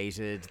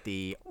recreated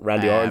the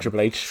Randy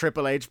Orton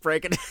Triple H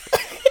breaking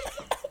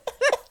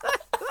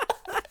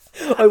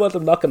I want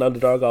them knocking on the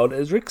door going,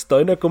 "Is Rick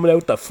Steiner coming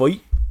out to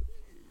fight?"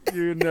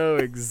 You know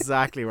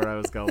exactly where I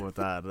was going with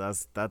that.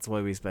 That's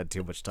why we spent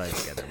too much time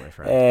together, my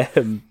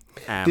friend.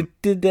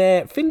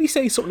 Did Finley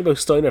say something about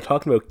Steiner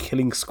talking about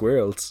killing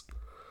squirrels?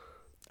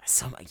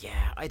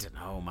 I don't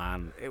know,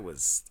 man.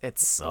 It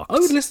sucked. I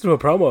would listen to a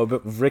promo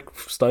about Rick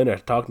Steiner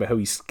talking about how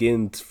he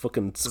skinned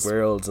fucking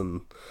squirrels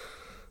and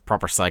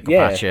proper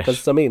psychopath shit.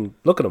 Because I mean,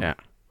 look at him.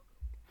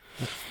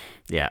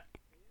 Yeah.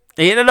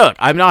 Look,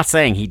 I'm not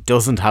saying he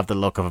doesn't have the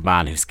look of a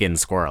man who skins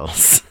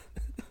squirrels.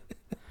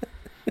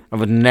 I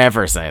would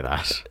never say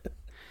that.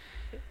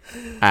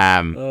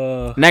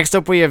 Next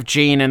up, we have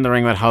Gene in the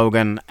ring with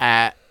Hogan.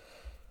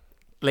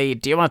 Lee,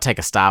 do you want to take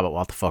a stab at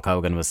what the fuck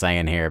Hogan was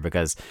saying here?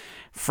 Because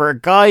for a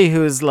guy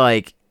who's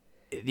like,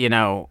 you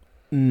know,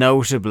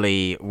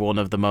 notably one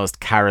of the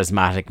most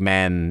charismatic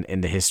men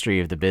in the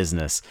history of the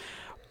business,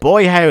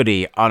 boy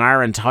howdy, on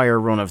our entire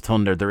run of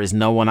Thunder, there is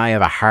no one I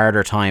have a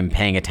harder time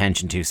paying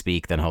attention to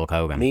speak than Hulk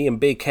Hogan. Me and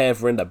Big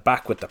Kev were in the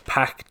back with the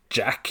pack,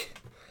 Jack.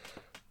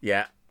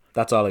 Yeah.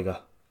 That's all I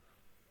got.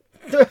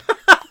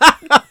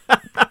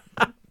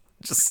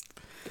 Just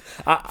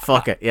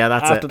fuck it. Yeah,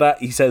 that's After that,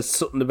 he says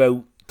something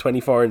about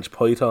 24-inch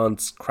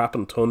pythons,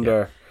 crapping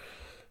Thunder.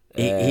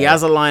 Yeah. He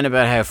has a line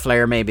about how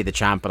Flair may be the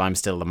champ, but I'm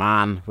still the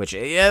man. Which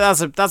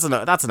that's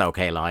an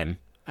okay line.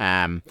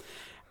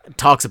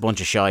 Talks a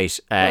bunch of shite.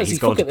 He's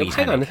going to beat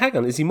him. Hang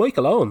on. Is he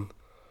Michael Owen?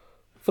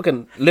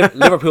 Fucking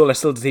Liverpool are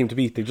still the team to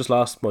beat. They just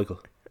lost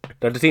Michael.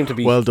 They're the team to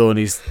beat. Well done.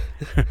 He's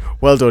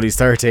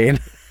 13.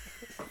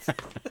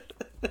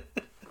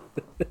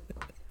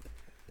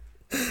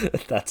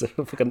 That's a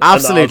fucking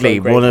absolutely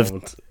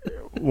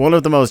one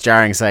of the most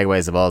jarring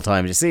segues of all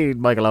time. Did you see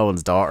Michael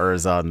Owen's daughter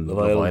is on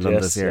Love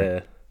Island this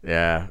year?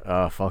 Yeah.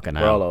 Oh, fucking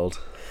hell. We're all old.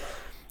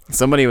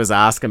 Somebody was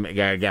asking me,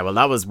 yeah, well,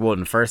 that was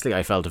one. Firstly,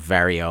 I felt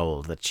very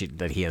old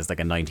that he has like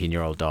a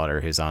 19-year-old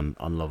daughter who's on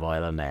Love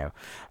Island now.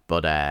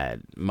 But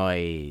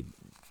my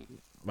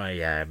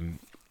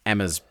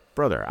Emma's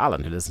brother,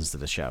 Alan, who listens to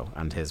the show,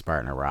 and his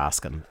partner were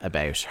asking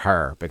about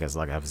her because,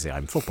 like, obviously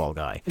I'm a football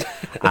guy.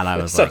 And I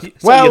was so you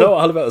know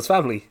all about his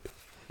family.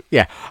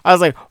 Yeah, I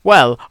was like,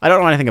 well, I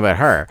don't know anything about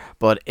her,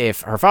 but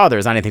if her father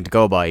is anything to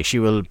go by, she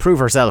will prove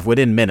herself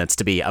within minutes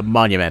to be a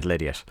monumental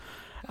idiot.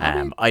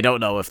 I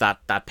don't know if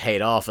that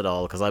paid off at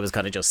all, because I was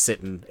kind of just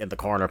sitting in the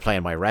corner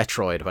playing my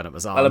Retroid when it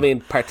was on. Well, I mean,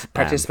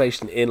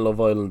 participation in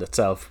Love Island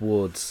itself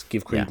would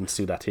give credence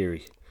to that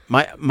theory.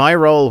 My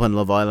role when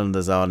Love Island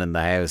is on in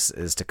the house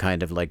is to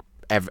kind of like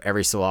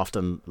every so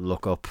often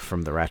look up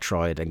from the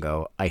Retroid and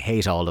go, I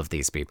hate all of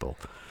these people.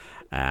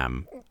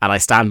 And I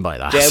stand by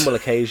that. Jen will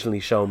occasionally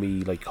show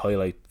me like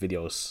highlight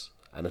videos,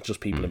 and it's just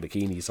people in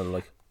bikinis, and I'm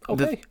like,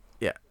 okay.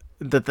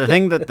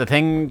 The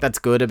thing that's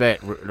good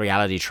about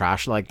reality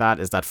trash like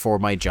that is that for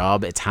my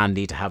job, it's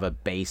handy to have a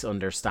base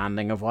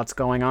understanding of what's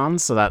going on,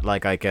 so that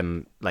like I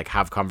can like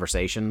have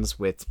conversations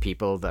with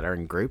people that are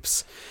in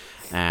groups,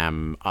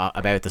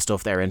 about the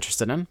stuff they're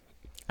interested in.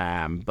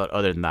 But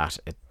other than that,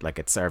 it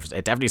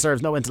definitely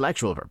serves no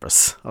intellectual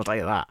purpose. I'll tell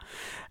you that.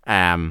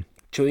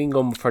 Chewing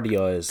gum for the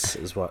eyes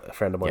is what a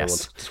friend of mine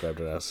once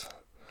described it as.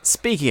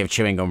 Speaking of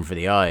chewing gum for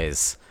the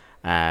eyes,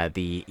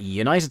 the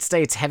United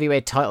States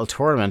Heavyweight Title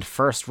Tournament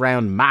first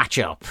round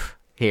matchup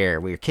here.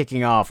 We're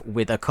kicking off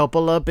with a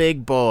couple of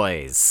big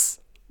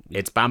boys.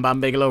 It's Bam Bam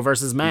Bigelow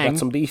versus Meng. Got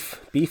some beef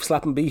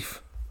slapping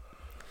beef.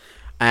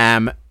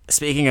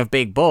 Speaking of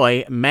big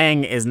boy,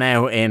 Meng is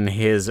now in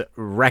his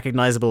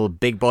recognizable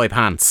big boy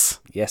pants.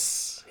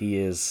 Yes, he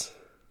is.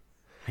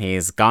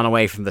 He's gone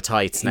away from the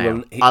tights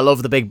now. I love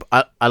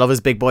his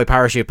big boy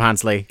parachute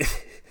pants, Lee.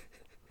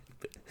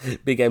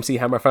 Big MC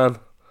Hammer fan,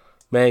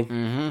 Meng.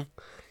 Mm-hmm.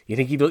 You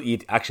think he does? You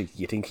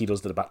think he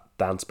does the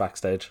dance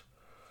backstage?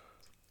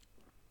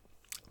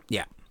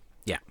 Yeah.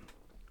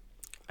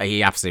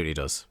 He absolutely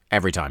does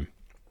every time.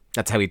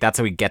 That's how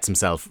he gets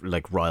himself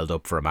like riled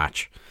up for a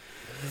match.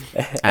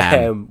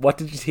 What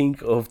did you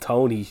think of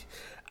Tony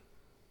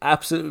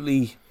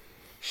absolutely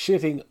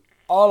shitting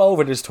all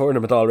over this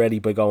tournament already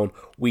by going,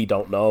 we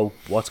don't know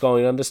what's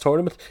going on in this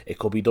tournament. It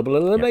could be double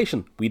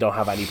elimination. We don't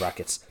have any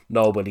brackets.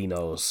 Nobody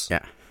knows.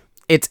 Yeah.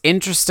 It's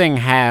interesting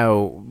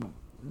how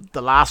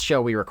the last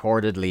show we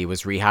recorded, Lee,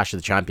 was Rehash of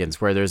the Champions,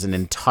 where there's an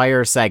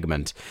entire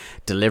segment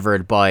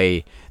delivered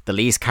by the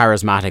least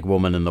charismatic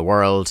woman in the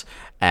world,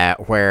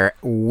 where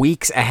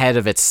weeks ahead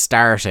of it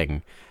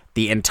starting,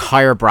 the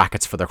entire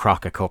brackets for the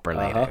Crockett Cup are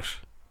laid out.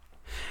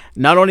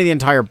 Not only the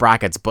entire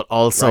brackets, but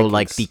also rankings.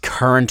 like the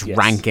current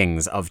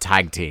rankings of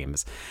tag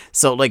teams.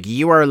 So like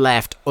you are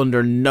left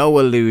under no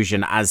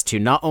illusion as to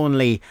not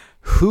only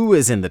who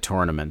is in the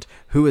tournament,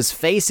 who is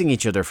facing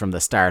each other from the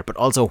start, but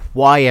also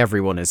why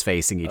everyone is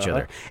facing each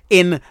other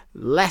in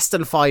less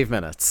than 5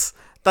 minutes.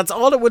 That's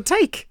all it would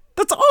take.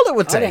 That's all it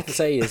would take. All I have to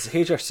say is,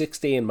 here's your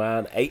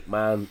 16-man,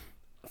 8-man,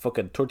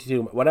 fucking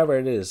 32, whatever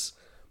it is,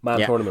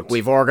 tournament.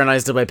 We've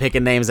organised it by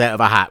picking names out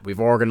of a hat. We've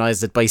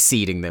organised it by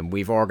seeding them.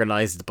 We've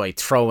organised it by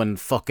throwing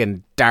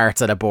fucking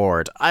darts at a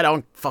board. I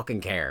don't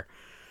fucking care.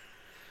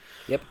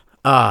 Yep.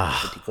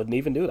 But you couldn't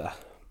even do that.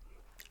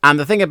 And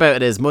the thing about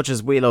it is, much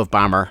as we love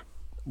Bammer,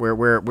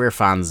 we're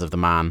fans of the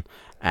man.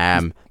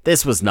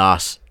 This was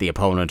not the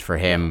opponent for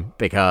him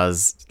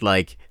because,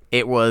 like,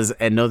 it was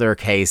another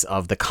case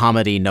of the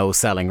comedy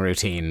no-selling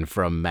routine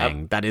from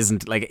Meng. That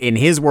isn't, like, in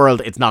his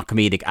world, it's not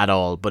comedic at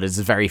all, but it's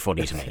very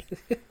funny to me.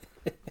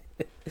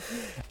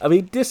 I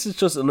mean, this is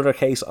just another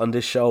case on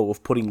this show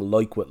of putting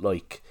like with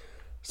like.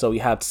 So we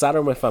had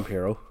Saturn with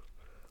Vampiro,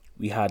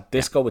 we had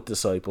Disco with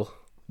Disciple,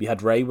 we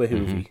had Ray with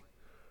Hoovy.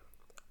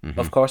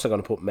 Of course, I'm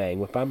going to put Meng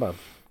with Bam Bam.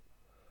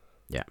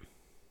 Yeah.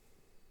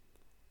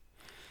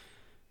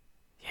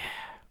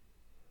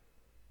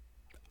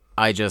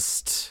 I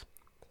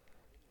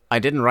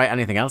didn't write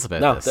anything else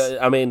about this.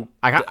 I mean,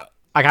 I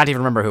can't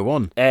even remember who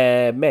won.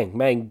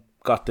 Meng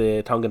got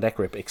the Tongan deck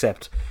rip,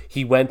 except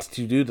he went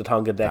to do the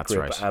Tongan deck That's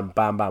rip right. and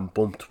Bam Bam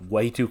bumped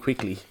way too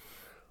quickly.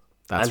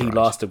 That's and he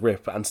right. lost the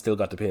grip and still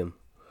got the pin.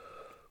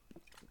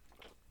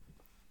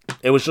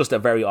 It was just a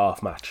very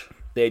off match.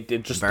 They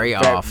did just Very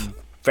off.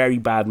 Very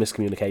bad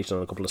miscommunication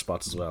on a couple of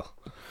spots as well.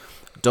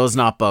 Does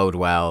not bode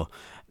well.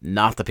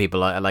 Not the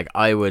people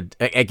I would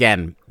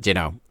again. You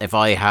know, if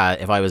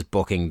I was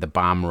booking the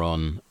Bam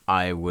run,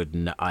 I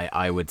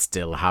would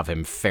still have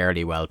him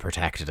fairly well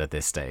protected at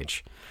this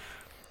stage.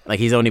 Like,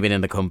 he's only been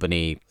in the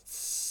company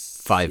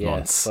 5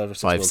 months,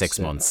 6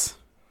 months.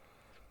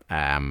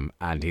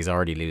 And he's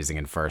already losing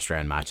in first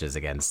round matches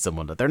against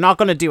someone that they're not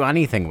going to do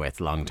anything with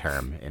long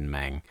term in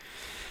Meng.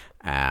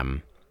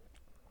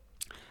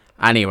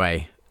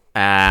 Anyway,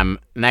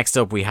 next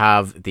up we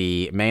have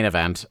the main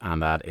event,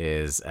 and that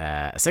is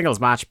a singles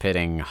match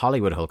pitting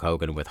Hollywood Hulk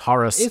Hogan with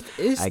Horace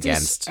Is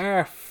against. this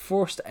our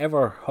first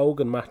ever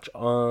Hogan match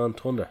on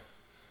Thunder?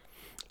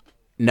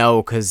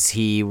 No, because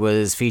he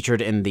was featured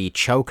in the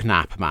Choke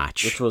Nap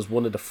match, Which was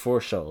one of the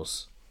first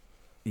shows.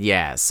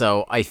 Yeah,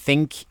 so I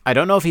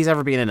don't know if he's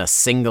ever been in a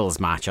singles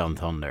match on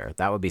Thunder.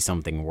 That would be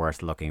something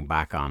worth looking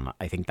back on.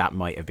 I think that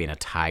might have been a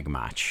tag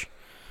match.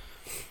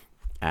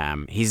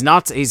 He's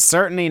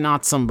certainly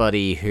not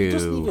somebody who He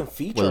doesn't even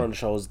feature on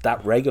shows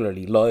that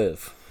regularly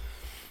live.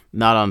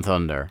 Not on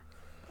Thunder.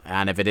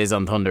 And if it is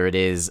on Thunder, it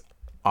is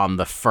on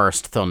the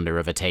first Thunder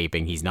of a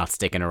taping. He's not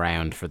sticking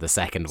around for the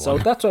second one. So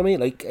that's what I mean.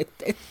 Like,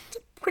 it's a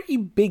pretty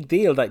big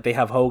deal that they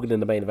have Hogan in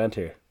the main event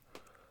here.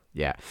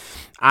 Yeah.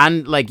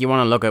 And, like, you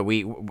want to look at,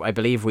 I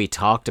believe we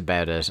talked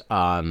about it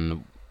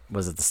on,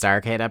 was it the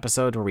Starrcade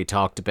episode, where we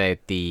talked about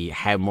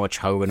how much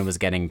Hogan was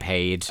getting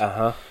paid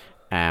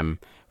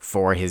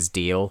for his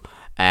deal.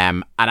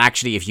 And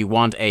actually, if you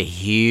want a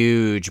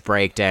huge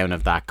breakdown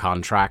of that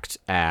contract,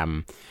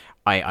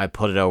 I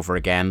put it over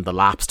again. The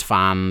Lapsed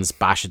Fans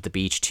Bash at the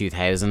Beach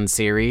 2000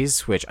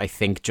 series, which I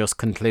think just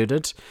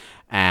concluded.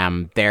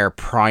 Their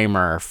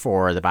primer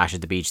for the Bash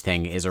at the Beach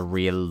thing is a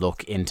real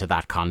look into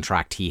that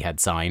contract he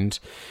had signed.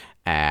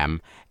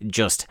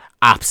 Just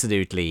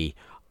absolutely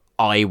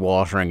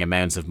eye-watering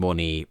amounts of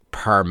money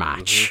per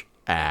match,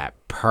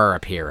 per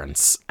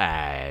appearance.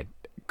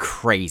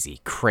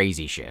 Crazy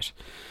shit.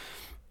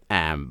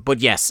 But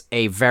yes,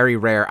 a very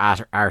rare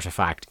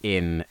artifact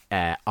in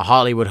a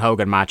Hollywood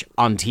Hogan match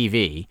on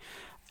TV,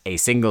 a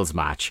singles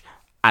match,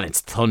 and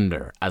it's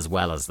Thunder as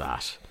well as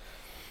that.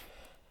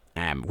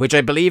 Which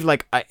I believe,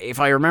 like, if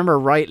I remember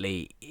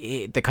rightly,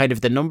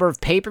 the number of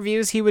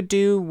pay-per-views he would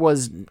do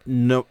was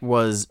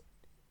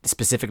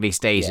specifically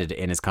stated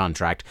in his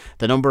contract.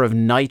 The number of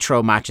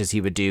Nitro matches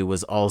he would do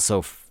was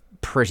also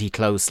pretty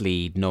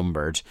closely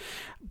numbered.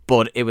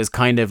 But it was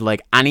kind of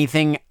like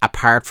anything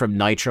apart from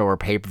Nitro or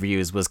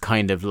pay-per-views was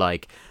kind of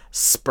like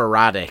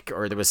sporadic,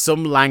 or there was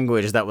some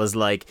language that was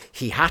like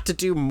he had to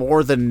do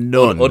more than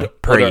none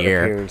per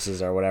year.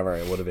 Appearances or whatever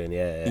it would have been,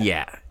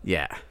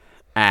 yeah.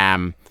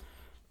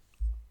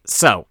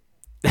 So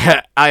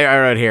I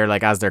wrote here,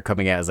 like, as they're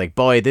coming out, I was like,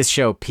 boy, this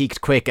show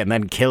peaked quick and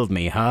then killed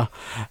me, huh?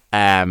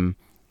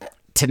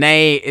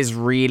 Tenay is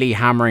really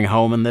hammering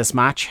home in this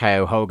match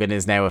how Hogan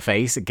is now a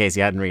face, in case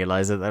you hadn't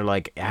realised it. They're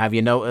like, have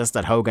you noticed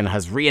that Hogan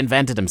has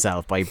reinvented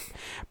himself by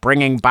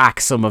bringing back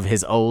some of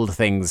his old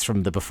things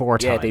from the before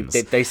times?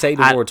 Yeah, they say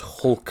the word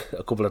Hulk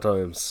a couple of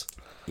times.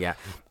 Yeah.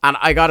 And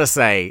I gotta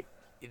say,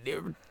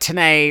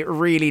 Tenay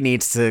really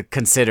needs to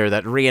consider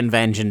that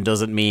reinvention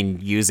doesn't mean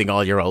using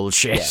all your old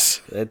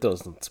shit. Yeah, it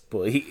doesn't.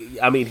 But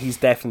he's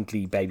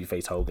definitely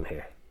babyface Hogan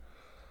here.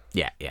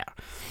 Yeah.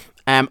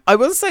 I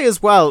will say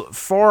as well,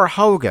 for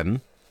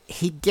Hogan,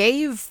 he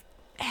gave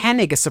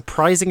Hennig a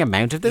surprising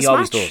amount of this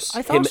match. He always does.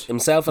 I thought.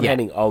 Himself and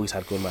Hennig always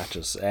had good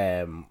matches.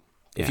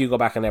 If you go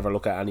back and ever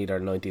look at any of their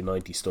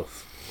 1990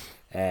 stuff,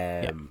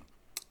 and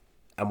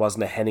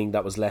wasn't it Hennig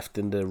that was left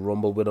in the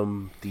Rumble with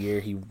him the year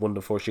he won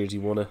the first years he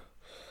won it?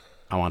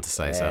 I want to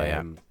say so,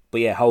 yeah.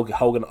 But yeah,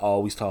 Hogan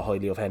always thought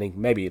highly of Hennig.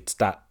 Maybe it's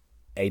that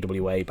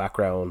AWA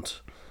background.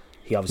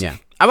 He obviously...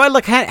 Yeah. Well,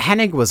 look,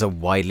 Hennig was a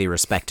widely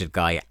respected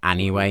guy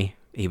anyway.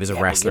 He was a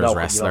wrestler's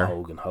wrestler.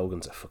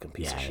 Hogan's a fucking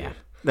piece of shit.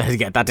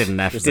 Yeah, that didn't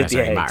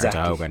necessarily matter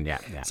to Hogan,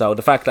 yeah. So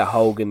the fact that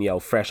Hogan,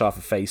 fresh off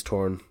a face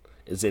turn,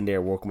 is in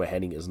there working with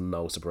Hennig is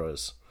no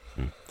surprise.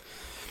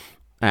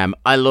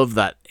 I love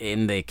that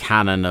in the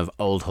canon of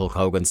old Hulk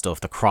Hogan stuff,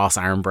 the cross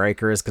arm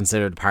breaker is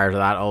considered part of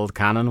that old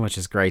canon, which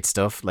is great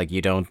stuff. Like,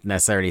 you don't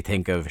necessarily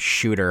think of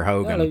Shooter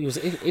Hogan. Well, it was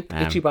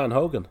Ichiban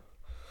Hogan.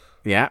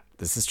 Yeah,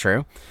 this is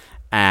true.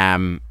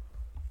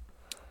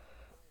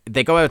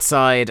 They go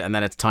outside and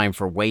then it's time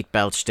for weight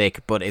belt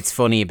shtick, but it's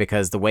funny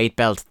because the weight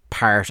belt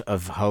part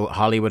of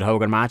Hollywood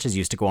Hogan matches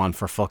used to go on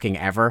for fucking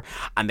ever,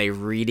 and they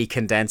really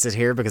condense it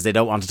here because they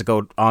don't want it to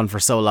go on for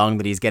so long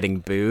that he's getting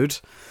booed.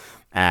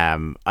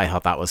 I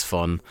thought that was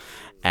fun.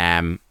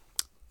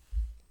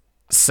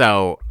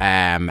 So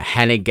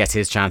Hennig gets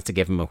his chance to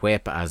give him a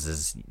whip, as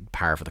is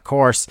par for the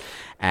course.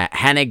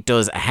 Hennig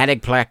does a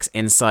Hennigplex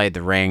inside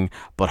the ring,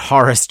 but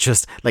Horace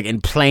just, like,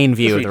 in plain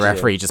view of the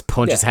referee, just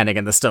punches Hennig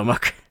in the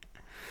stomach.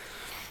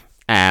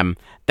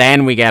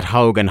 Then we get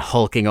Hogan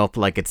hulking up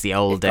like it's the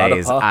old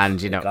days,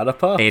 and it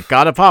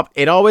got a pop.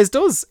 It always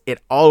does.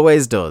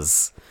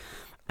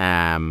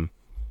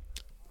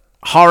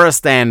 Horace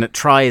then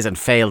tries and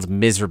fails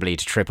miserably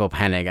to trip up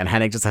Hennig, and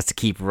Hennig just has to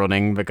keep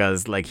running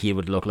because, like, he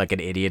would look like an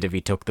idiot if he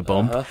took the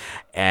bump.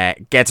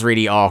 Gets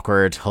really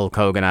awkward. Hulk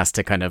Hogan has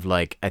to kind of,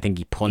 like, I think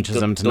he punches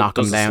him to knock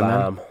him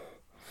down.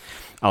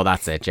 Oh,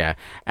 that's it, yeah.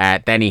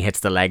 Then he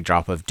hits the leg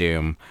drop of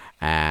Doom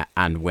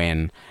and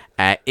win.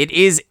 It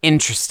is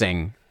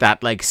interesting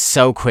that, like,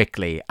 so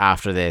quickly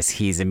after this,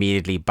 he's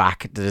immediately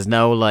back. There's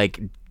no, like,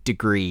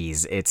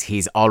 degrees.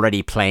 He's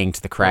already playing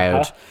to the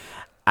crowd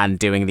and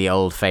doing the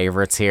old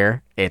favourites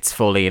here. It's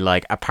fully,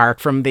 like, apart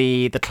from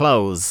the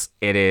clothes,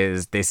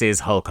 this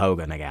is Hulk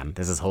Hogan again.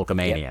 This is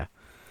Hulkamania. Yeah.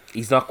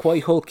 He's not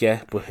quite Hulk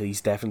yet, but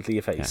he's definitely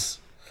a face.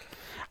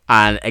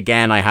 Yeah. And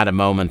again, I had a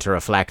moment to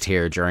reflect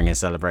here during his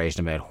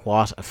celebration about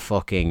what a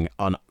fucking,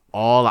 on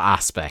all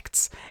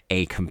aspects,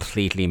 a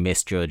completely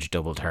misjudged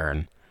double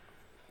turn.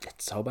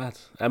 It's so bad.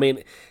 I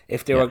mean,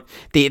 if they were...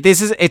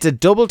 It's a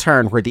double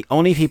turn where the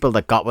only people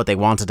that got what they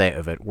wanted out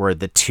of it were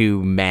the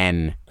two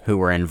men who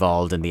were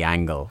involved in the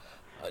angle.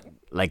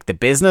 Like, the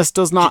business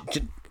is not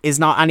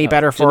any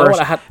better for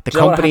it. The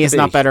company is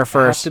not better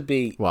for it. It had to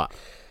be... What?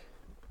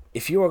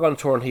 If you were going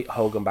to turn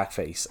Hogan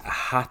backface, it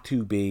had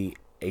to be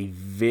a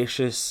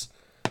vicious,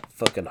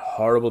 fucking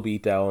horrible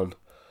beatdown,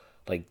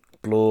 like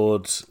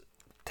blood,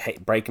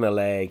 breaking a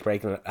leg,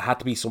 it had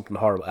to be something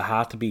horrible. He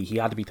had to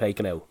be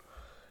taken out,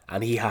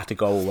 and he had to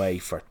go away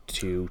for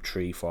 2,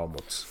 3, 4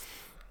 months.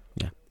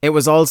 Yeah, it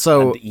was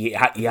also he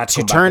had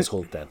to come back as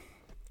Hulk then.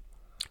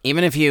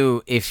 Even if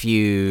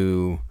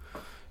you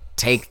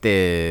take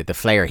the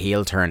Flair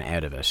heel turn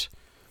out of it,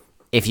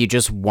 if you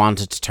just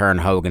wanted to turn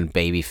Hogan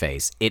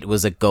babyface, it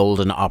was a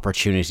golden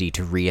opportunity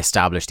to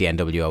re-establish the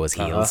NWO as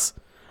heels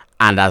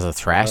and as a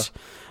threat.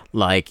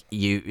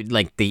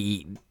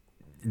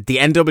 The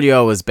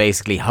NWO is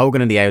basically Hogan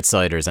and the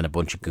Outsiders and a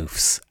bunch of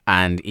goofs.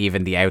 And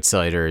even the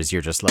Outsiders,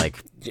 you're just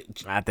like,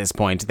 at this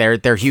point,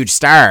 they're huge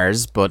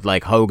stars, but,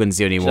 like, Hogan's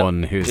the only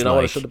one who's, do you know, like...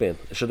 what it should have been?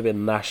 It should have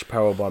been Nash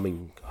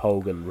powerbombing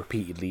Hogan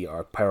repeatedly,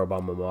 or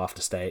powerbomb him off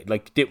the stage.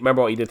 Like,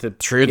 remember what he did to...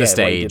 Through the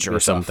stage or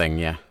something,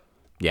 yeah.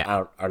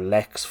 Yeah. Or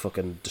Lex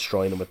fucking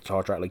destroying him with the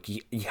torch. Like,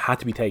 he had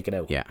to be taken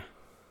out. Yeah.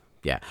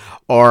 Yeah.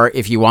 Or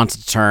if you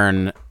wanted to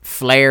turn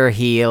Flair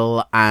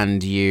heel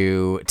and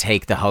you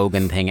take the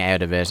Hogan thing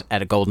out of it,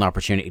 a golden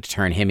opportunity to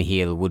turn him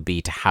heel would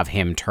be to have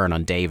him turn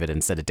on David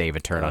instead of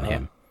David turn on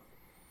him.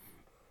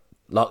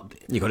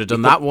 You could have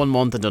done that 1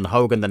 month and done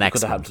Hogan the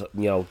next month. Could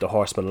have had, the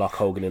Horseman lock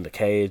Hogan in the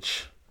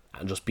cage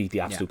and just beat the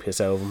absolute piss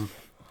out of him.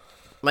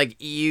 Like,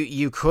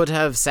 you could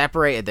have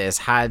separated this,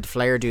 had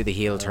Flair do the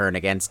heel turn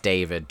against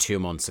David 2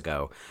 months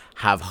ago,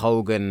 have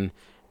Hogan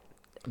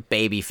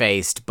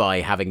baby-faced by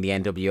having the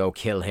NWO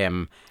kill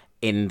him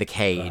in the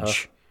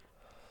cage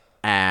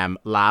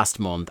last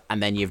month,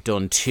 and then you've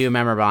done 2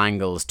 memorable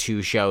angles,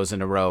 2 shows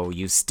in a row.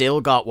 You've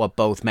still got what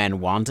both men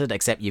wanted,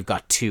 except you've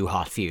got 2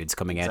 hot feuds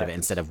coming out of it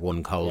instead of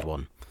 1 cold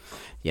one.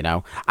 You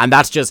know, and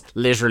that's just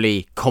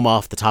literally come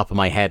off the top of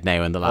my head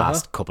now in the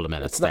last couple of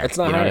minutes. It's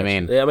not you know hard. what I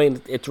mean? I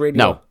mean, it's really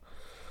No. not.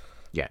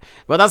 Yeah.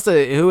 Well, that's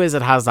who is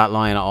it has that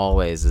line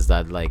always, is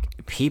that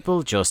like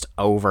people just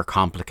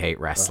overcomplicate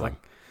wrestling.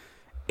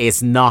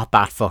 It's not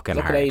that fucking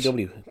Look hard. at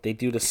AEW. They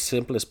do the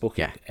simplest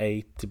booking. Yeah.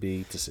 A to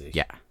B to C.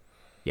 Yeah.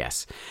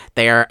 Yes,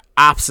 they are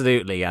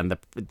absolutely, and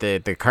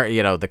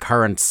the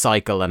current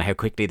cycle and how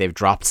quickly they've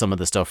dropped some of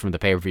the stuff from the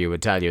pay-per-view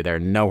would tell you they're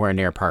nowhere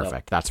near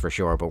perfect. That's for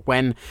sure. But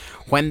when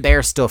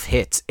their stuff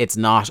hits, it's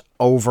not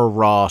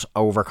overwrought,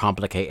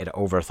 overcomplicated,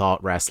 overthought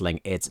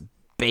wrestling. It's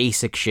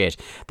basic shit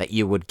that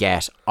you would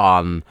get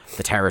on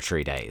the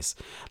territory days.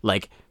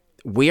 Like,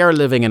 we are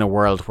living in a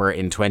world where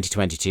in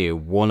 2022,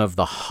 one of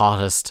the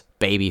hottest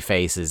baby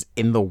faces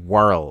in the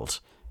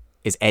world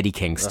is Eddie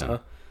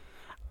Kingston.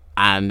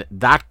 And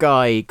that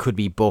guy could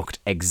be booked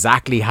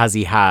exactly as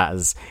he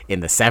has in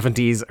the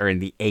 70s or in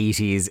the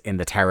 80s in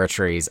the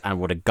territories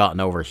and would have gotten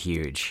over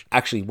huge.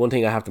 Actually, one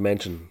thing I have to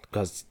mention,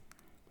 because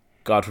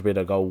God forbid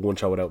I go one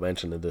show without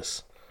mentioning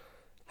this.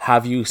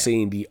 Have you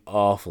seen the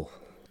awful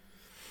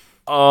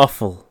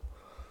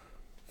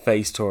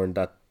face turn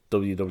that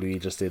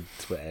WWE just did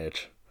with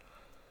Edge?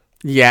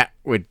 Yeah,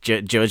 with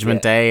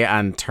Judgment Day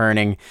and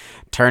turning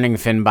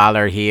Finn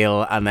Balor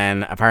heel, and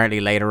then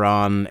apparently later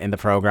on in the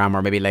program,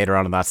 or maybe later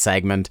on in that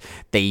segment,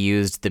 they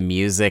used the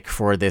music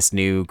for this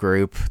new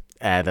group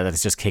that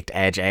has just kicked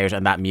Edge out,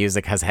 and that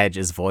music has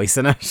Edge's voice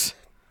in it.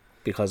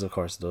 Because of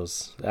course it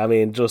does. I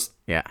mean, just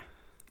yeah,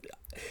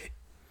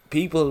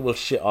 people will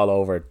shit all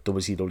over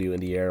WCW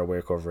in the era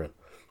we're covering.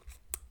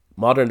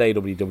 Modern day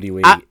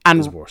WWE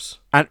is worse.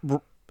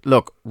 And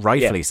look,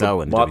 rightfully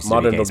so in the WCW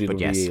modern case, WWE but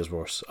yes. is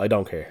worse. I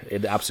don't care.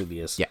 It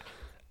absolutely is.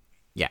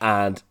 Yeah.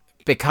 And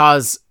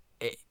because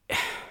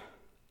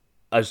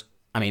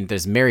I mean,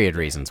 there's myriad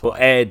reasons.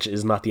 But Edge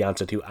is not the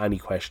answer to any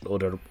question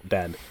other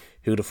than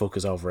who the fuck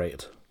is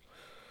overrated.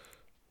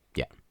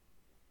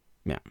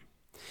 Yeah.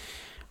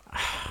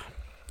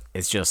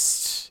 It's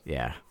just,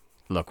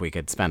 Look, we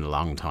could spend a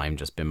long time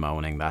just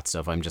bemoaning that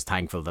stuff. I'm just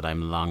thankful that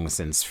I'm long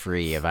since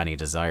free of any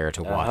desire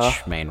to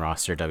watch main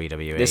roster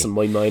WWE. Listen,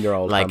 my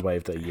 9-year-old hand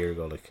waved a year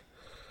ago.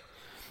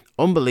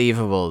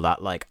 Unbelievable that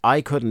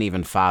I couldn't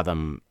even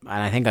fathom,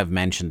 and I think I've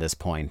mentioned this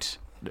point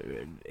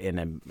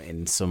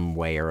in some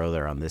way or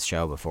other on this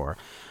show before.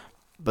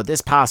 But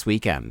this past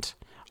weekend,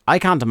 I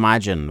can't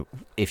imagine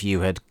if you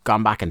had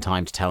gone back in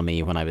time to tell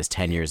me when I was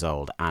 10 years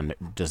old and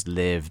just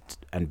lived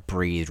and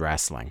breathed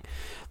wrestling,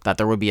 that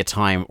there would be a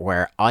time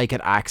where I could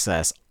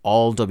access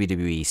all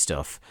WWE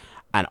stuff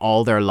and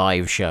all their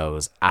live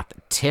shows at the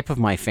tip of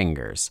my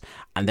fingers,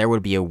 and there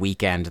would be a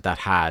weekend that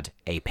had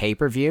a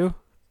pay-per-view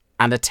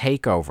and a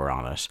takeover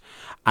on it.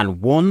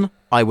 And one,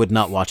 I would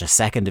not watch a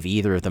second of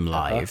either of them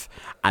live,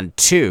 and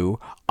two,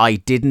 I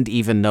didn't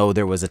even know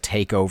there was a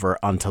takeover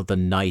until the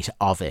night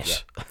of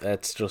it. Yeah,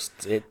 that's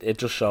just it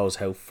just shows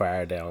how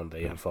far down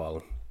they have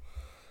fallen.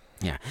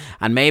 Yeah,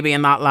 and maybe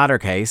in that latter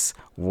case,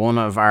 one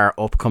of our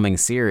upcoming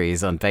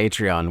series on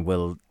Patreon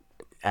will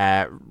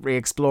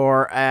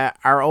re-explore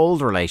our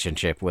old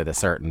relationship with a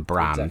certain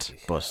brand. Exactly.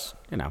 But,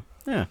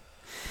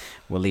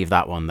 we'll leave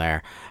that one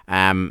there.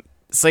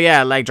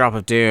 Leg drop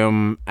of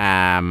doom.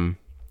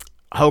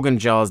 Hogan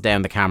jaws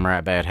down the camera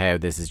about how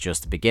this is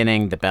just the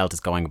beginning. The belt is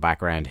going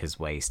back around his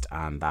waist,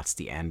 and that's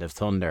the end of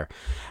Thunder.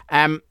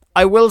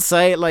 I will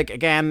say,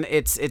 again,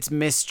 it's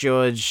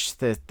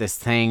misjudged, this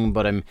thing,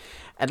 but I'm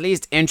at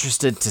least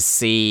interested to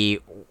see,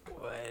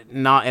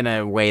 not in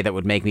a way that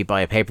would make me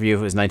buy a pay-per-view if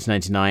it was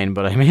 1999,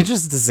 but I'm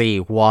interested to see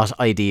what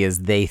ideas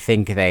they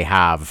think they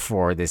have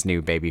for this new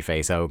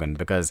babyface Hogan,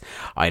 because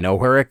I know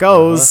where it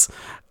goes.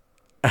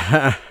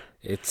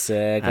 It's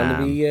going to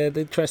be an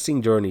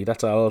interesting journey,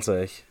 that's all I'll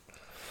say.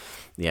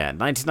 Yeah,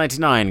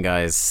 1999,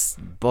 guys,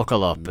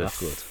 buckle up. Not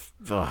good.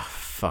 Oh,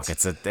 fuck!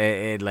 It is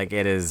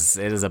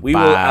a we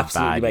bad, will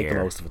absolutely bad make year.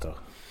 the most of it, though.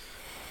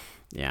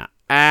 Yeah.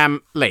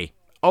 Lee,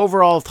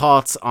 overall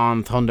thoughts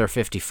on Thunder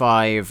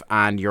 55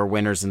 and your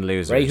winners and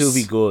losers? Ray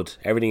Hoovy good.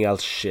 Everything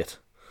else shit.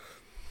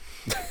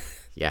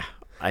 Yeah,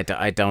 I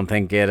don't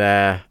think it.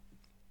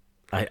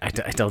 I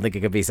don't think it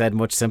could be said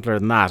much simpler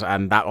than that,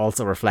 and that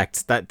also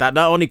reflects that not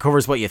only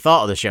covers what you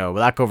thought of the show,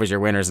 but that covers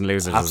your winners and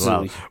losers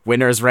Absolutely. as well.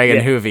 Winners Ray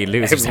and Hoovy,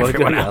 losers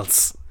everyone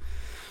else.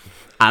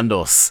 And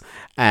us.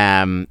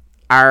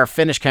 Our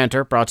finish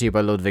counter brought to you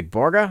by Ludwig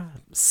Borga.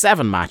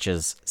 7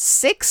 matches,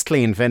 6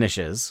 clean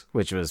finishes,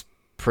 which was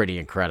pretty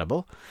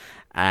incredible,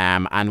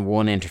 and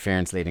 1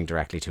 interference leading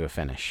directly to a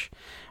finish.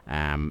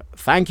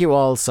 Thank you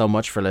all so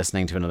much for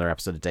listening to another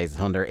episode of Days of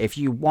Thunder. If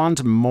you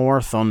want more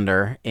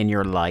Thunder in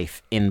your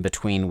life in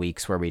between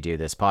weeks where we do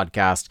this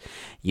podcast,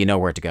 you know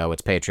where to go.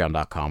 It's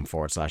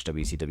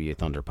patreon.com/WCW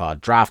ThunderPod.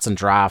 Drafts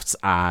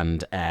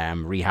and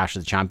Rehash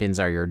of the Champions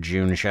are your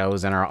June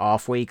shows in our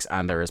off weeks,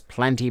 and there is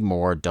plenty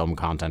more dumb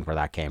content where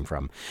that came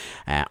from.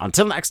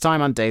 Until next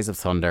time on Days of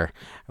Thunder,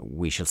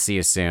 we shall see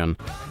you soon.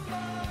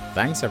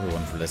 Thanks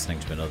everyone for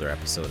listening to another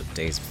episode of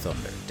Days of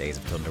Thunder. Days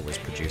of Thunder was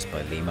produced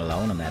by Lee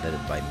Malone and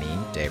edited by me,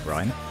 Dave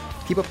Ryan.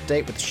 Keep up to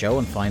date with the show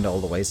and find all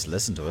the ways to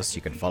listen to us.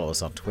 You can follow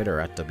us on Twitter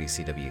at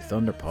WCW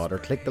Thunderpod or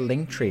click the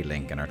Linktree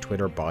link in our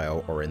Twitter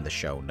bio or in the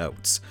show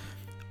notes.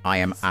 I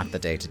am at the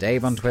Day to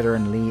Dave on Twitter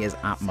and Lee is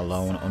at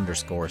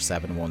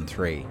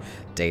Malone_713.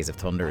 Days of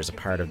Thunder is a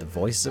part of the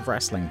Voices of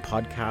Wrestling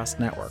podcast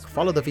network.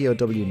 Follow the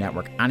VOW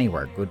network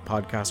anywhere good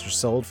podcasts are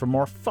sold for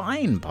more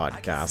fine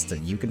podcasts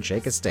than you can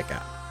shake a stick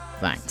at.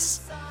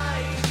 Thanks.